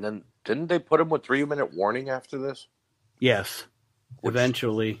 And then didn't they put him with 3-minute warning after this? Yes. Which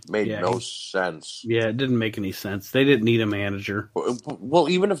eventually. Made no sense. Yeah, it didn't make any sense. They didn't need a manager. Well,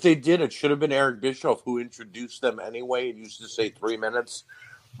 even if they did, it should have been Eric Bischoff who introduced them anyway. It used to say 3 minutes.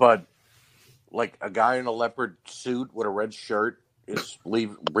 But, like, a guy in a leopard suit with a red shirt is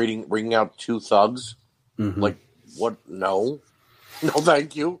bringing out 2 thugs. Like, what? No,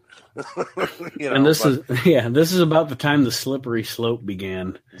 thank you. And this is about the time the slippery slope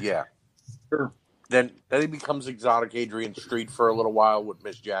began. Yeah. Sure. Then he becomes Exotic Adrian Street for a little while with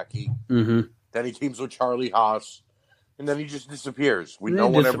Miss Jackie. Mm-hmm. Then he teams with Charlie Haas, and then he just disappears. No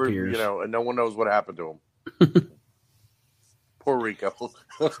one knows what happened to him. Poor Rico.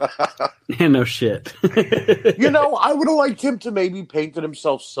 Yeah, no shit. I would have liked him to maybe painted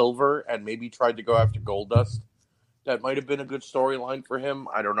himself silver and maybe tried to go after Goldust. That might have been a good storyline for him.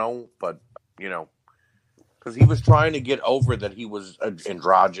 I don't know, but because he was trying to get over that he was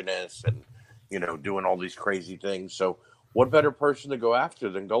androgynous and doing all these crazy things. So, what better person to go after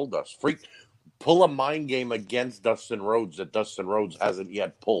than Goldust? Pull a mind game against Dustin Rhodes that Dustin Rhodes hasn't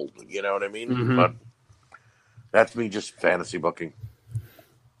yet pulled. You know what I mean? Mm-hmm. But that's me just fantasy booking.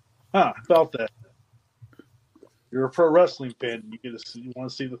 About that. You're a pro wrestling fan. You want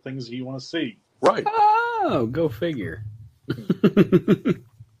to see the things you want to see. Right. Oh, go figure. It's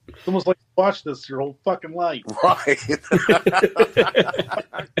almost like you watch this your whole fucking life. Right.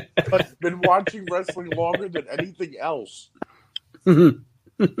 I've been watching wrestling longer than anything else. Right.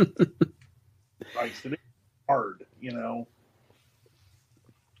 It's hard,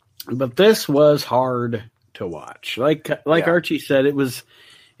 But this was hard to watch. Like Archie said, it was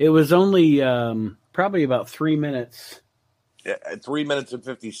only probably about 3 minutes. Yeah, 3 minutes and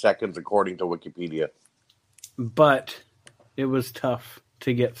 50 seconds, according to Wikipedia. But it was tough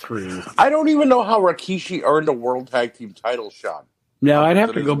to get through. I don't even know how Rikishi earned a World Tag Team title shot. No, I'd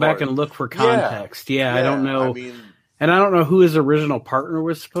have to go back and look for context. Yeah, I don't know. And I don't know who his original partner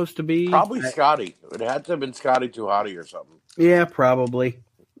was supposed to be. Probably Scotty. It had to have been Scotty Too Hotty or something. Yeah, probably.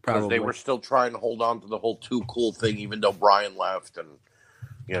 Because they were still trying to hold on to the whole Too Cool thing, even though Brian left, and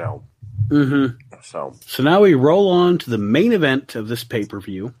Mm-hmm. So now we roll on to the main event of this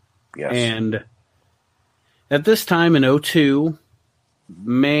pay-per-view. Yes. And at this time in 2002,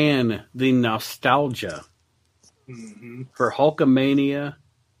 man, the nostalgia for Hulkamania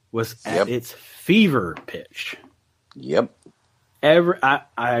was at its fever pitch. Yep.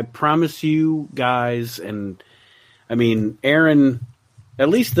 I promise you guys, and I mean, Aaron, at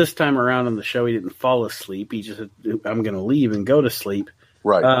least this time around on the show, he didn't fall asleep. He just said, I'm going to leave and go to sleep.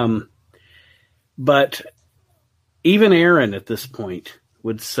 Right. But even Aaron at this point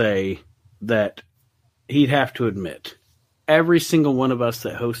would say that he'd have to admit every single one of us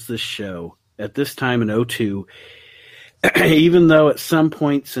that hosts this show at this time in 2002, even though at some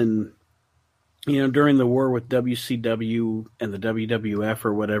points in, during the war with WCW and the WWF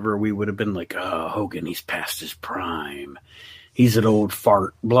or whatever, we would have been like, oh, Hogan, he's past his prime. He's an old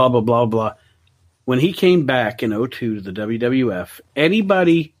fart, blah, blah, blah, blah. When he came back in 2002 to the WWF,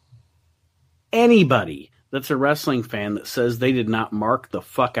 anybody that's a wrestling fan that says they did not mark the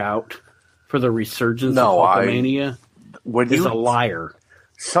fuck out for the resurgence No, of Hulkamania is a liar.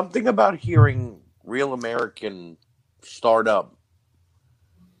 Something about hearing Real American start up,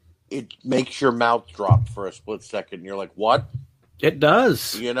 it makes your mouth drop for a split second. You're like, what? It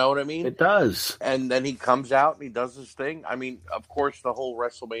does. You know what I mean? It does. And then he comes out and he does his thing. I mean, of course, the whole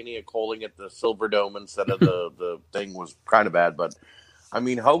WrestleMania calling it the Silver Dome instead of the thing was kind of bad. But, I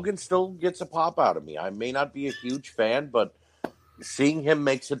mean, Hogan still gets a pop out of me. I may not be a huge fan, but seeing him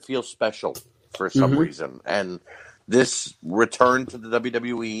makes it feel special for some reason. And this return to the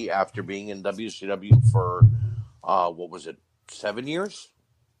WWE after being in WCW for, what was it, 7 years?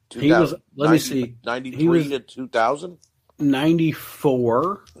 He was, let me see. 93 to 2000?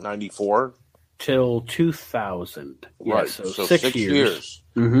 94 till 2000. Right, so 6 years.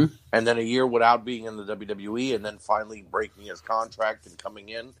 Mm-hmm. And then a year without being in the WWE, and then finally breaking his contract and coming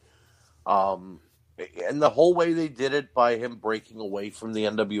in. And the whole way they did it by him breaking away from the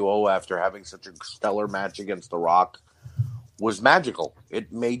NWO after having such a stellar match against The Rock was magical.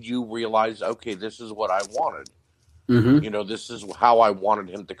 It made you realize, okay, this is what I wanted. Mm-hmm. You know, this is how I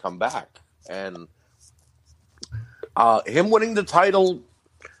wanted him to come back. And him winning the title,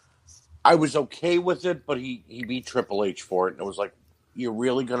 I was okay with it, but he beat Triple H for it. And it was like, you're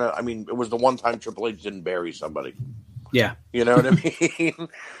really going to... I mean, it was the one time Triple H didn't bury somebody. Yeah. You know what I mean?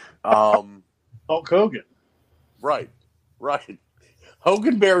 Hulk Hogan. Right.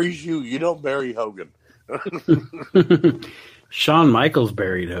 Hogan buries you. You don't bury Hogan. Shawn Michaels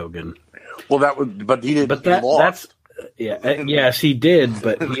buried Hogan. Well, but he didn't. But he lost. yes, he did.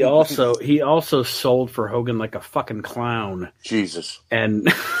 But he also sold for Hogan like a fucking clown. Jesus. And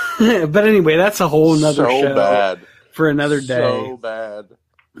but anyway, that's a whole nother show bad. For another day. So bad.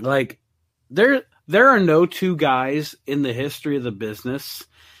 Like there are no two guys in the history of the business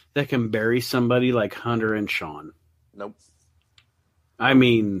that can bury somebody like Hunter and Shawn. Nope. I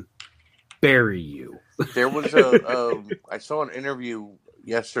mean, bury you. There was I saw an interview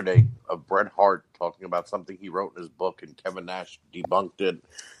yesterday of Bret Hart talking about something he wrote in his book, and Kevin Nash debunked it.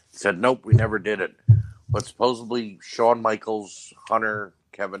 He said, nope, we never did it. But supposedly Shawn Michaels, Hunter,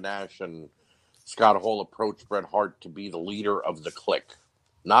 Kevin Nash, and Scott Hall approached Bret Hart to be the leader of the Clique.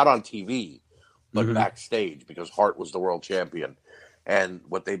 Not on TV, but backstage, because Hart was the world champion. And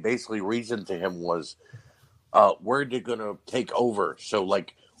what they basically reasoned to him was, we're going to take over. So,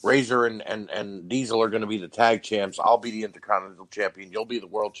 like, Razor and Diesel are going to be the tag champs. I'll be the Intercontinental Champion. You'll be the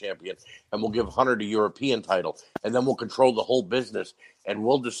world champion. And we'll give Hunter the European title. And then we'll control the whole business. And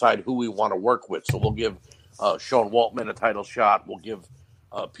we'll decide who we want to work with. So we'll give Sean Waltman a title shot. We'll give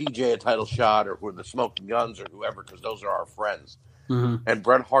PJ a title shot, or the Smoking Guns, or whoever, because those are our friends. Mm-hmm. And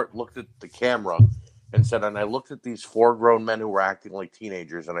Bret Hart looked at the camera and said, and I looked at these 4 grown men who were acting like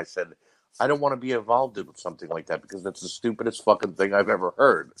teenagers, and I said, I don't want to be involved with something like that, because that's the stupidest fucking thing I've ever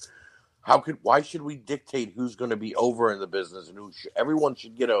heard. Why should we dictate who's going to be over in the business, and everyone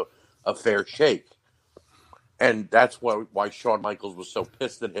should get a fair shake? And that's why Shawn Michaels was so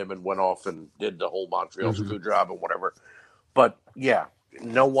pissed at him and went off and did the whole Montreal screw job and whatever. But yeah,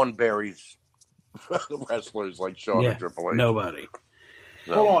 no one buries wrestlers like Shawn and Triple H. Nobody.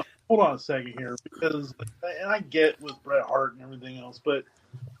 No. Hold on a second here, because, and I get with Bret Hart and everything else, but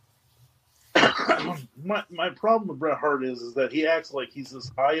my problem with Bret Hart is that he acts like he's this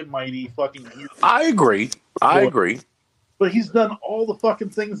high and mighty fucking hero. I agree. But he's done all the fucking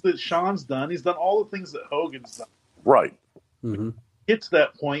things that Shawn's done. He's done all the things that Hogan's done. Right. Mm-hmm. Get to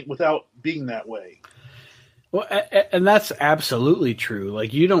that point without being that way. Well, and that's absolutely true.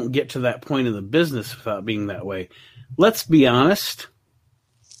 Like, you don't get to that point in the business without being that way. Let's be honest.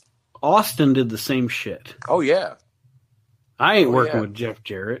 Austin did the same shit. Oh, yeah. I ain't working with Jeff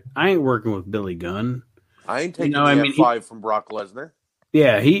Jarrett. I ain't working with Billy Gunn. I ain't taking F5 from Brock Lesnar.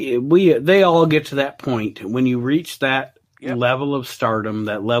 Yeah, they all get to that point. When you reach that level of stardom,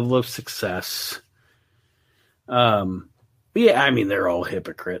 that level of success. Yeah, I mean, they're all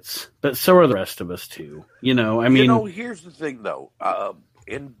hypocrites, but so are the rest of us too. You know, I mean, here's the thing though.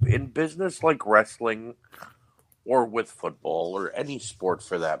 In business like wrestling, or with football, or any sport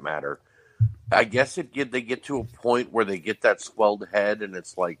for that matter, I guess they get to a point where they get that swelled head, and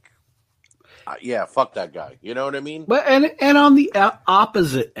it's like, yeah, fuck that guy. You know what I mean? But and on the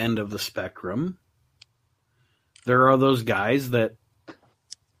opposite end of the spectrum, there are those guys that,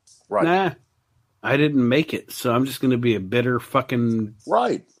 nah, I didn't make it, so I'm just going to be a bitter fucking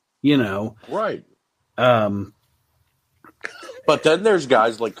you know, right. But then there's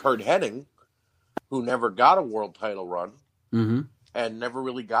guys like Kurt Hennig, who never got a world title run. Mm-hmm. And never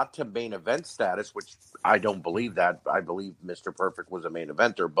really got to main event status, which I don't believe that. I believe Mr. Perfect was a main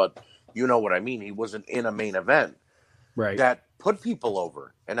eventer, but You know what I mean? He wasn't in a main event Right. that put people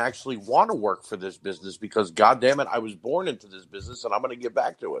over and actually want to work for this business because, goddamn it, I was born into this business and I'm going to give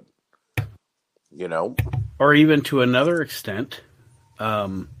back to it. You know? Or even to another extent,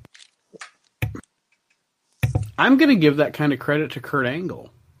 I'm going to give that kind of credit to Kurt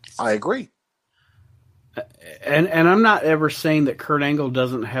Angle. I agree. And I'm not ever saying that Kurt Angle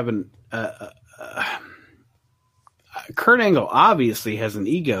doesn't have an... Kurt Angle obviously has an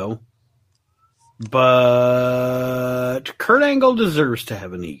ego, but Kurt Angle deserves to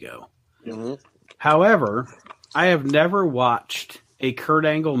have an ego. Mm-hmm. However, I have never watched a Kurt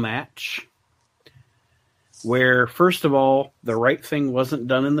Angle match where, first of all, the right thing wasn't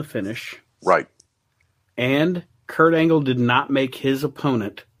done in the finish. Right. And Kurt Angle did not make his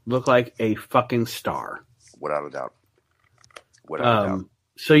opponent look like a fucking star. Without a doubt. Without a doubt.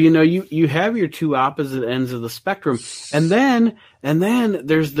 So, you know, you have your two opposite ends of the spectrum. And then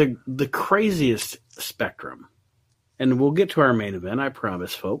there's the craziest spectrum. And we'll get to our main event, I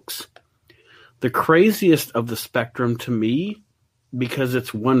promise, folks. The craziest of the spectrum to me, because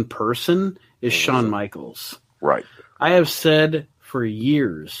it's one person, is Shawn Michaels. Right. I have said for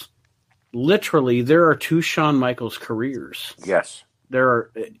years, literally, there are two Shawn Michaels careers. Yes.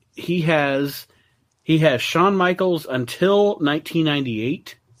 He has Shawn Michaels until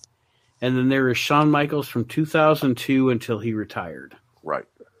 1998, and then there is Shawn Michaels from 2002 until he retired. Right.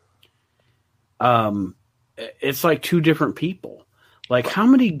 It's like two different people. Like, how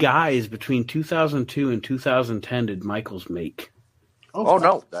many guys between 2002 and 2010 did Michaels make? Oh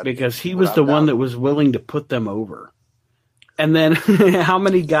no. Because he was the one that was willing to put them over. And then how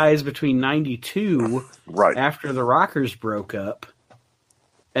many guys between 92, right, after the Rockers broke up,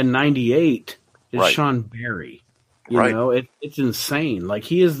 and 98 is right, Sean Barry. You right, know, it's insane. Like,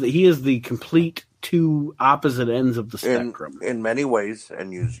 he is the complete two opposite ends of the spectrum. In many ways,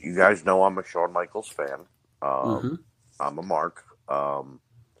 and you guys know I'm a Shawn Michaels fan. I'm a mark.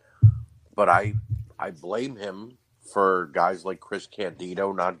 But I blame him for guys like Chris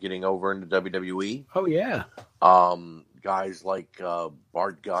Candido not getting over into WWE. Oh, yeah. Guys like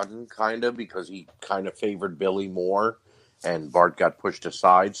Bart Gunn, kind of, because he kind of favored Billy more, and Bart got pushed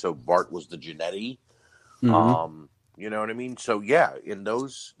aside, so Bart was the Jannetty. Mm-hmm. You know what I mean? So, yeah, in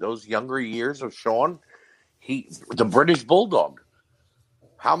those younger years of Shawn, the British Bulldog.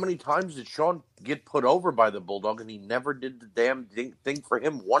 How many times did Shawn get put over by the Bulldog, and he never did the damn thing for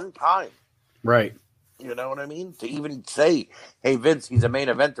him one time? Right. You know what I mean? To even say, hey, Vince, he's a main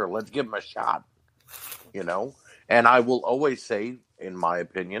eventer. Let's give him a shot. You know? And I will always say, in my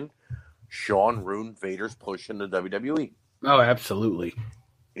opinion, Shawn ruined Vader's push in the WWE. Oh, absolutely.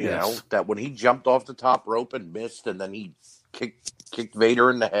 You know, that when he jumped off the top rope and missed, and then he kicked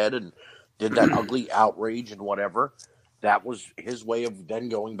Vader in the head and did that ugly outrage and whatever, that was his way of then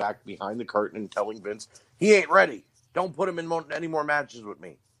going back behind the curtain and telling Vince, he ain't ready. Don't put him in any more matches with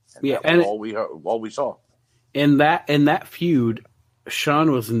me. And yeah, that was all we saw. In that feud,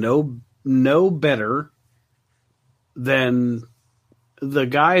 Shawn was no better than the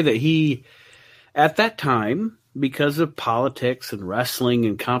guy that he, at that time, because of politics and wrestling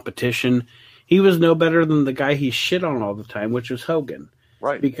and competition, he was no better than the guy he shit on all the time, which was Hogan.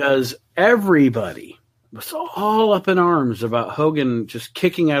 Right. Because everybody was all up in arms about Hogan just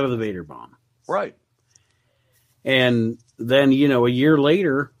kicking out of the Vader bomb. Right. And then, you know, a year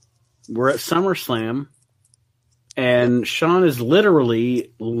later, we're at SummerSlam, and Shawn is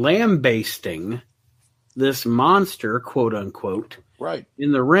literally lambasting this monster, quote unquote, right,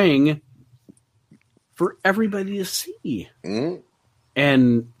 in the ring for everybody to see. Mm-hmm.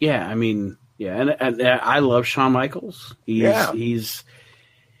 And yeah, I mean, yeah, and I love Shawn Michaels. He's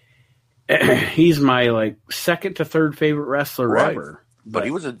my like second to third favorite wrestler ever. But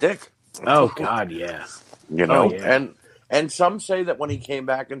he was a dick. Oh God, yeah. You know, oh, yeah. And some say that when he came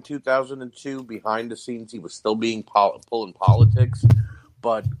back in 2002, behind the scenes, he was still being pulling politics.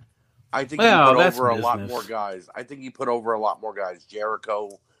 But I think he put over a lot more guys. I think he put over a lot more guys.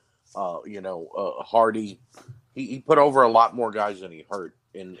 Jericho, Hardy. He put over a lot more guys than he hurt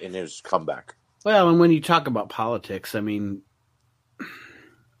in his comeback. Well, and when you talk about politics, I mean,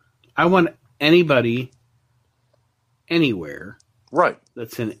 I want anybody, anywhere, right,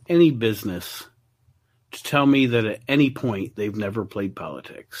 that's in any business to tell me that at any point they've never played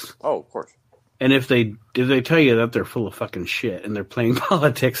politics. Oh, of course. And if they tell you that, they're full of fucking shit and they're playing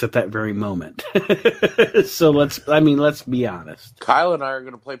politics at that very moment. So let's be honest. Kyle and I are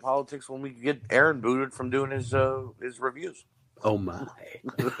going to play politics when we get Aaron booted from doing his reviews. Oh my.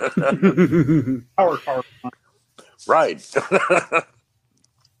 Power. Right. So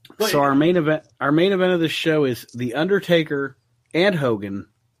our main event of the show is The Undertaker and Hogan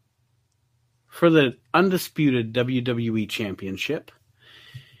for the undisputed WWE Championship.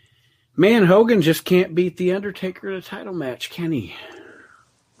 Man, Hogan just can't beat The Undertaker in a title match, can he?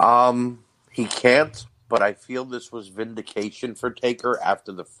 He can't, but I feel this was vindication for Taker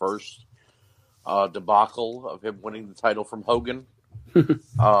after the first debacle of him winning the title from Hogan.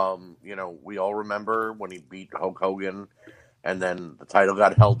 We all remember when he beat Hulk Hogan, and then the title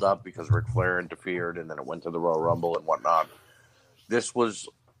got held up because Ric Flair interfered, and then it went to the Royal Rumble and whatnot. This was,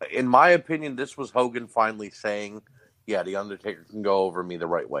 in my opinion, this was Hogan finally saying, yeah, The Undertaker can go over me the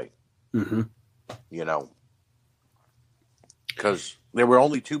right way. Mm-hmm. Because there were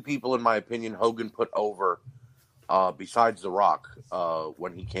only two people, in my opinion, Hogan put over besides The Rock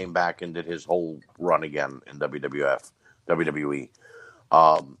when he came back and did his whole run again in WWE.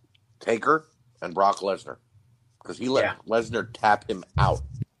 Taker and Brock Lesnar. Because he let Lesnar tap him out,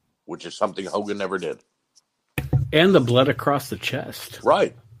 which is something Hogan never did. And the blood across the chest.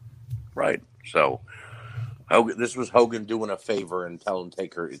 Right. So this was Hogan doing a favor and telling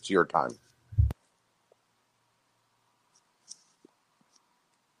Taker, it's your time.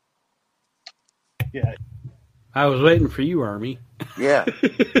 Yeah. I was waiting for you, Army. Yeah.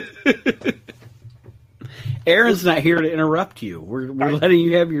 Aaron's not here to interrupt you. We're letting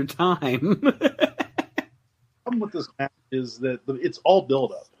you have your time. The problem with this match is that it's all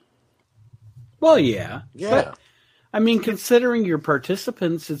build up. Well, yeah. Yeah. But, considering your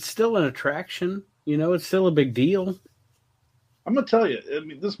participants, it's still an attraction. It's still a big deal. I'm going to tell you,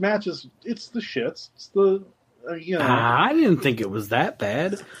 this match it's the shits. It's the, I didn't think it was that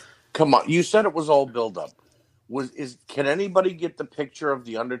bad. Come on. You said it was all build up. Can anybody get the picture of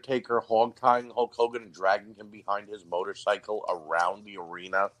The Undertaker hog-tying Hulk Hogan and dragging him behind his motorcycle around the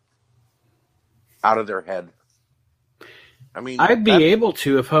arena out of their head? I'd be able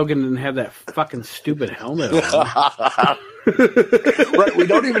to if Hogan didn't have that fucking stupid helmet on. Right, we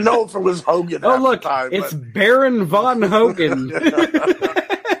don't even know if it was Hogan. Oh, look, it's Baron Von Hogan.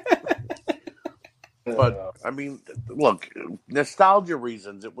 But look, nostalgia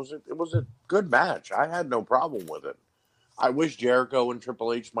reasons, it was a good match. I had no problem with it. I wish Jericho and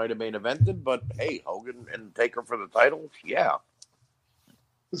Triple H might have main evented, but hey, Hogan and Taker for the title, yeah.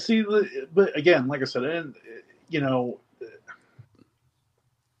 See, but again, like I said, and the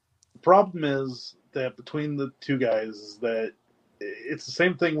problem is that between the two guys is that it's the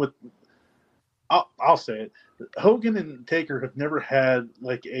same thing with. I'll say it. Hogan and Taker have never had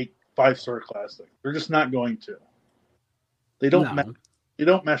like a 5-star classic. They're just not going to. They don't. No. They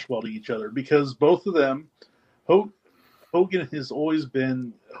don't mesh well to each other because both of them. Hogan has always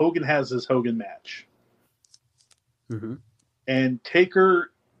been. Hogan has his Hogan match. Mm-hmm. And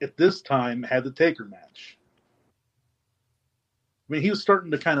Taker at this time had the Taker match. He was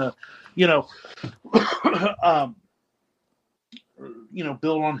starting to kind of,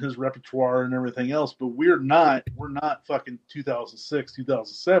 build on his repertoire and everything else, but we're not fucking 2006,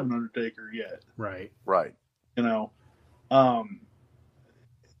 2007 Undertaker yet. Right.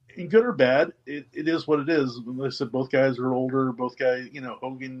 In good or bad, it is what it is. Like I said, both guys are older. Both guys,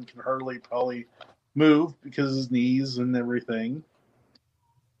 Hogan can hardly probably move because of his knees and everything.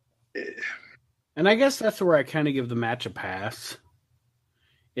 And I guess that's where I kind of give the match a pass.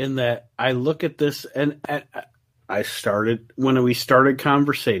 In that I look at this and when we started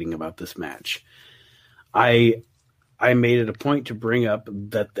conversating about this match, I made it a point to bring up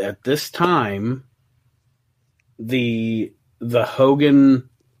that at this time, the Hogan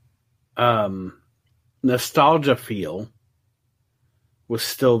nostalgia feel was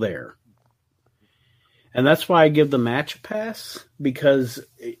still there. And that's why I give the match a pass, because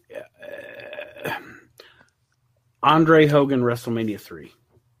Andre Hogan WrestleMania 3.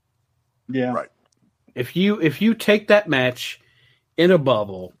 Yeah. Right. If you take that match in a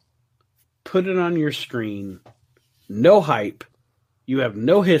bubble, put it on your screen, no hype, you have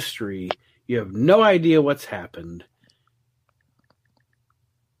no history, you have no idea what's happened.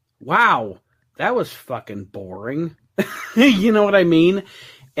 Wow, that was fucking boring. You know what I mean?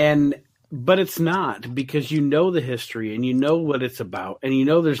 But it's not, because you know the history and you know what it's about, and you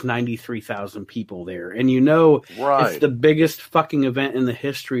know there's 93,000 people there, and you know it's the biggest fucking event in the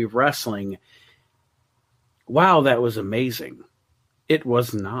history of wrestling. Wow, that was amazing. It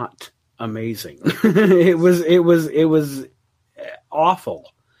was not amazing. It was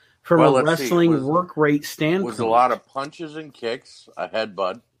awful from a wrestling work rate standpoint. It was a lot of punches and kicks, a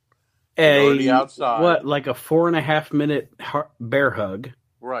headbutt, the outside. Like a 4.5 minute bear hug.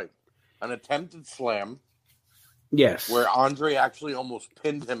 Right. An attempted slam. Yes. Where Andre actually almost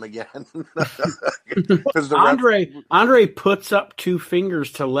pinned him again. Andre puts up 2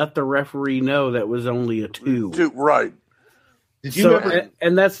 fingers to let the referee know that was only a 2. Right. Did you So, ever?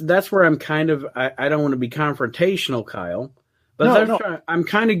 and that's where I'm kind of, I don't want to be confrontational, Kyle, but I'm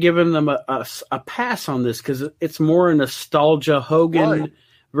kind of giving them a pass on this because it's more a nostalgia Hogan Right.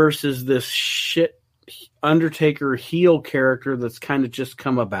 versus this shit Undertaker heel character that's kind of just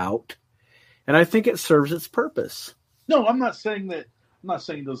come about. And I think it serves its purpose. No, I'm not saying that. I'm not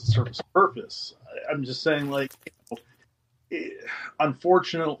saying it doesn't serve its purpose. I'm just saying, like,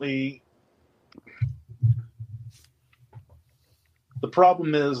 unfortunately, the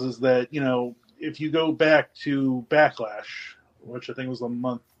problem is that if you go back to Backlash, which I think was a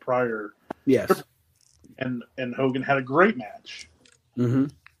month prior, Yes. and Hogan had a great match Mm-hmm.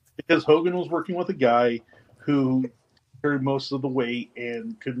 because Hogan was working with a guy who carried most of the weight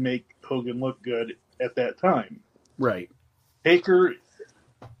and could make Hogan look good at that time. Right. Taker,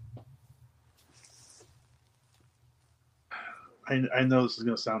 I know this is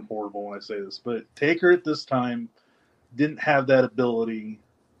going to sound horrible when I say this, but Taker at this time didn't have that ability,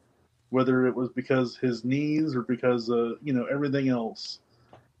 whether it was because his knees or because of everything else.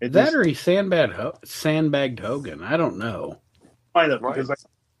 Or he sandbagged Hogan. I don't know. Might have, Right. because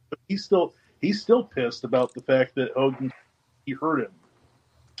he's still pissed about the fact that Hogan he hurt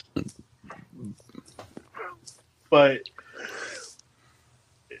him. But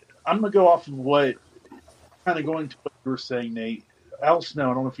I'm gonna go off of what kind of going to what you were saying, Nate. Al Snow,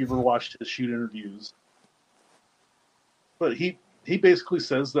 I don't know if you've ever watched his shoot interviews, but he basically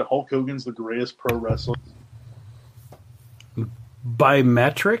says that Hulk Hogan's the greatest pro wrestler. By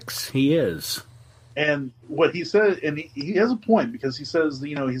metrics, he is. And what he said, and he has a point because he says,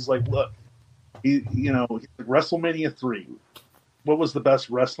 he's like, look, WrestleMania 3, what was the best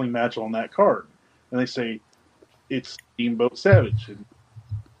wrestling match on that card? And they say, it's Steamboat Savage.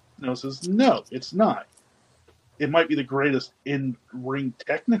 And says, no, it's not. It might be the greatest in-ring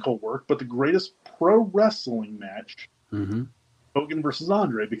technical work, but the greatest pro wrestling match, Mm-hmm. Hogan versus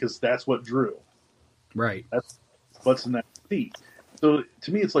Andre, because that's what drew. Right. That's what's in that seat. So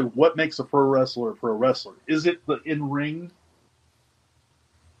to me, it's like, what makes a pro wrestler a pro wrestler? Is it the in-ring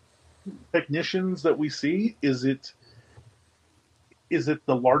technicians that we see? Is it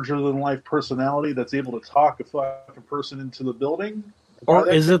the larger-than-life personality that's able to talk a fucking person into the building? Or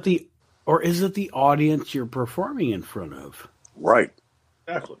is it the audience you're performing in front of? Right.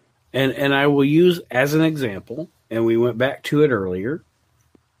 Exactly. And I will use as an example, and we went back to it earlier,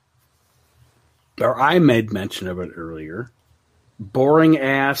 or I made mention of it earlier, boring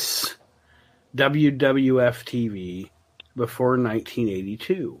ass WWF TV before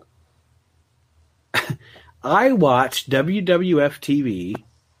 1982. I watched WWF TV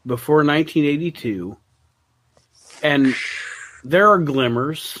before 1982, and there are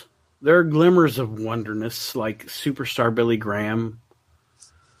glimmers. There are glimmers of wonderness, like Superstar Billy Graham,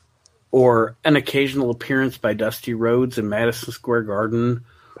 or an occasional appearance by Dusty Rhodes in Madison Square Garden,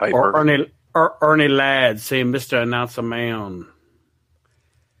 Piper. or Ernie Ladd saying, "Mr. Announcer Man,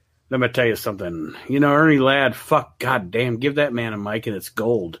 let me tell you something." Ernie Ladd, fuck, goddamn, give that man a mic and it's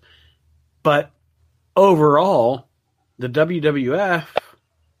gold. But overall, the WWF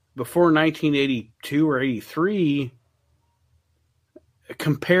before 1982 or 83,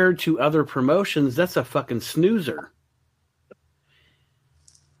 compared to other promotions, that's a fucking snoozer.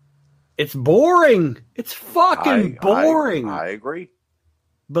 It's boring. It's fucking boring. I agree.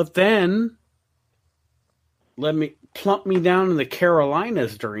 But then, let me plump me down in the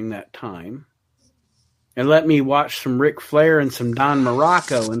Carolinas during that time, and let me watch some Ric Flair and some Don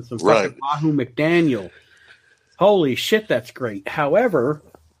Morocco and some fucking Wahoo McDaniel. Holy shit, that's great. However,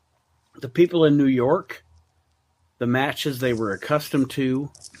 the people in New York, the matches they were accustomed to.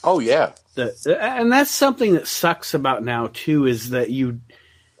 Oh, yeah. And that's something that sucks about now, too, is that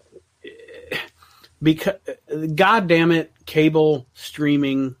because, God damn it, cable,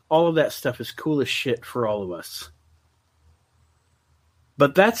 streaming, all of that stuff is cool as shit for all of us.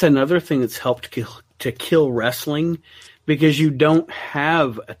 But that's another thing that's helped to kill wrestling, because you don't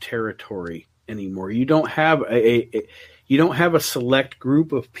have a territory anymore. You don't have a select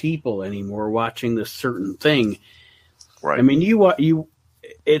group of people anymore watching this certain thing. Right. I mean,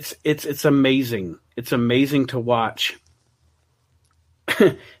 it's amazing. It's amazing to watch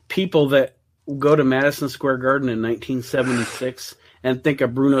people that go to Madison Square Garden in 1976 and think a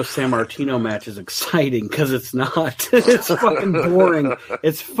Bruno Sammartino match is exciting, because it's not. It's fucking boring.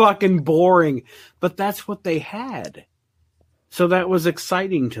 It's fucking boring. But that's what they had. So that was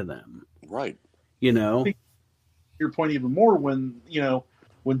exciting to them. Right. Your point even more when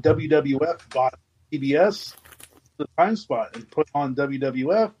WWF bought CBS, the time spot, and put on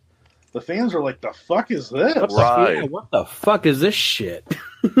WWF, the fans are like, the fuck is this? Right. Yeah, what the fuck is this shit?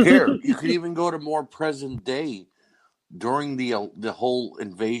 Here, you could even go to more present day. during the whole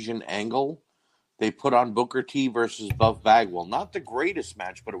invasion angle, they put on Booker T versus Buff Bagwell. Not the greatest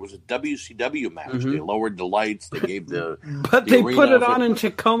match, but it was a WCW match. Mhm. They lowered the lights. They gave the But the they arena put it for- on in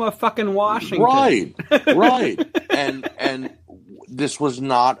Tacoma, fucking Washington. right, and this was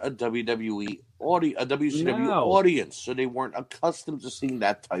not a WWE a WCW No. audience, so they weren't accustomed to seeing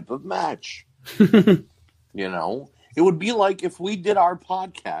that type of match. You know, it would be like if we did our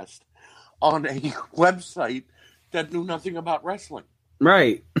podcast on a website that knew nothing about wrestling.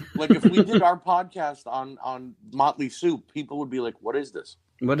 Right. Like if we did our podcast on Motley Soup, people would be like, "What is this?"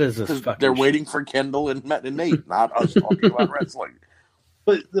 What is this Because fucking they're shit? waiting for Kendall and Nate, not us talking about wrestling.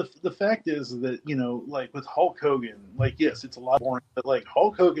 But the fact is that, you know, like with Hulk Hogan, like, yes, it's a lot boring, but like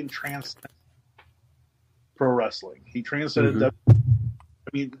Hulk Hogan transcended pro wrestling. He transcended Mhm. I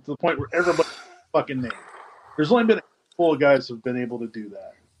mean, to the point where everybody fucking named. There's only been a handful of guys who've been able to do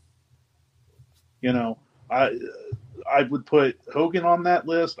that. You know, I would put Hogan on that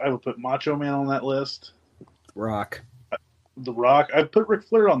list. I would put Macho Man on that list. Rock. The Rock. I'd put Ric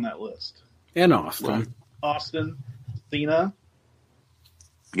Flair on that list. And Austin. Right. Austin, Cena.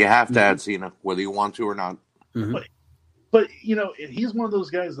 You have to add Cena, whether you want to or not. Mhm. But, you know, he's one of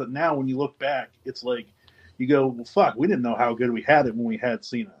those guys that now when you look back, it's like, you go, well, fuck, we didn't know how good we had it when we had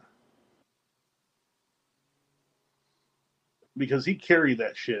Cena. Because he carried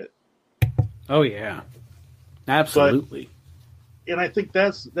that shit. Oh, yeah. Absolutely. And I think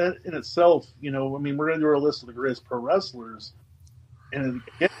that in itself, you know, I mean, we're going to do our list of the greatest pro wrestlers. And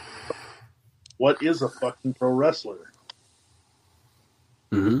again, what is a fucking pro wrestler?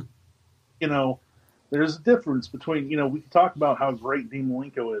 hmm You know, there's a difference between, you know, we can talk about how great Dean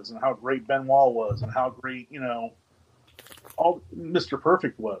Malenko is and how great Benoit was and how great, you know, all Mr.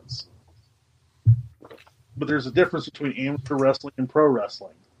 Perfect was. But there's a difference between amateur wrestling and pro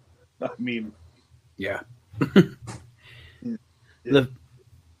wrestling. I mean, Yeah. The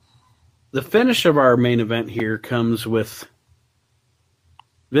finish of our main event here comes with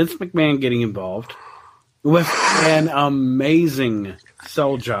Vince McMahon getting involved with an amazing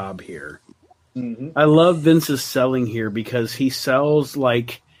sell job here. mhm. I love Vince's selling here because he sells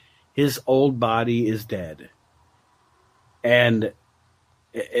like his old body is dead. And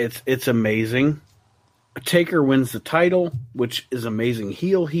it's amazing. Taker wins the title, which is amazing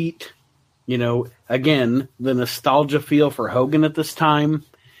heel heat. You know, again, the nostalgia feel for Hogan at this time.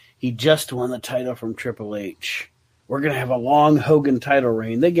 He just won the title from Triple H. We're going to have a long Hogan title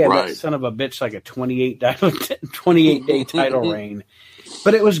reign. They gave that Right. son of a bitch like a 28-day title reign.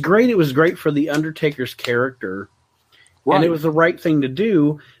 But it was great. It was great for The Undertaker's character. And it was the right thing to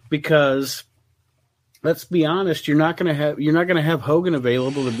do because, let's be honest, you're not going to have Hogan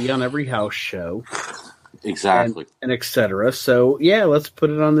available to be on every house show. Exactly. And et cetera. So yeah, let's put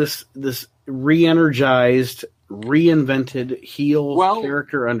it on this re-energized, reinvented heel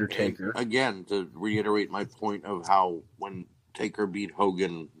character Undertaker. Again, to reiterate my point of how when Taker beat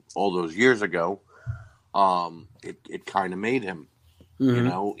Hogan all those years ago, it kind of made him. You Mhm.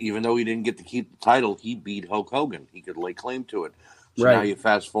 know, even though he didn't get to keep the title, he beat Hulk Hogan. He could lay claim to it. So Right. now you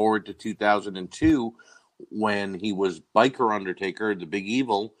fast forward to 2002 when he was Biker Undertaker, the Big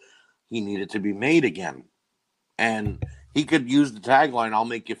Evil. He needed to be made again. And he could use the tagline, "I'll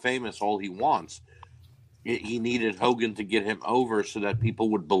make you famous," all he wants. He needed Hogan to get him over so that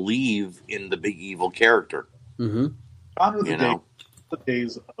people would believe in the Big Evil character. Mhm. Honor You the know?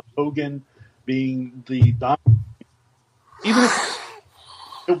 days of Hogan being the dominant. Even if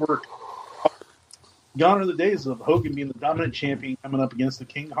it worked, gone are the days of Hogan being the dominant champion coming up against the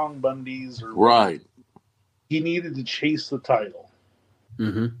King Kong Bundys. Or Right. He needed to chase the title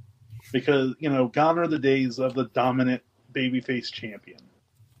Mhm. because, you know, gone are the days of the dominant babyface champion.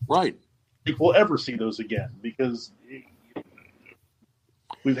 Right. I think we'll ever see those again because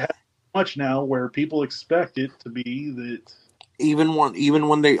we've had much now where people expect it to be that. Even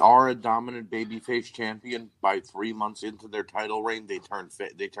when they are a dominant babyface champion, by 3 months into their title reign, they turn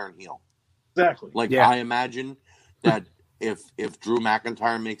heel. Exactly. Like Yeah. I imagine that if Drew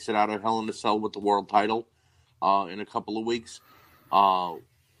McIntyre makes it out of Hell in a Cell with the world title in a couple of weeks,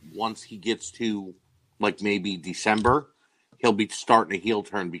 once he gets to like maybe December, he'll be starting a heel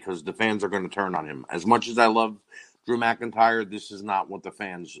turn because the fans are going to turn on him. As much as I love Drew McIntyre, this is not what the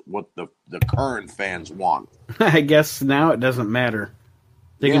current fans want. I guess now it doesn't matter.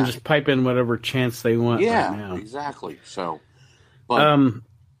 They can Yeah. just pipe in whatever chance they want Yeah, right now. exactly. So, but I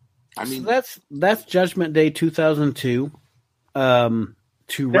mean, so that's Judgment Day 2002.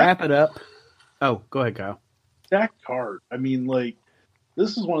 To wrap it up. Oh, go ahead, Kyle. Stacked card. I mean, like,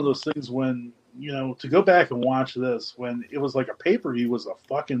 this is one of those things when, to go back and watch this when it was like a pay-per-view was a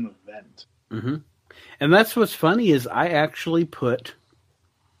fucking event. Mm-hmm. And that's what's funny is I actually put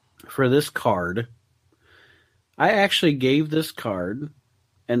for this card, I actually gave this card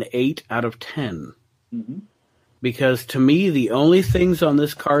an 8 out of 10. Mm-hmm. Because to me, the only things on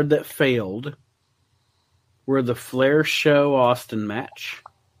this card that failed were the Flair Show Austin match.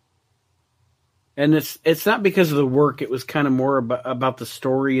 And it's not because of the work. It was kind of more about the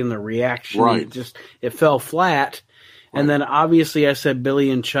story and the reaction. Right. It fell flat. Right. And then obviously I said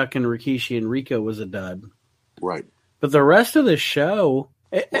Billy and Chuck and Rikishi and Rico was a dud. Right. But the rest of the show,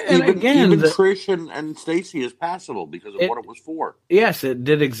 and even Trish and Stacy is passable because of what it was for. Yes, it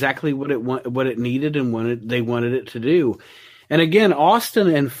did exactly what it needed and they wanted it to do. And again, Austin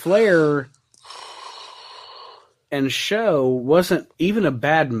and Flair and Show wasn't even a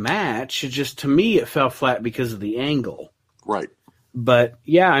bad match. It just, to me, it fell flat because of the angle. Right. But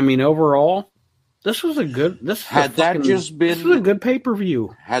yeah, I mean, overall, this was a good. This was a good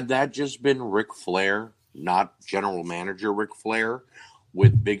pay-per-view. Had that just been Ric Flair, not General Manager Ric Flair,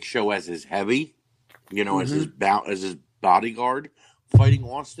 with Big Show as his heavy, as his bodyguard fighting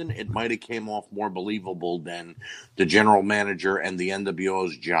Austin, it might have came off more believable than the General Manager and the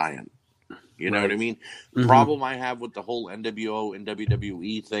NWO's giant. You know what I mean? The problem I have with the whole NWO and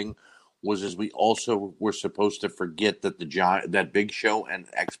WWE thing was we also were supposed to forget that that Big Show and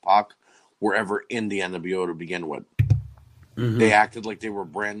X-Pac were ever in the NWO to begin with. Mm-hmm. They acted like they were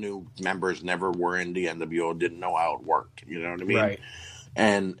brand new members, never were in the NWO, didn't know how it worked. You know what I mean? Right.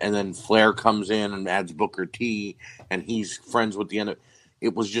 And then Flair comes in and adds Booker T, and he's friends with the NWO.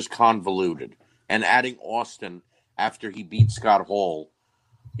 It was just convoluted. And adding Austin after he beat Scott Hall,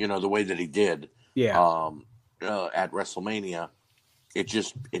 the way that he did, at WrestleMania, it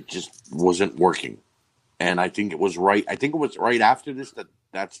just wasn't working. And I think it was right. I think it was right after this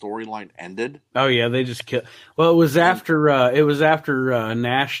that storyline ended. Oh yeah, they just killed. Well, it was after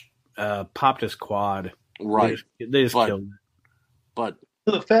Nash popped his quad. Right. They just killed it. But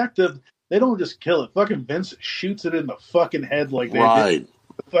the fact that they don't just kill it, fucking Vince shoots it in the fucking head like they did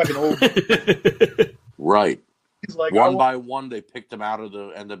the fucking old. Right. He's like, one by one, they picked him out of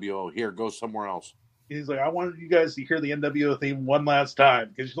the NWO. Here, go somewhere else. He's like, I wanted you guys to hear the NWO theme one last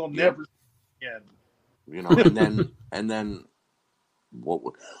time because you'll never see it again. And then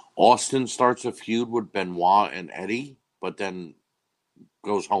Austin starts a feud with Benoit and Eddie, but then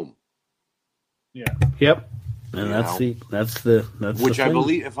goes home. Yeah. Yep. And that's which the I thing.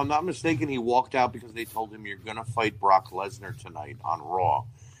 believe, if I'm not mistaken, he walked out because they told him you're going to fight Brock Lesnar tonight on Raw.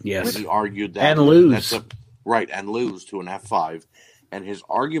 Yes. And he argued that and lose. And lose to an F5. And his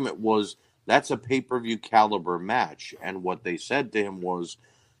argument was that's a pay-per-view caliber match. And what they said to him was,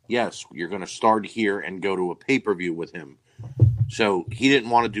 yes, you're going to start here and go to a pay-per-view with him. So he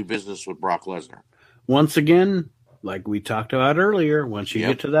didn't want to do business with Brock Lesnar. Once again, like we talked about earlier, once you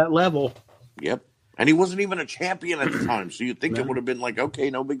get to that level. Yep. And he wasn't even a champion at the time, so you'd think it would have been like,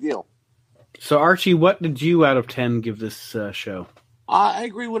 okay, no big deal. So, Archie, what did you out of 10 give this show? I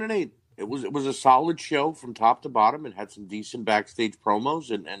agree with an 8. It was a solid show from top to bottom. It had some decent backstage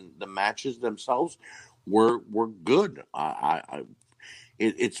promos, and the matches themselves were good.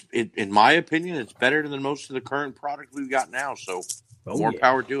 In my opinion, it's better than most of the current product we've got now. So more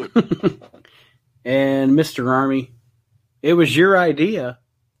power to it. And Mr. Army, it was your idea.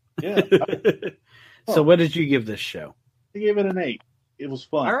 Yeah. So what did you give this show? I gave it an 8. It was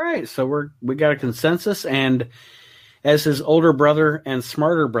fun. All right, so we got a consensus, and as his older brother and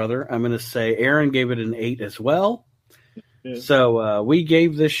smarter brother, I'm going to say Aaron gave it an 8 as well. Yeah. So we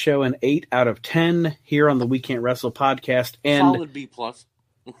gave this show an 8 out of 10 here on the We Can't Wrestle podcast. And solid B+.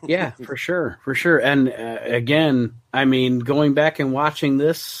 Yeah, for sure. And again, I mean, going back and watching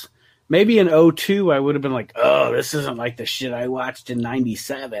this, maybe in 2002, I would have been like, oh, this isn't like the shit I watched in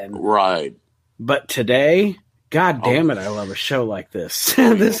 97. Right. But today, God damn it, I love a show like this.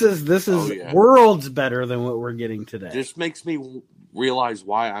 This is worlds better than what we're getting today. This makes me realize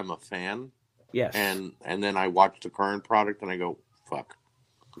why I'm a fan. Yes. And then I watch the current product and I go, fuck.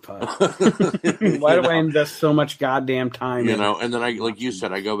 Why do I invest so much goddamn time in it? And then I, like you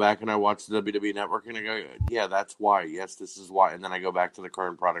said, I go back and I watch the WWE Network and I go, yeah, that's why. Yes, this is why. And then I go back to the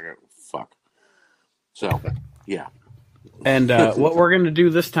current product and I go, fuck. So, yeah. And what we're going to do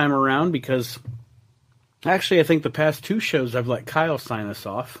this time around, because actually I think the past 2 shows I've let Kyle sign us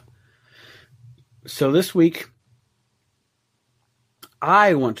off. So this week,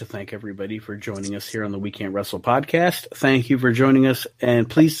 I want to thank everybody for joining us here on the We Can't Wrestle podcast. Thank you for joining us, and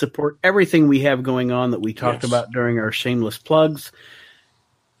please support everything we have going on that we talked about during our shameless plugs.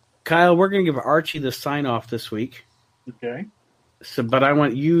 Kyle, we're going to give Archie the sign-off this week. Okay. So, but I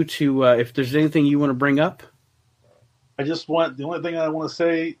want you to, if there's anything you want to bring up. the only thing I want to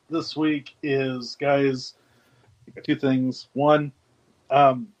say this week is, guys, I got two things. One,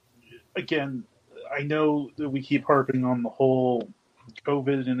 again, I know that we keep harping on the whole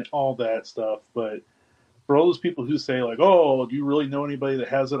COVID and all that stuff, but for all those people who say, like, oh, do you really know anybody that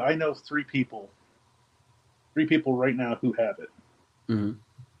has it? I know three people right now who have it. Mm-hmm.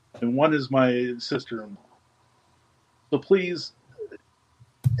 And one is my sister-in-law. So please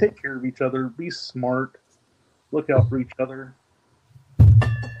take care of each other. Be smart. Look out for each other.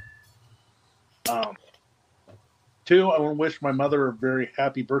 Two, I want to wish my mother a very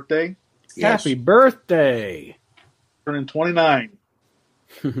happy birthday. Yes. Happy birthday. Turning 29.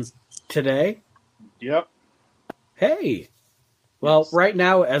 Today? Yep. Hey. Well, Yes. right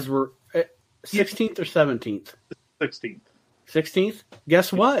now, as we're 16th or 17th? 16th. 16th?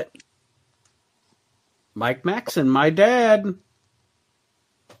 Guess what? Mike Maxon, my dad.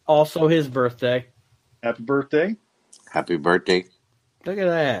 Also his birthday. Happy birthday. Happy birthday. Look at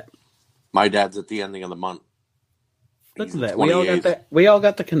that. My dad's at the ending of the month. Look He's at the that. We all got 28th. that. We all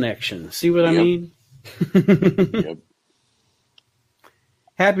got the connection. See what I Yep. mean? Yep.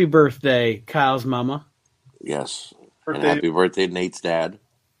 Happy birthday, Kyle's mama. Yes. Birthday. And happy birthday, Nate's dad.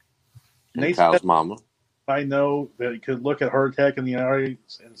 And Nate's Kyle's dad. mama. I know that he could look at heart attack in the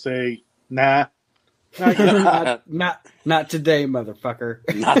eyes and say, nah. Not today, motherfucker.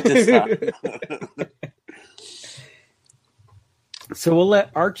 Not this time. So we'll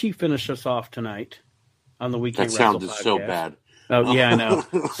let Archie finish us off tonight on the Weekend That Wrestle sounded so podcast. bad. Oh, yeah, I know.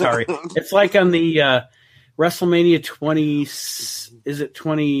 Sorry. It's like on the WrestleMania 20, is it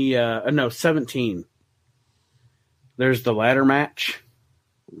 20, no, 17. There's the ladder match,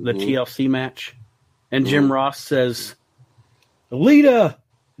 the Mhm. TLC match. And Jim Ross says, Lita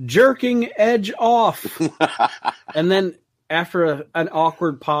jerking Edge off. And then after an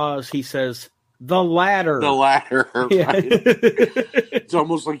awkward pause, he says, the ladder. The latter. Yeah. Right? It's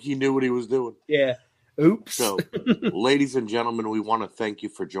almost like he knew what he was doing. Yeah. Oops. So, ladies and gentlemen, we want to thank you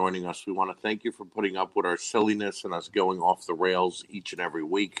for joining us. We want to thank you for putting up with our silliness and us going off the rails each and every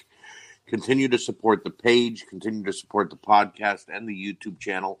week. Continue to support the page. Continue to support the podcast and the YouTube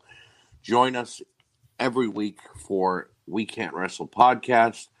channel. Join us every week for We Can't Wrestle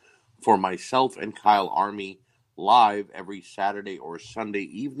podcast. For myself and Kyle Army, live every Saturday or Sunday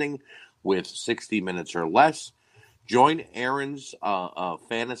evening with 60 minutes or less. Join Aaron's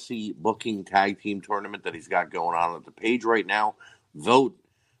fantasy booking tag team tournament that he's got going on at the page right now. Vote.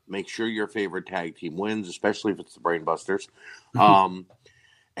 Make sure your favorite tag team wins, especially if it's the Brainbusters.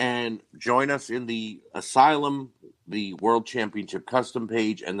 And join us in the Asylum, the World Championship Custom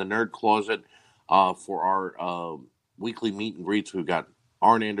page, and the Nerd Closet for our weekly meet and greets. We've got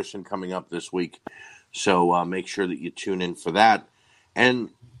Arn Anderson coming up this week. So make sure that you tune in for that. And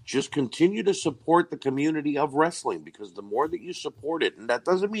just continue to support the community of wrestling, because the more that you support it, and that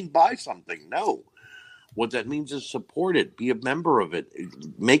doesn't mean buy something, no. What that means is support it, be a member of it,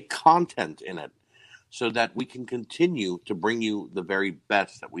 make content in it, so that we can continue to bring you the very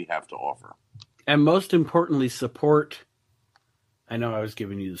best that we have to offer. And most importantly, support. I know I was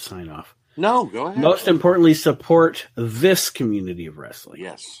giving you the sign off. No, go ahead. Most importantly, support this community of wrestling.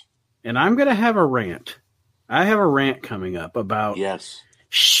 Yes. And I'm going to have a rant. I have a rant coming up about Yes.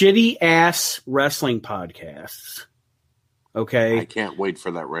 shitty ass wrestling podcasts. Okay. I can't wait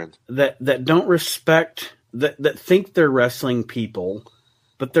for that rant. That don't respect, that think they're wrestling people,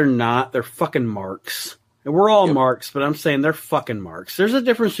 but they're not. They're fucking marks. And we're all marks, but I'm saying they're fucking marks. There's a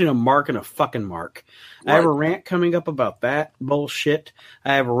difference between a mark and a fucking mark. I have a rant coming up about that bullshit.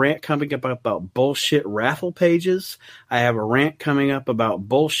 I have a rant coming up about bullshit raffle pages. I have a rant coming up about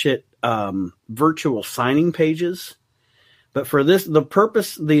bullshit virtual signing pages. But for this,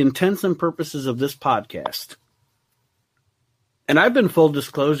 the intents and purposes of this podcast, and I've been full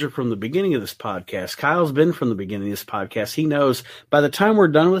disclosure from the beginning of this podcast. Kyle's been from the beginning of this podcast. He knows by the time we're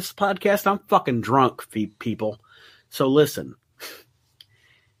done with this podcast, I'm fucking drunk, people. So listen.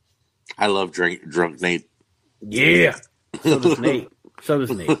 I love drunk Nate. Yeah. So does Nate.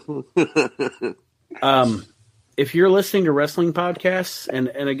 If you're listening to wrestling podcasts, and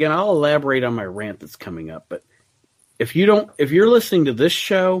again, I'll elaborate on my rant that's coming up, but if you're listening to this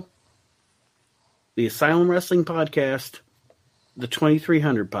show, the Asylum Wrestling Podcast, the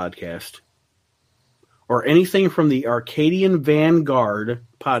 2300 podcast, or anything from the Arcadian Vanguard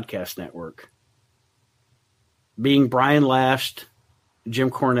podcast network, being Brian Last,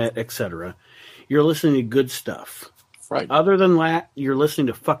 Jim Cornette, etc., you're listening to good stuff. Right. Other than that, you're listening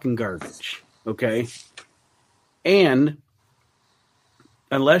to fucking garbage. Okay? And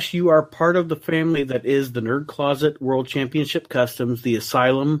unless you are part of the family that is the Nerd Closet World Championship Customs, the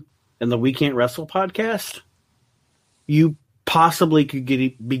Asylum, and the We Can't Wrestle podcast, you possibly could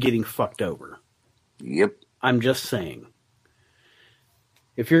be getting fucked over. Yep. I'm just saying.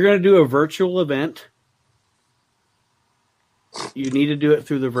 If you're going to do a virtual event, you need to do it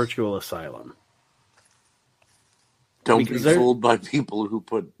through the virtual asylum. Don't be fooled by people who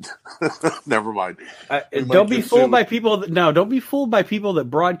put. Never mind. Don't be fooled by people. Don't be fooled by people that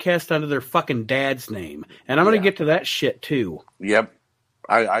broadcast under their fucking dad's name. And I'm going to get to that shit too. Yep.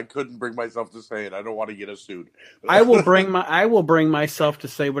 I couldn't bring myself to say it. I don't want to get us sued. I will bring myself to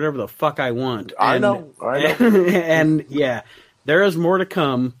say whatever the fuck I want. I know. And yeah, there is more to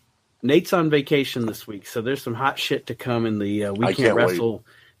come. Nate's on vacation this week, so there's some hot shit to come in the We Can't Wrestle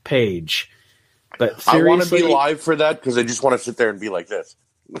page. But seriously, I want to be live for that because I just want to sit there and be like this.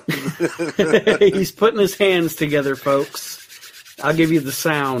 He's putting his hands together, folks. I'll give you the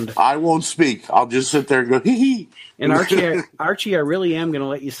sound. I won't speak. I'll just sit there and go, hee hee. And Archie, I really am going to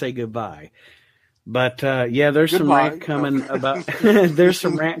let you say goodbye. But there's some rant coming about. There's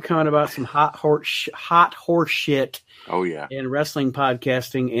some rant coming about some hot horse shit. Oh yeah, in wrestling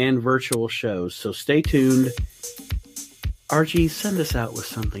podcasting and virtual shows. So stay tuned. Archie, send us out with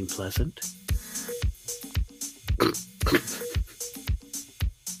something pleasant.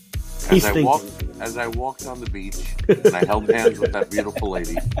 As I walked on the beach and I held hands with that beautiful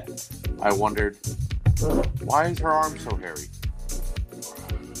lady, I wondered, why is her arm so hairy?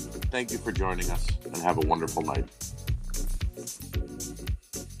 Thank you for joining us and have a wonderful night.